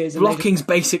 80s. Blocking's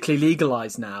basically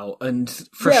legalised now, and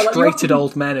frustrated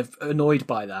old men are annoyed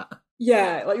by that.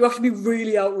 Yeah, like you have to be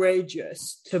really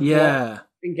outrageous to block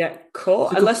and get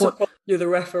caught, unless you're the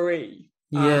referee.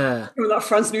 Yeah. Remember that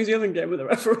France-New Zealand game where the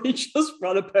referee just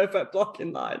ran a perfect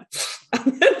blocking line?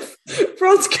 And then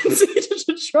France conceded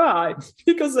a try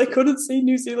because they couldn't see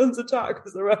New Zealand's attack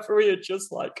because the referee had just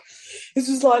this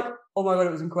was like, oh my God,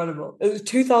 it was incredible. It was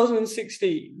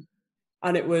 2016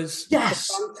 and it was France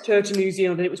turn to New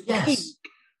Zealand and it was peak.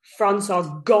 France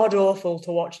are god-awful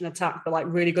to watch an attack, but like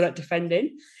really good at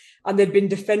defending. And they'd been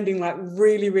defending like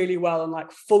really, really well and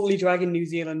like fully dragging New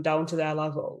Zealand down to their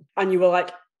level. And you were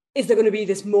like, is there going to be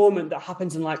this moment that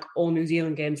happens in like all New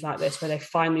Zealand games like this where they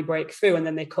finally break through and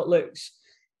then they cut loose?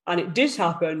 And it did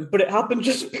happen, but it happened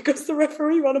just because the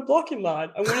referee ran a blocking line.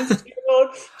 And when it's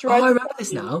I remember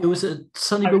this now. It was a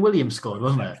Sonny Bill Williams scored,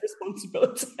 wasn't it?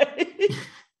 Responsibility.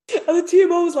 And the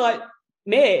TMO was like,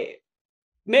 mate,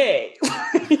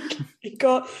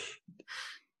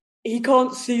 he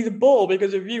can't see the ball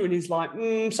because of you. And he's like,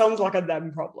 sounds like a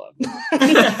them problem.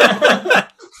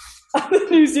 And the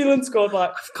New Zealand scored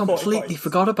like I've completely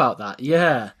forgot about that.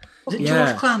 Yeah. Was it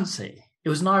George Clancy? It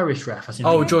was an Irish ref.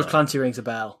 George Clancy rings a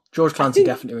bell. George Clancy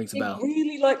definitely rings a bell.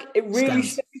 It really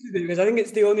stays with me because I think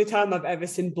it's the only time I've ever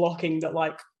seen blocking that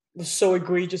like was so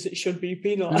egregious it should be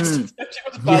penalised.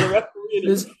 By the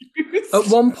referee. At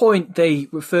one point, they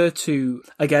referred to,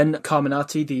 again,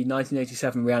 Carminati, the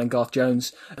 1987 Rhiannon Garth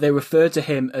Jones, they referred to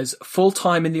him as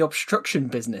full-time in the obstruction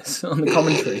business on the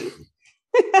commentary.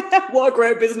 What a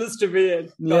great business to be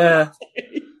in. Yeah.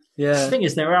 The thing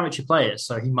is, they were amateur players,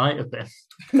 so he might have been.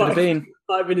 Might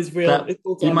have been his real.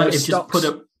 He might have just put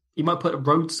up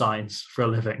road signs for a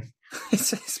living.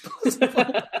 It's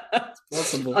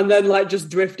possible. And then like just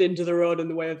drift into the road in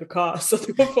the way of the car, so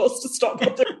they were forced to stop.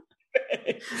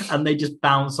 And they just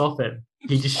bounce off him.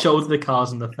 He just showed the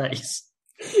cars in the face.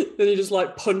 Then he just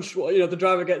like punched. The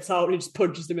driver gets out and he just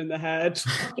punches him in the head.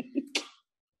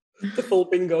 The full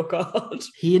bingo card.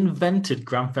 He invented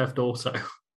Grand Theft Auto.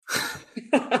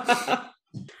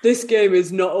 This game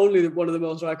is not only one of the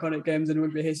most iconic games in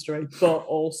rugby history, but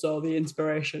also the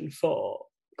inspiration for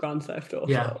Grand Theft Auto.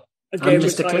 Yeah. A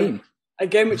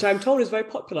game which I'm told is very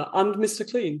popular, and Mr.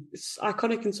 Clean. It's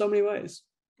iconic in so many ways.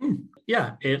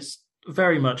 Yeah, it's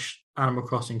very much Animal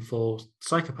Crossing for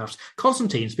psychopaths.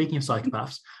 Constantine, speaking of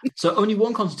psychopaths, so only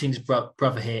one Constantine's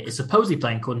brother here is supposedly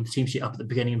playing according to the team sheet up at the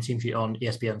beginning of the team sheet on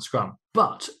ESPN Scrum,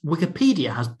 but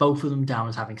Wikipedia has both of them down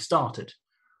as having started.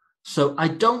 So I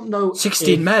don't know.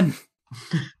 16 men.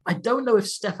 I don't know if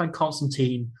Stefan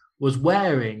Constantine was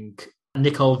wearing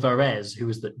Nicole Varese, who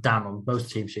was down on both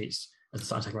team sheets at the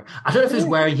start. I don't know if he was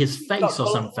wearing his face or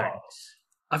something.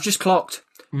 I've just clocked.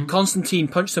 Constantine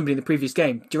punched somebody in the previous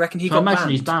game. Do you reckon he got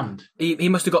banned? He's banned. He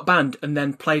must have got banned and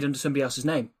then played under somebody else's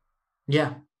name.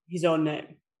 Yeah. His own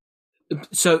name.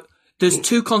 So there's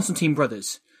two Constantine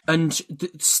brothers. And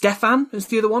Stefan is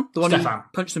the other one? The one who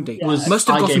punched somebody. Yeah. Must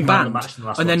have gotten banned.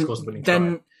 And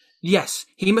then yes,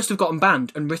 he must have gotten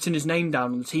banned and written his name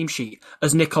down on the team sheet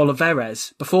as Nicola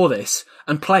Verez before this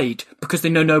and played because they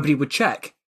know nobody would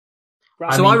check.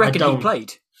 Right. So I reckon he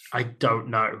played. I don't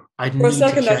know. For a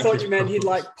second, I thought you meant he'd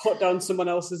like put down someone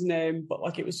else's name, but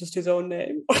like it was just his own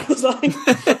name. I was like,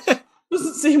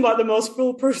 doesn't seem like the most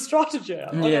foolproof strategy.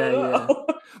 Yeah.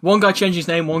 One guy changed his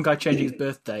name, one guy changed his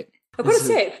birth date. I've got to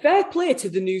say, fair play to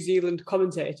the New Zealand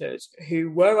commentators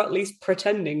who were at least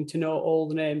pretending to know all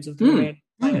the names of the Romanian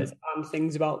players and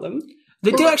things about them.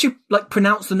 They did actually like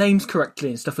pronounce the names correctly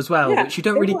and stuff as well, which you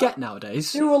don't really get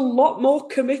nowadays. They were a lot more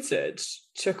committed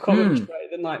to commentary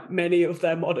than like many of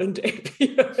their modern day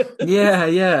peers.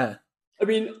 Yeah. I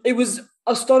mean, it was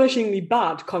astonishingly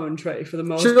bad commentary for the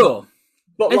most part. Sure.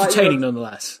 But entertaining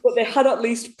nonetheless. But they had at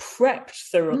least prepped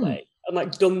thoroughly and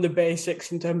like done the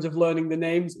basics in terms of learning the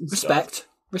names and stuff.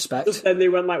 Respect. Just then they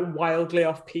went like wildly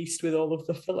off-piste with all of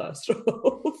the filler stuff.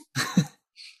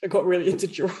 I got really into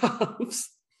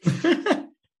giraffes.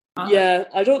 Yeah,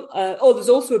 I don't. There's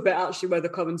also a bit actually where the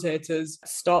commentators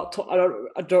start.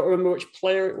 I don't remember which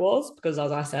player it was because,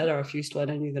 as I said, I refuse to learn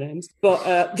any of the names.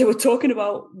 But they were talking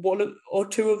about one or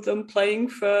two of them playing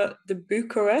for the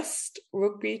Bucharest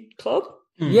Rugby Club.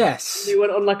 Yes, and they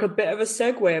went on like a bit of a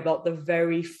segue about the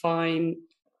very fine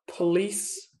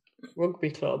police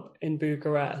rugby club in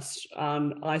Bucharest,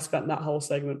 and I spent that whole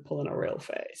segment pulling a real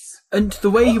face. And the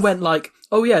way he went like,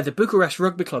 oh yeah, the Bucharest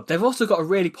Rugby Club, they've also got a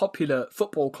really popular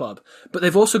football club, but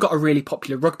they've also got a really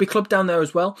popular rugby club down there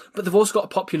as well, but they've also got a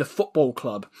popular football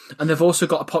club, and they've also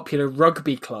got a popular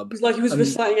rugby club. It's like he was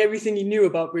reciting everything he knew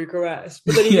about Bucharest,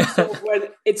 but then he just sort of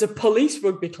went, it's a police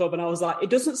rugby club, and I was like, it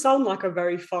doesn't sound like a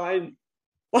very fine...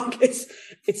 Like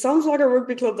it sounds like a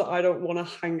rugby club that I don't want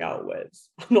to hang out with.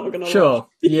 I'm not going to lie. Sure,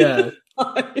 yeah.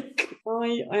 Like,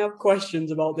 I have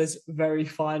questions about this very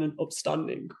fine and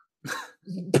upstanding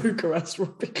Bucharest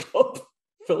rugby club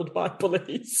filled by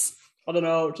police. I don't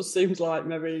know, it just seems like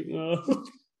maybe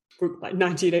like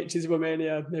 1980s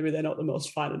Romania, maybe they're not the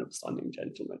most fine and upstanding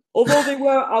gentlemen. Although they were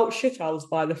out shithoused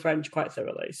by the French quite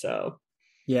thoroughly, so...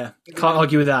 Yeah, can't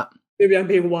argue with that. Maybe I'm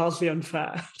being wildly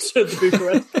unfair to the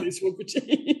Bucharest police rugby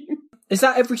team. Is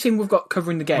that everything we've got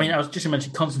covering the game? I mean, I was just going to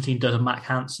mention Constantine does a Mac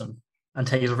Hansen and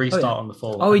takes a restart on the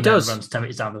full. Oh, he does. Runs 10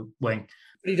 metres down the wing.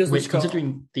 But he doesn't Which, score.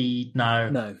 considering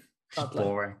No. It's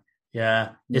boring.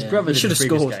 Yeah. His brother did the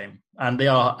previous game. And they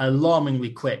are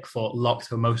alarmingly quick for Locke,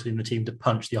 who are mostly in the team, to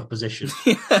punch the opposition.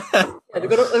 They've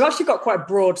actually got quite a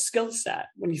broad skill set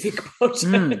when you think about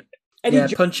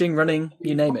it. Punching, running,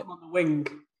 you name it. On the wing.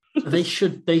 They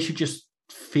should just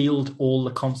field all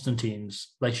the Constantines.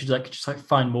 They should just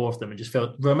find more of them and just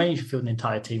field. Romania should field an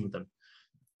entire team with them.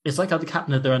 It's like how the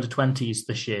captain of their under-20s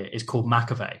this year is called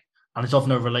McAvey, and it's of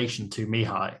no relation to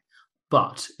Mihai.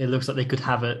 But it looks like they could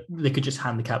have it. They could just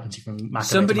hand the captaincy from McAvey.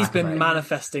 Somebody's to McAvey. Been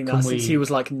manifesting that since he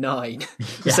was like 9,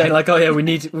 saying like, "Oh yeah, we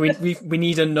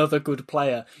need another good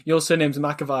player. Your surname's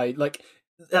McAvey. Like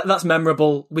that's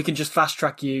memorable. We can just fast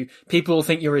track you. People will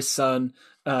think you're his son."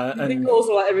 I think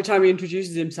also like every time he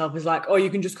introduces himself, he's like, "Oh, you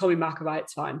can just call me McAvey.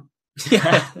 It's fine."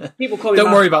 Yeah, people call me. Don't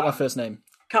McAvey. Worry about my first name.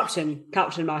 Captain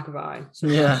McAvey. So,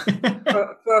 yeah,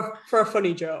 for a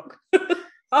funny joke.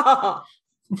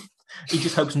 He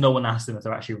just hopes no one asks him if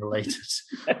they're actually related.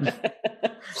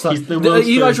 Like, are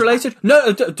you guys related?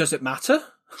 No. Does it matter?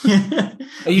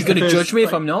 Are you going to judge me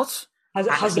if I'm not?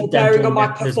 Has it bearing on my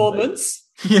performance?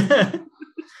 Yeah.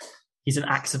 He's an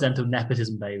accidental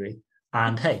nepotism baby.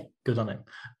 And hey, good on him.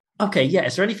 Okay, yeah.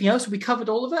 Is there anything else? Have we covered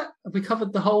all of it? Have we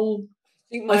covered the whole...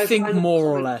 I think more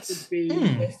or less.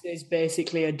 This is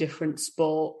basically a different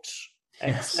sport,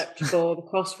 except for the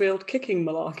crossfield kicking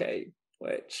malarkey,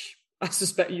 which I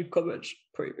suspect you've covered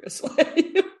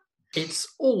previously. It's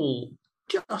all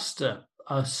just a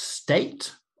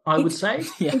state, I would say.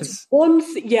 Yes.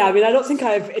 Yeah, I mean, I don't think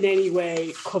I've in any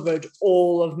way covered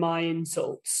all of my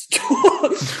insults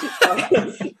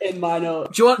in my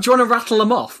notes. Do you want to rattle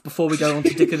them off before we go on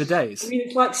to Dick of the Days? I mean,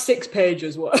 it's like 6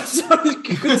 pages worth, so it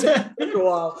could take a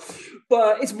while.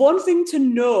 But it's one thing to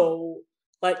know,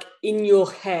 like, in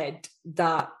your head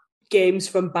that games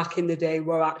from back in the day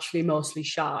were actually mostly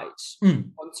shite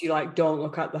once you like don't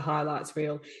look at the highlights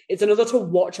reel. It's another to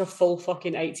watch a full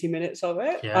fucking 80 minutes of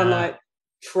it and like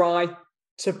try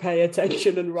to pay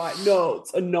attention and write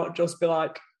notes and not just be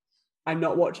like, I'm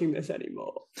not watching this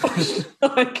anymore.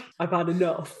 Like, I've had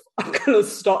enough. I'm gonna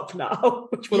stop now,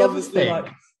 which will obviously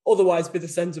like otherwise be the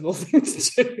sensible thing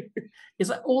to do. It's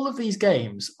like all of these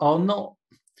games are not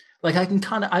like, I can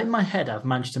kind of, in my head, I've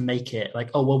managed to make it like,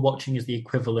 oh, well, watching is the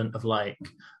equivalent of like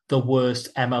the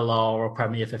worst MLR or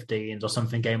Premier 15s or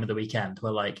something game of the weekend,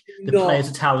 where like the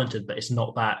players are talented, but it's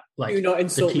not that like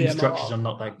the team structures are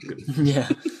not that good. Yeah.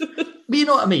 But you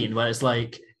know what I mean? Where it's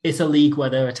like, it's a league where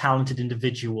there are talented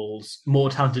individuals,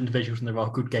 more talented individuals than there are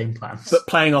good game plans. But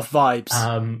playing off vibes.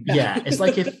 Yeah, it's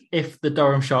like if the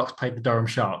Durham Sharks played the Durham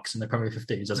Sharks in the Premier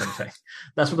 15s or something.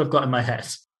 That's what I've got in my head.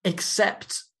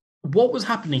 Except what was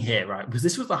happening here, right, was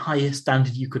this was the highest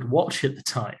standard you could watch at the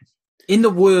time. In the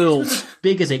world. This was as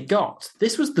big as it got.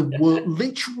 This was the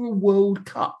literal World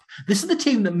Cup. This is the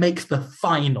team that makes the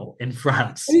final in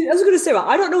France. I was going to say,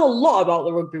 I don't know a lot about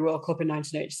the Rugby World Cup in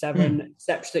 1987,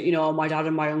 except that, my dad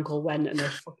and my uncle went and they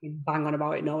fucking bang on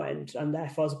about it no end. And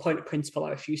therefore, as a point of principle,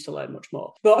 I refuse to learn much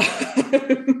more. But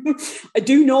I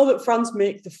do know that France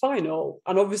make the final.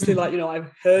 And obviously,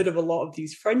 I've heard of a lot of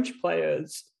these French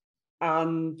players.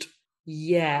 And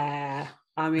yeah,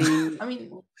 I mean,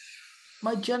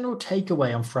 my general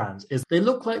takeaway on France is they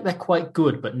look like they're quite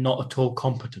good, but not at all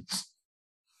competent.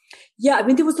 Yeah, I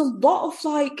mean, there was a lot of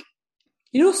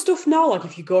stuff now, like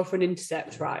if you go for an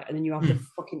intercept, right, and then you have the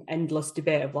fucking endless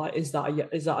debate of is that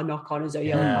a knock on, is it a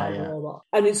yellow card, blah, blah, blah.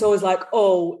 And it's always like,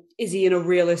 oh, is he in a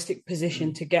realistic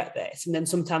position to get this? And then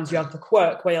sometimes you have the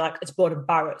quirk where you're like, it's Borden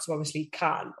Barrett, so obviously he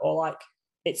can, or like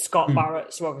it's Scott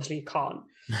Barrett, so obviously he can't.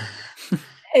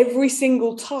 Every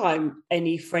single time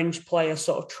any French player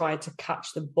sort of tried to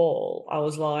catch the ball, I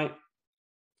was like,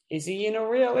 is he in a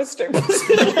realistic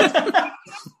position?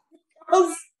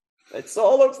 It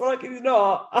sort of looks like he's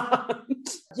not. And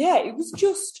yeah, it was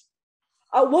just...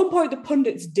 At one point, the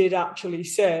pundits did actually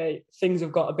say things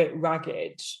have got a bit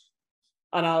ragged.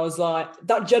 And I was like,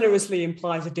 that generously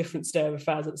implies a different state of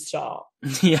affairs at the start.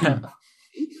 Yeah.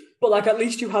 But at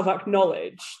least you have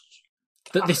acknowledged...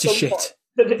 that this is shit.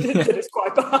 That it's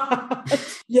quite bad.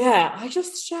 Yeah, I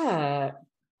just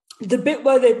the bit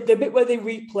where they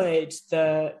replayed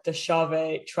the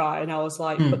Charvet try, and I was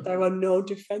like, but there are no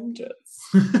defenders.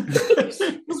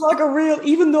 It was like a real,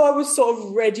 even though I was sort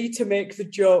of ready to make the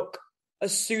joke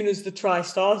as soon as the try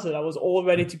started, I was all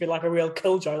ready to be like a real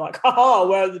killjoy, like, haha,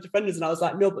 where are the defenders? And I was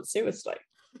like, no, but seriously.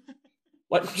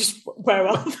 Just where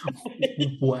are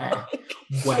they? Where?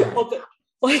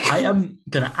 I am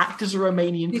going to act as a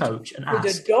Romanian coach and ask...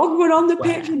 Did a dog run on the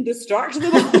pitch and distract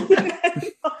them?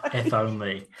 If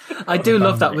only. I do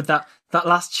love that with that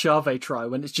last Charvet try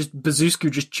when it's just Bazuscu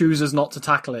just chooses not to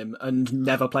tackle him and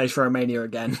never plays for Romania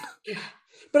again.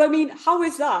 But I mean, how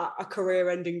is that a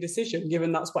career-ending decision,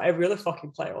 given that's what every other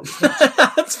fucking player wants?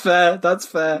 That's fair.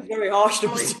 Very harsh.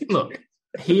 Look,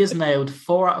 he has nailed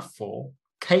 4 out of 4.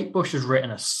 Kate Bush has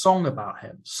written a song about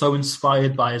him, so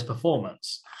inspired by his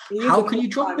performance. How can you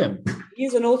drop him?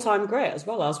 He's an all-time great, as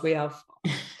well as we have.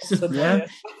 Yeah,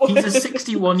 he's a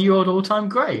 61-year-old all-time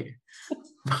great.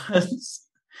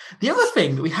 The other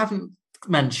thing that we haven't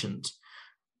mentioned,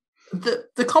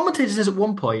 the commentator says at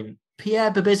one point,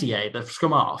 Pierre Babizier, the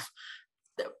scrum half,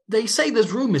 they say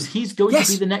there's rumours he's going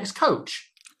to be the next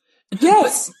coach.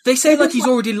 Yes, but they say he's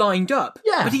already lined up.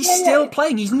 Yeah, but he's still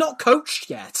playing. He's not coached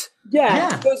yet.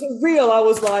 Yeah. It was real. I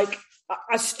was like,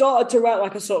 I started to write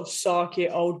like a sort of sarky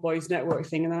old boys network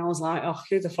thing, and then I was like, oh,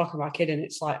 who the fuck am I kidding?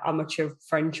 It's like amateur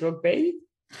French rugby.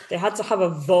 They had to have a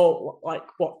vote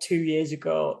 2 years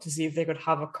ago to see if they could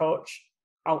have a coach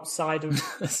outside of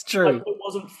that's true. It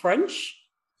wasn't French,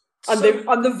 and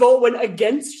the vote went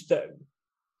against them.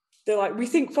 They're like, we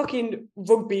think fucking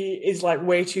rugby is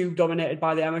way too dominated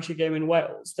by the amateur game in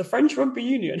Wales. The French Rugby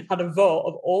Union had a vote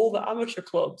of all the amateur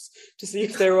clubs to see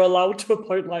if they were allowed to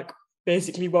appoint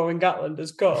basically Warren Gatland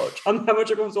as coach. And the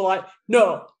amateur clubs were like,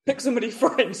 no, pick somebody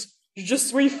French. Je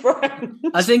suis French.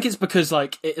 I think it's because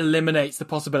it eliminates the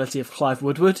possibility of Clive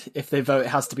Woodward. If they vote, it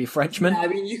has to be Frenchman. Yeah, I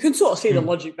mean, you can sort of see the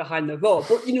logic behind the vote,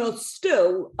 but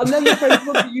still. And then the French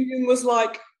Rugby Union was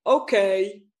like,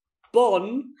 okay,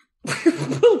 Bon,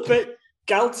 we'll pick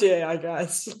Galtier, I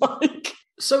guess.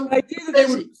 So the idea that they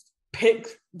would pick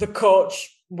the coach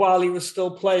while he was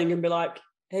still playing and be like,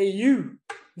 hey, you,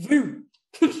 do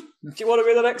you want to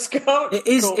be the next coach? It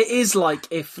is like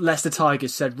if Leicester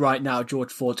Tigers said right now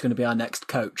George Ford's going to be our next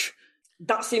coach.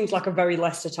 That seems like a very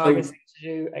Leicester Tigers thing to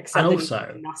do, except that he's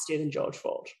nastier than George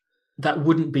Ford. That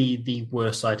wouldn't be the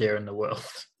worst idea in the world.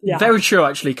 Yeah. Very true,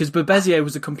 actually, because Babezier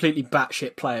was a completely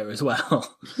batshit player as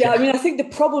well. Yeah, I mean, I think the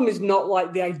problem is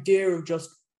not the idea of just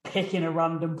picking a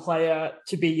random player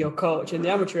to be your coach in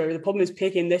the amateur area. The problem is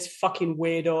picking this fucking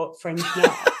weirdo French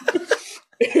now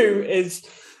who is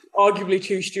arguably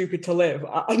too stupid to live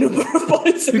at a number of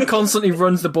points. Who constantly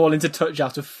runs the ball into touch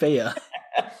out of fear.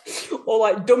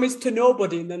 Or dumbest to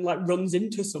nobody and then runs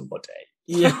into somebody.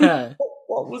 Yeah.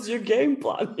 What was your game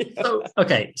plan?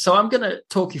 So I'm going to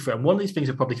talk you through, and one of these things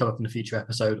will probably come up in a future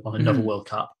episode on another World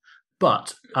Cup.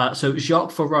 But so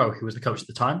Jacques Fourreau, who was the coach at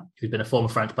the time, who'd been a former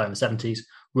French player in the 70s,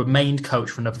 remained coach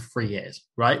for another 3 years,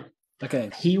 right?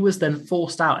 Okay. He was then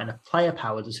forced out in a player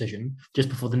power decision just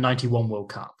before the 91 World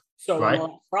Cup. So right?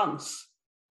 like France.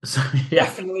 So, yeah.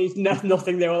 Definitely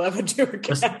nothing they will ever do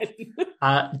again.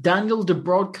 Daniel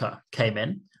Dubrovka came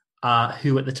in,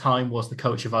 who at the time was the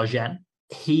coach of Agen.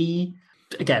 He,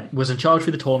 again, was in charge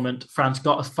for the tournament. France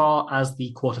got as far as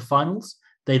the quarterfinals.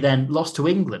 They then lost to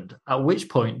England, at which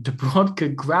point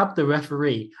Dubrovka grabbed the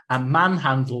referee and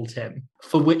manhandled him,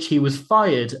 for which he was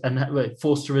fired and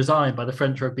forced to resign by the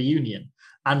French Rugby Union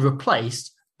and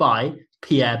replaced by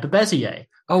Pierre Bebezier.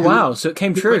 Oh, wow. So it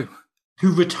came true.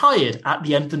 Who retired at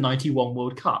the end of the 91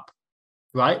 World Cup,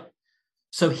 right?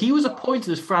 So he was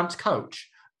appointed as France coach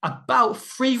about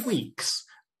 3 weeks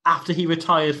after he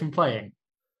retired from playing.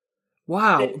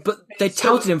 Wow. But they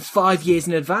touted him 5 years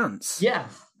in advance. Yeah.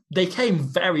 They came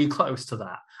very close to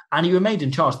that. And he remained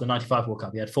in charge of the 95 World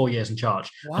Cup. He had 4 years in charge.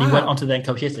 Wow. And he went on to then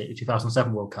coach Italy at the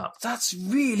 2007 World Cup. That's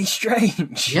really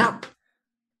strange. Yep.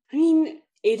 I mean,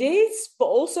 it is, but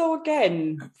also,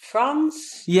 again,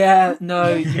 France. Yeah,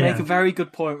 no, you make a very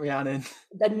good point, Rhiannon.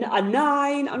 A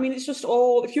 9. I mean, it's just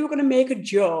all... If you were going to make a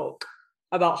joke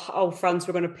about how France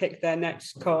were going to pick their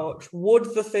next coach,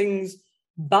 would the things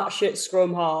batshit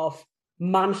scrum half,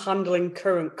 manhandling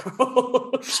current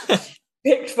coach...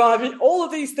 Picked 5. All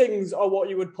of these things are what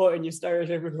you would put in your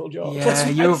stereotypical joke. Yeah,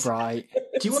 you're right.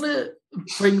 Do you want to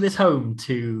bring this home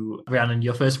to Rhiannon,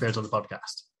 your first appearance on the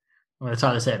podcast? I'm going to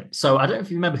tie this in. So I don't know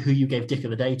if you remember who you gave Dick of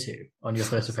the Day to on your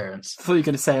first appearance. I thought you were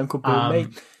going to say Uncle Bill,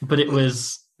 but it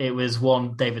was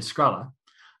one David Scralla.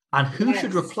 And who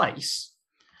should replace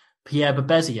Pierre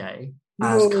Bebezier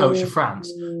as coach of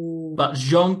France? But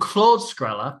Jean-Claude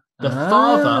Scralla, the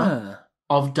father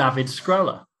of David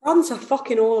Scralla. France are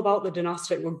fucking all about the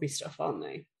dynastic rugby stuff, aren't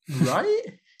they?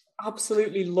 Right?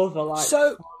 Absolutely love a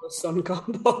father-son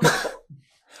combo.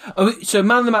 So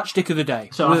man of the match, Dick of the Day.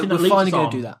 So we're I think finally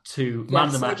going to do that. To man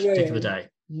of the match, Dick of the Day.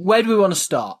 Where do we want to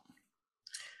start?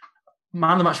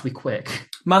 Man of the match should be quick.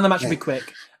 Man of the match should be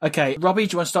quick. Okay, Robbie,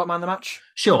 do you want to start man of the match?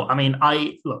 Sure. I mean,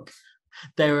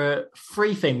 there are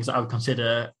 3 things that I would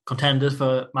consider contenders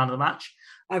for man of the match.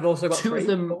 I've also got 2 of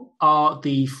them are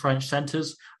the French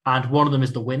centres, and one of them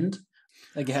is the wind.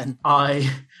 Again, I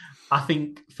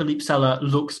think Philippe Sella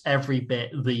looks every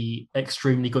bit the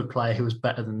extremely good player who was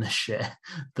better than this shit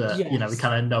that we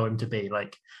kind of know him to be.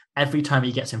 Like every time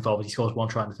he gets involved, he scores 1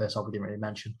 try in the first half. We didn't really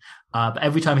mention, but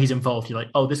every time he's involved, you're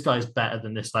like, oh, this guy's better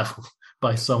than this level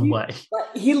by some way.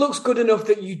 He looks good enough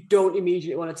that you don't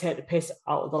immediately want to take the piss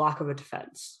out of the lack of a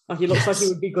defence. Like he looks like he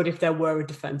would be good if there were a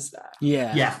defence there.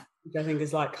 Yeah. Which I think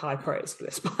is like high praise for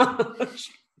this match.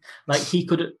 Like he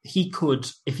could,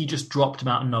 if you just dropped him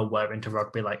out of nowhere into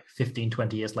rugby like 15,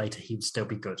 20 years later, he'd still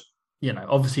be good.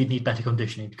 Obviously he'd need better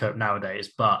conditioning to cope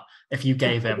nowadays, but if you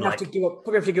gave him probably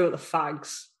have to give up the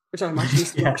fags, which I imagine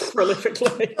he's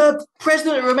prolifically.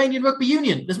 President of Romanian Rugby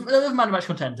Union, there's another man of match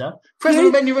contender. President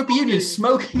of Romanian Rugby Union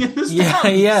smoking in the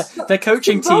stands. Yeah. Their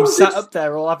coaching team sat up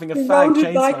there all having a fag.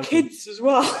 Surrounded by kids as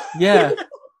well. Yeah.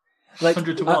 Like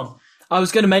 100 to 1. I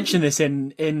was going to mention this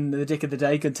in the Dick of the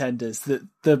Day contenders, that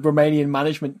the Romanian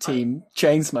management team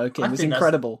chain smoking was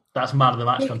incredible. That's man of the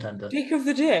match contender. Dick of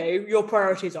the Day, your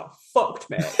priorities are fucked,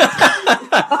 mate.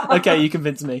 Okay, you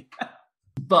convinced me.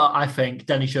 But I think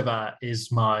Denis Chauvin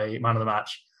is my man of the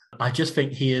match. I just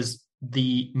think he is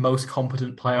the most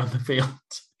competent player on the field.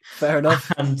 Fair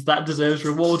enough. And that deserves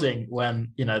rewarding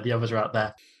when, the others are out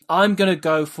there. I'm going to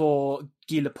go for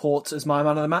Guy Laporte as my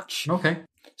man of the match. Okay.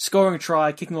 Scoring a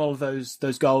try, kicking all of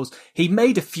those goals. He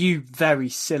made a few very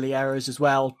silly errors as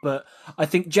well, but I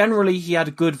think generally he had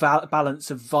a good balance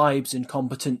of vibes and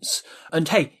competence. And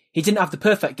hey, he didn't have the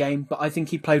perfect game, but I think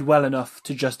he played well enough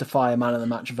to justify a man of the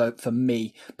match vote for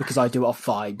me, because I do it off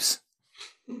vibes.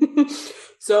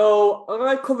 So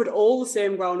I covered all the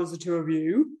same ground as the two of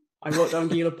you. I wrote down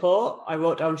Guy Laporte, I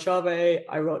wrote down Chauvet,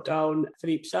 I wrote down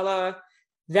Philippe Sella.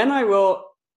 Then I wrote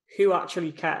Who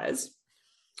Actually Cares?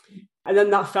 And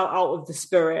then that fell out of the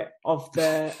spirit of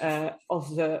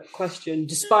the question,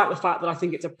 despite the fact that I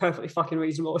think it's a perfectly fucking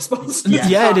reasonable response.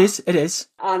 Yeah, it is. It is.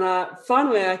 And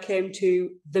finally, I came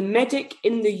to the medic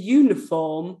in the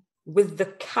uniform with the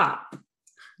cap,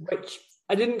 which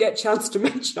I didn't get a chance to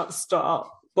mention at the start.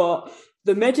 But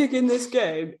the medic in this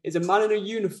game is a man in a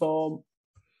uniform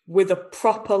with a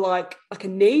proper, like a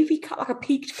navy cap, like a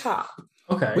peaked cap.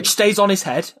 Okay. Which stays on his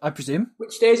head, I presume.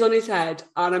 Which stays on his head.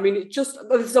 And I mean, this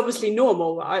is obviously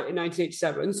normal, right, in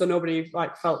 1987, so nobody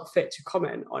felt fit to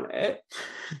comment on it.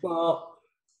 But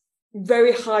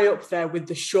very high up there with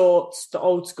the shorts, the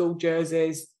old school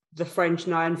jerseys, the French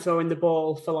 9 throwing the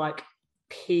ball for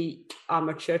peak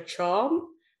amateur charm.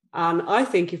 And I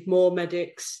think if more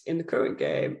medics in the current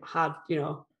game had,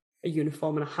 a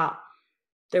uniform and a hat,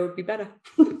 they would be better.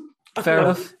 Fair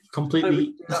enough.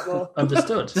 Completely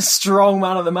understood. The strong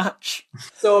man of the match.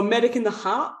 So, Medic in the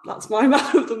Hat, that's my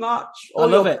man of the match. I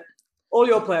love it. All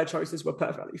your player choices were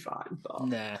perfectly fine. But...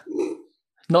 Nah.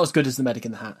 Not as good as the Medic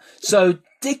in the Hat. So,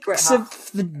 Dicks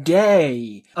of the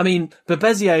Day. I mean,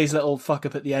 Babezier's little fuck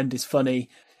up at the end is funny.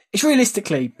 It's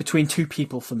realistically between two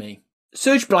people for me.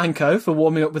 Serge Blanco for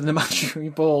warming up with an imaginary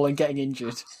ball and getting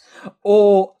injured.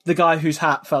 Or the guy whose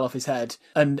hat fell off his head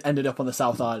and ended up on the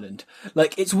South Island.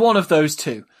 Like, it's one of those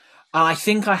two. And I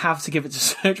think I have to give it to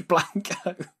Serge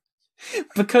Blanco.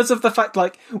 Because of the fact,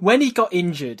 like, when he got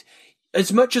injured,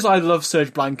 as much as I love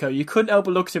Serge Blanco, you couldn't help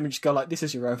but look at him and just go like, this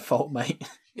is your own fault, mate.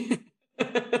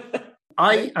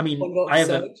 I have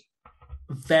a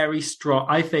very strong,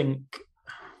 I think,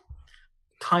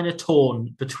 kind of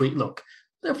torn between, look,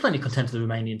 there are plenty of content of the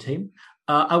Romanian team.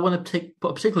 I want to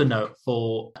put a particular note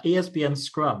for ESPN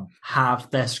Scrum have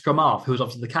their scrum half, who is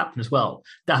obviously the captain as well,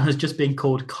 down as just being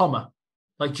called Comma.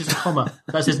 Like, just Comma.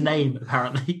 That's his name,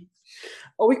 apparently.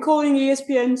 Are we calling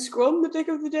ESPN Scrum the Dick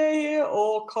of the Day here,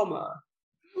 or Comma?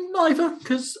 Neither,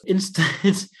 because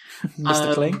instead...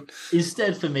 Mr. Clean.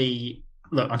 Instead, for me,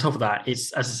 look, on top of that,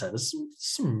 it's, as I said, there's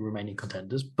some Romanian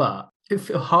contenders, but it would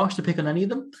feel harsh to pick on any of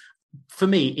them. For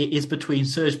me, it is between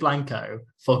Serge Blanco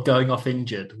for going off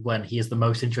injured when he is the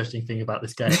most interesting thing about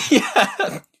this game.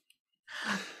 Yeah.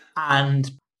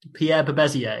 And Pierre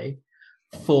Babezier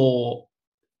for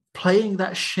playing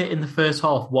that shit in the first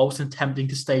half whilst attempting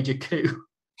to stage a coup.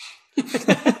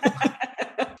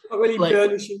 Not really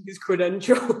burnishing his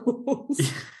credentials.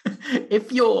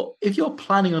 If you're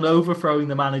planning on overthrowing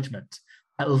the management,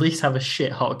 at least have a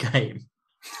shit hot game.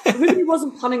 Maybe he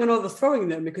wasn't planning on overthrowing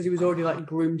them because he was already like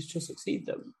groomed to succeed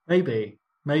them. Maybe.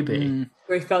 Where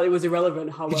he felt it was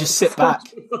irrelevant. How just sit back.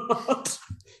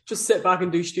 Just sit back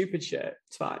and do stupid shit.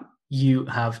 It's fine. You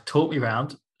have talked me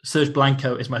round. Serge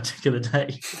Blanco is my tick of the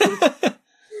day.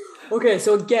 Okay,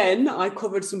 so again, I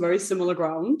covered some very similar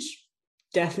ground.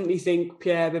 Definitely think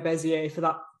Pierre Babezier for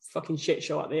that fucking shit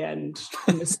show at the end.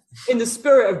 In the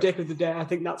spirit of Dick of the Day, I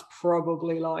think that's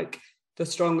probably like the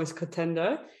strongest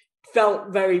contender.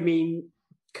 Felt very mean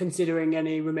considering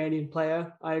any Romanian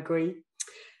player, I agree.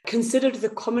 Considered the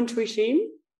commentary team.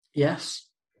 Yes.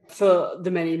 For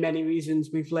the many, many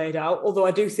reasons we've laid out. Although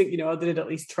I do think, they did at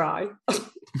least try.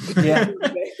 Yeah.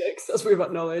 Basics, as we've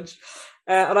acknowledged.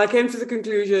 And I came to the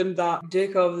conclusion that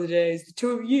Dick of the Day is the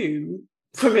two of you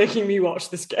for making me watch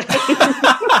this game.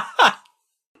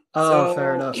 So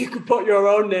fair enough. You could put your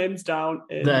own names down.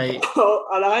 And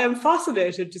I am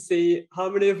fascinated to see how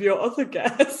many of your other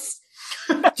guests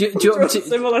do you want a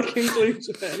similar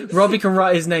conclusion. Robbie can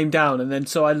write his name down, and then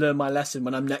so I learn my lesson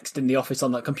when I'm next in the office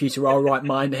on that computer, I'll write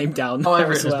my name down. Oh, I've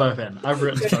written us both in.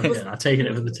 I've taken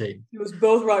it for the team. You must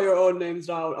both write your own names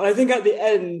down. And I think at the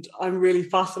end, I'm really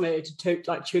fascinated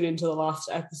to tune into the last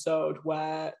episode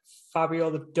where Fabio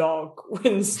the dog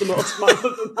wins the most man of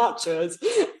the matches,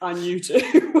 and you two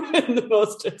win the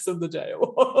most Dicks of the Day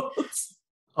awards.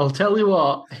 I'll tell you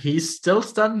what, he's still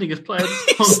standing as player of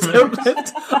the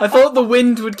tournament. I thought the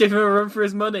wind would give him a run for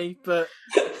his money, but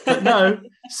no.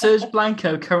 Serge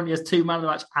Blanco currently has 2 man of the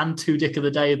match and 2 Dick of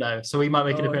the Day, though, so he might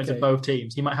make an appearance in both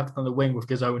teams. He might have to on the wing with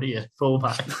Gazzoni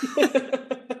fullback.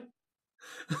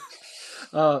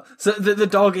 So the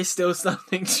dog is still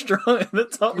standing strong at the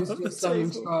top of the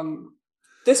table.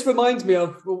 This reminds me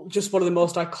of just one of the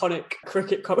most iconic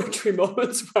cricket commentary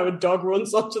moments where a dog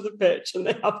runs onto the pitch and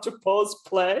they have to pause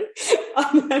play.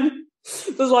 And then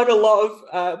there's like a lot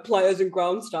of players and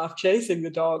ground staff chasing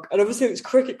the dog. And obviously it's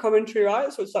cricket commentary,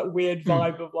 right? So it's that weird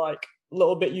vibe of like a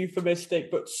little bit euphemistic,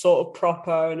 but sort of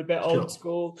proper and a bit old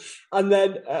school. And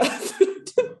then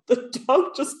the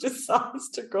dog just decides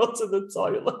to go to the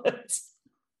toilet.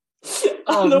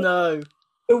 Oh, no.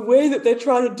 The way that they're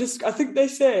trying to I think they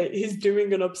say he's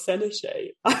doing an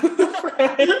obscenity. I'm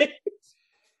afraid.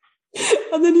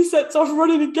 And then he sets off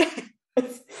running again.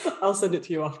 I'll send it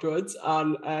to you afterwards.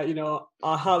 And,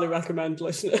 I highly recommend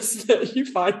listeners that you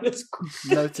find this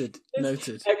Noted.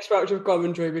 extract of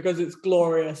commentary because it's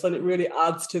glorious and it really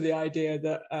adds to the idea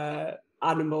that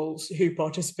animals who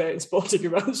participate in sporting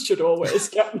events should always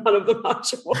get Man of the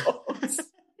Match awards.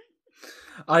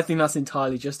 I think that's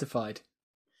entirely justified.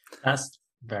 That's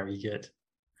very good.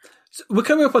 So we're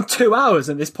coming up on 2 hours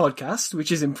in this podcast,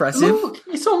 which is impressive. Look,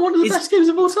 it's on one of the best games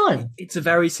of all time. It's a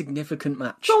very significant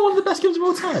match. It's on one of the best games of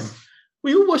all time.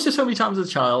 We all watched it so many times as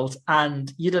a child,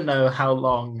 and you don't know how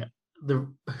long the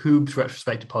Hoobs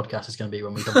retrospective podcast is going to be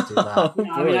when we come to do that.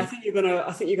 I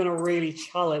think you're gonna really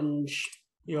challenge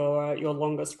your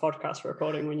longest podcast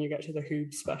recording when you get to the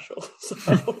Hoobs special. So,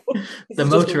 the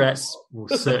Motorettes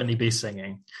will certainly be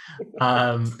singing.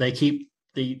 They keep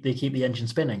they keep the engine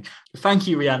spinning. Thank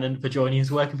you, Rhiannon, for joining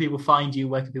us. Where can people find you?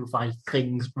 Where can people find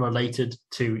things related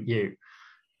to you?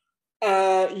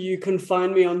 You can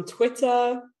find me on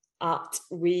Twitter at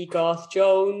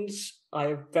 @Garth_Jones.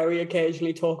 I very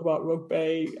occasionally talk about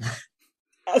rugby.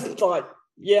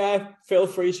 Feel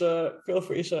free to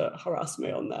harass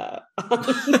me on there.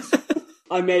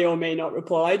 I may or may not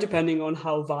reply, depending on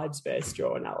how vibes-based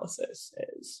your analysis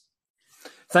is.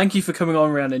 Thank you for coming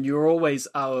on, Rhiannon. You're always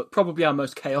probably our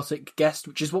most chaotic guest,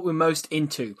 which is what we're most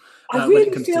into. I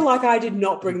really feel like I did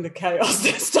not bring the chaos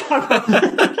this time.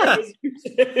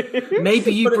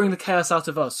 Maybe you bring the chaos out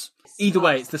of us. Either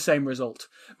way, it's the same result.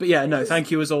 But yeah, no,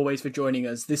 thank you as always for joining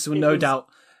us. This will no doubt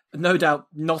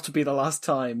not to be the last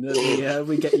time that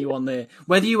we get you on there.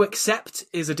 Whether you accept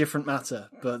is a different matter,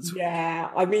 but yeah,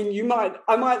 I mean,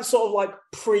 I might sort of like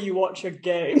pre-watch a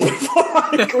game before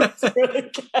I go through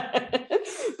it again.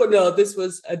 But no, this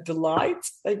was a delight.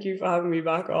 Thank you for having me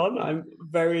back on. I'm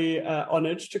very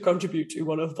honoured to contribute to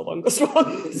one of the longest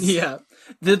ones. Yeah,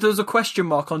 there's a question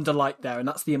mark on delight there, and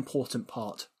that's the important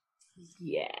part.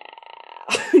 Yeah,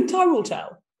 time will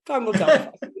tell. Time will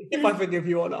tell if I forgive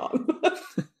you or not.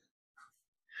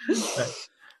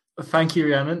 Thank you,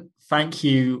 Rhiannon. Thank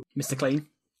you, Mr. Clean.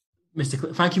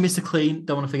 Thank you, Mr. Clean.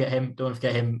 Don't want to forget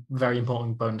him. Very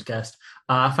important bonus guest.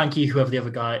 Thank you, whoever the other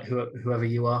guy, whoever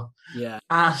you are. Yeah.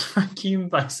 And thank you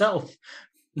myself.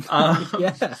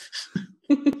 Yeah.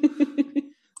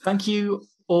 Thank you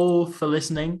all for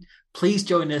listening. Please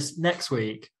join us next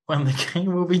week when the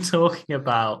game we'll be talking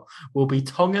about will be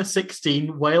Tonga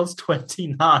 16, Wales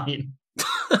 29.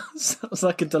 Sounds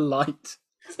like a delight.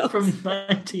 From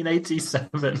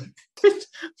 1987.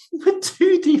 We're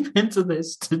too deep into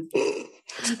this to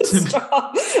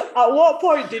Stop. At what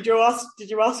point did you ask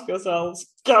yourselves,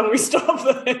 can we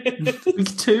stop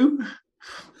this? Two.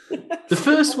 The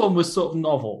first one was sort of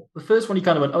novel. The first one you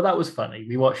kind of went, oh, that was funny.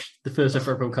 We watched the first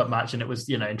ever World Cup match and it was,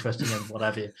 interesting and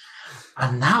whatever.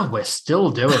 And now we're still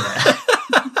doing it.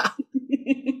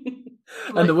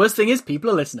 And the worst thing is people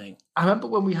are listening. I remember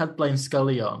when we had Blaine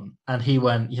Scully on and he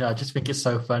went, I just think it's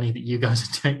so funny that you guys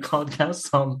are doing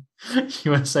podcasts on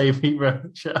USA v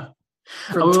Russia.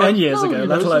 From 10 years ago,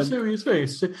 let alone.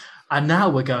 Serious. And now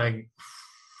we're going,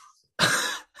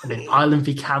 Ireland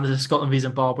v Canada, Scotland v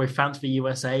Zimbabwe, France v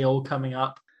USA all coming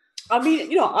up. I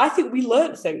mean, I think we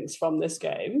learned things from this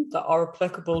game that are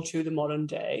applicable to the modern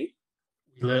day.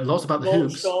 We learned lots about the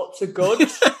hoops. Shorts are good.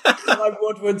 Clive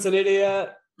Woodward's an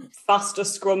idiot. Faster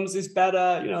scrums is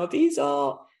better. These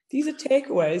are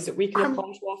takeaways that we can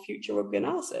apply to our future rugby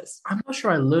analysis. I'm not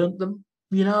sure I learned them.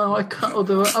 I can't.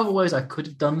 There were other ways I could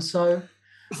have done so.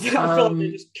 I feel like they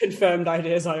just confirmed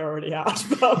ideas I already had.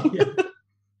 But... Yeah.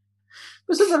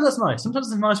 But sometimes that's nice. Sometimes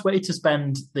it's a nice way to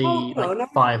spend the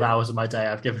 5 hours of my day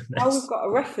I've given this. Now we've got a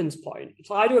reference point.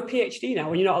 So I do a PhD now,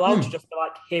 and you're not allowed to just be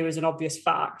like, here is an obvious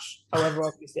fact, however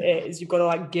obvious it is. You've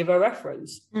got to give a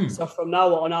reference. So from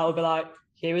now on, I'll be like,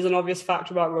 here is an obvious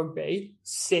fact about rugby.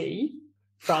 C,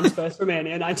 France versus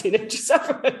Romania,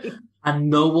 1987. And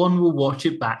no one will watch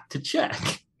it back to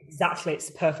check. Exactly. It's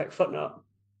the perfect footnote.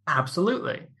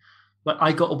 Absolutely.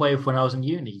 I got away with when I was in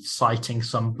uni citing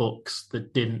some books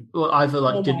that didn't, or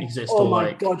either didn't exist or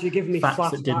my God, you're giving me facts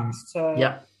flashbacks that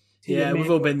didn't. Yeah,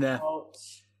 we've all been there.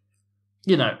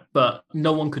 But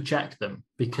no one could check them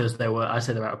because they were. I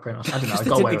said they're out of print. I don't know. I got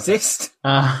didn't away exist.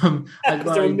 with it.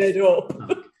 They were made up.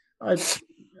 I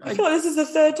feel like this is the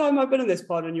third time I've been in this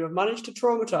pod, and you have managed to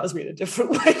traumatise me in a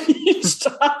different way each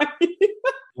time.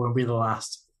 Won't be the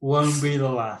last. Won't be the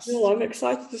last. Well, I'm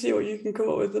excited to see what you can come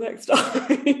up with the next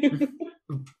time.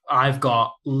 I've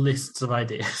got lists of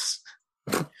ideas.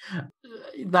 That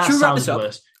Should we wrap sounds this up?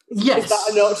 worse. Yes. Is that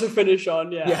a note to finish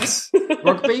on? Yeah. Yes.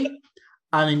 Rugby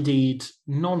and indeed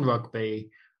non-rugby.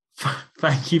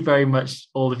 Thank you very much,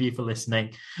 all of you, for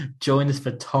listening. Join us for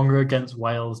Tonga against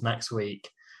Wales next week.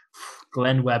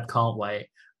 Glenn Webb can't wait.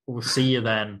 We'll see you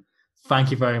then. Thank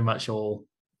you very much, all.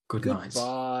 Good night.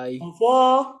 Bye. Au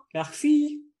revoir.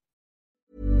 Merci.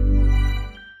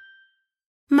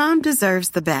 Mom deserves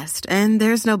the best, and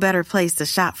there's no better place to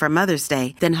shop for Mother's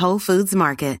Day than Whole Foods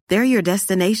Market. They're your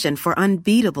destination for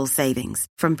unbeatable savings,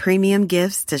 from premium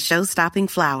gifts to show-stopping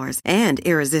flowers and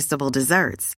irresistible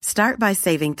desserts. Start by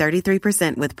saving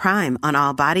 33% with Prime on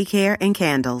all body care and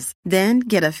candles. Then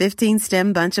get a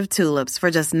 15-stem bunch of tulips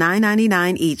for just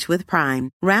 $9.99 each with Prime.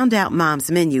 Round out Mom's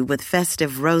menu with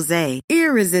festive rosé,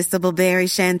 irresistible berry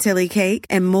chantilly cake,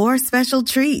 and more special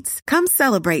treats. Come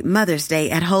celebrate Mother's Day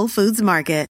at Whole Foods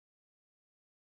Market.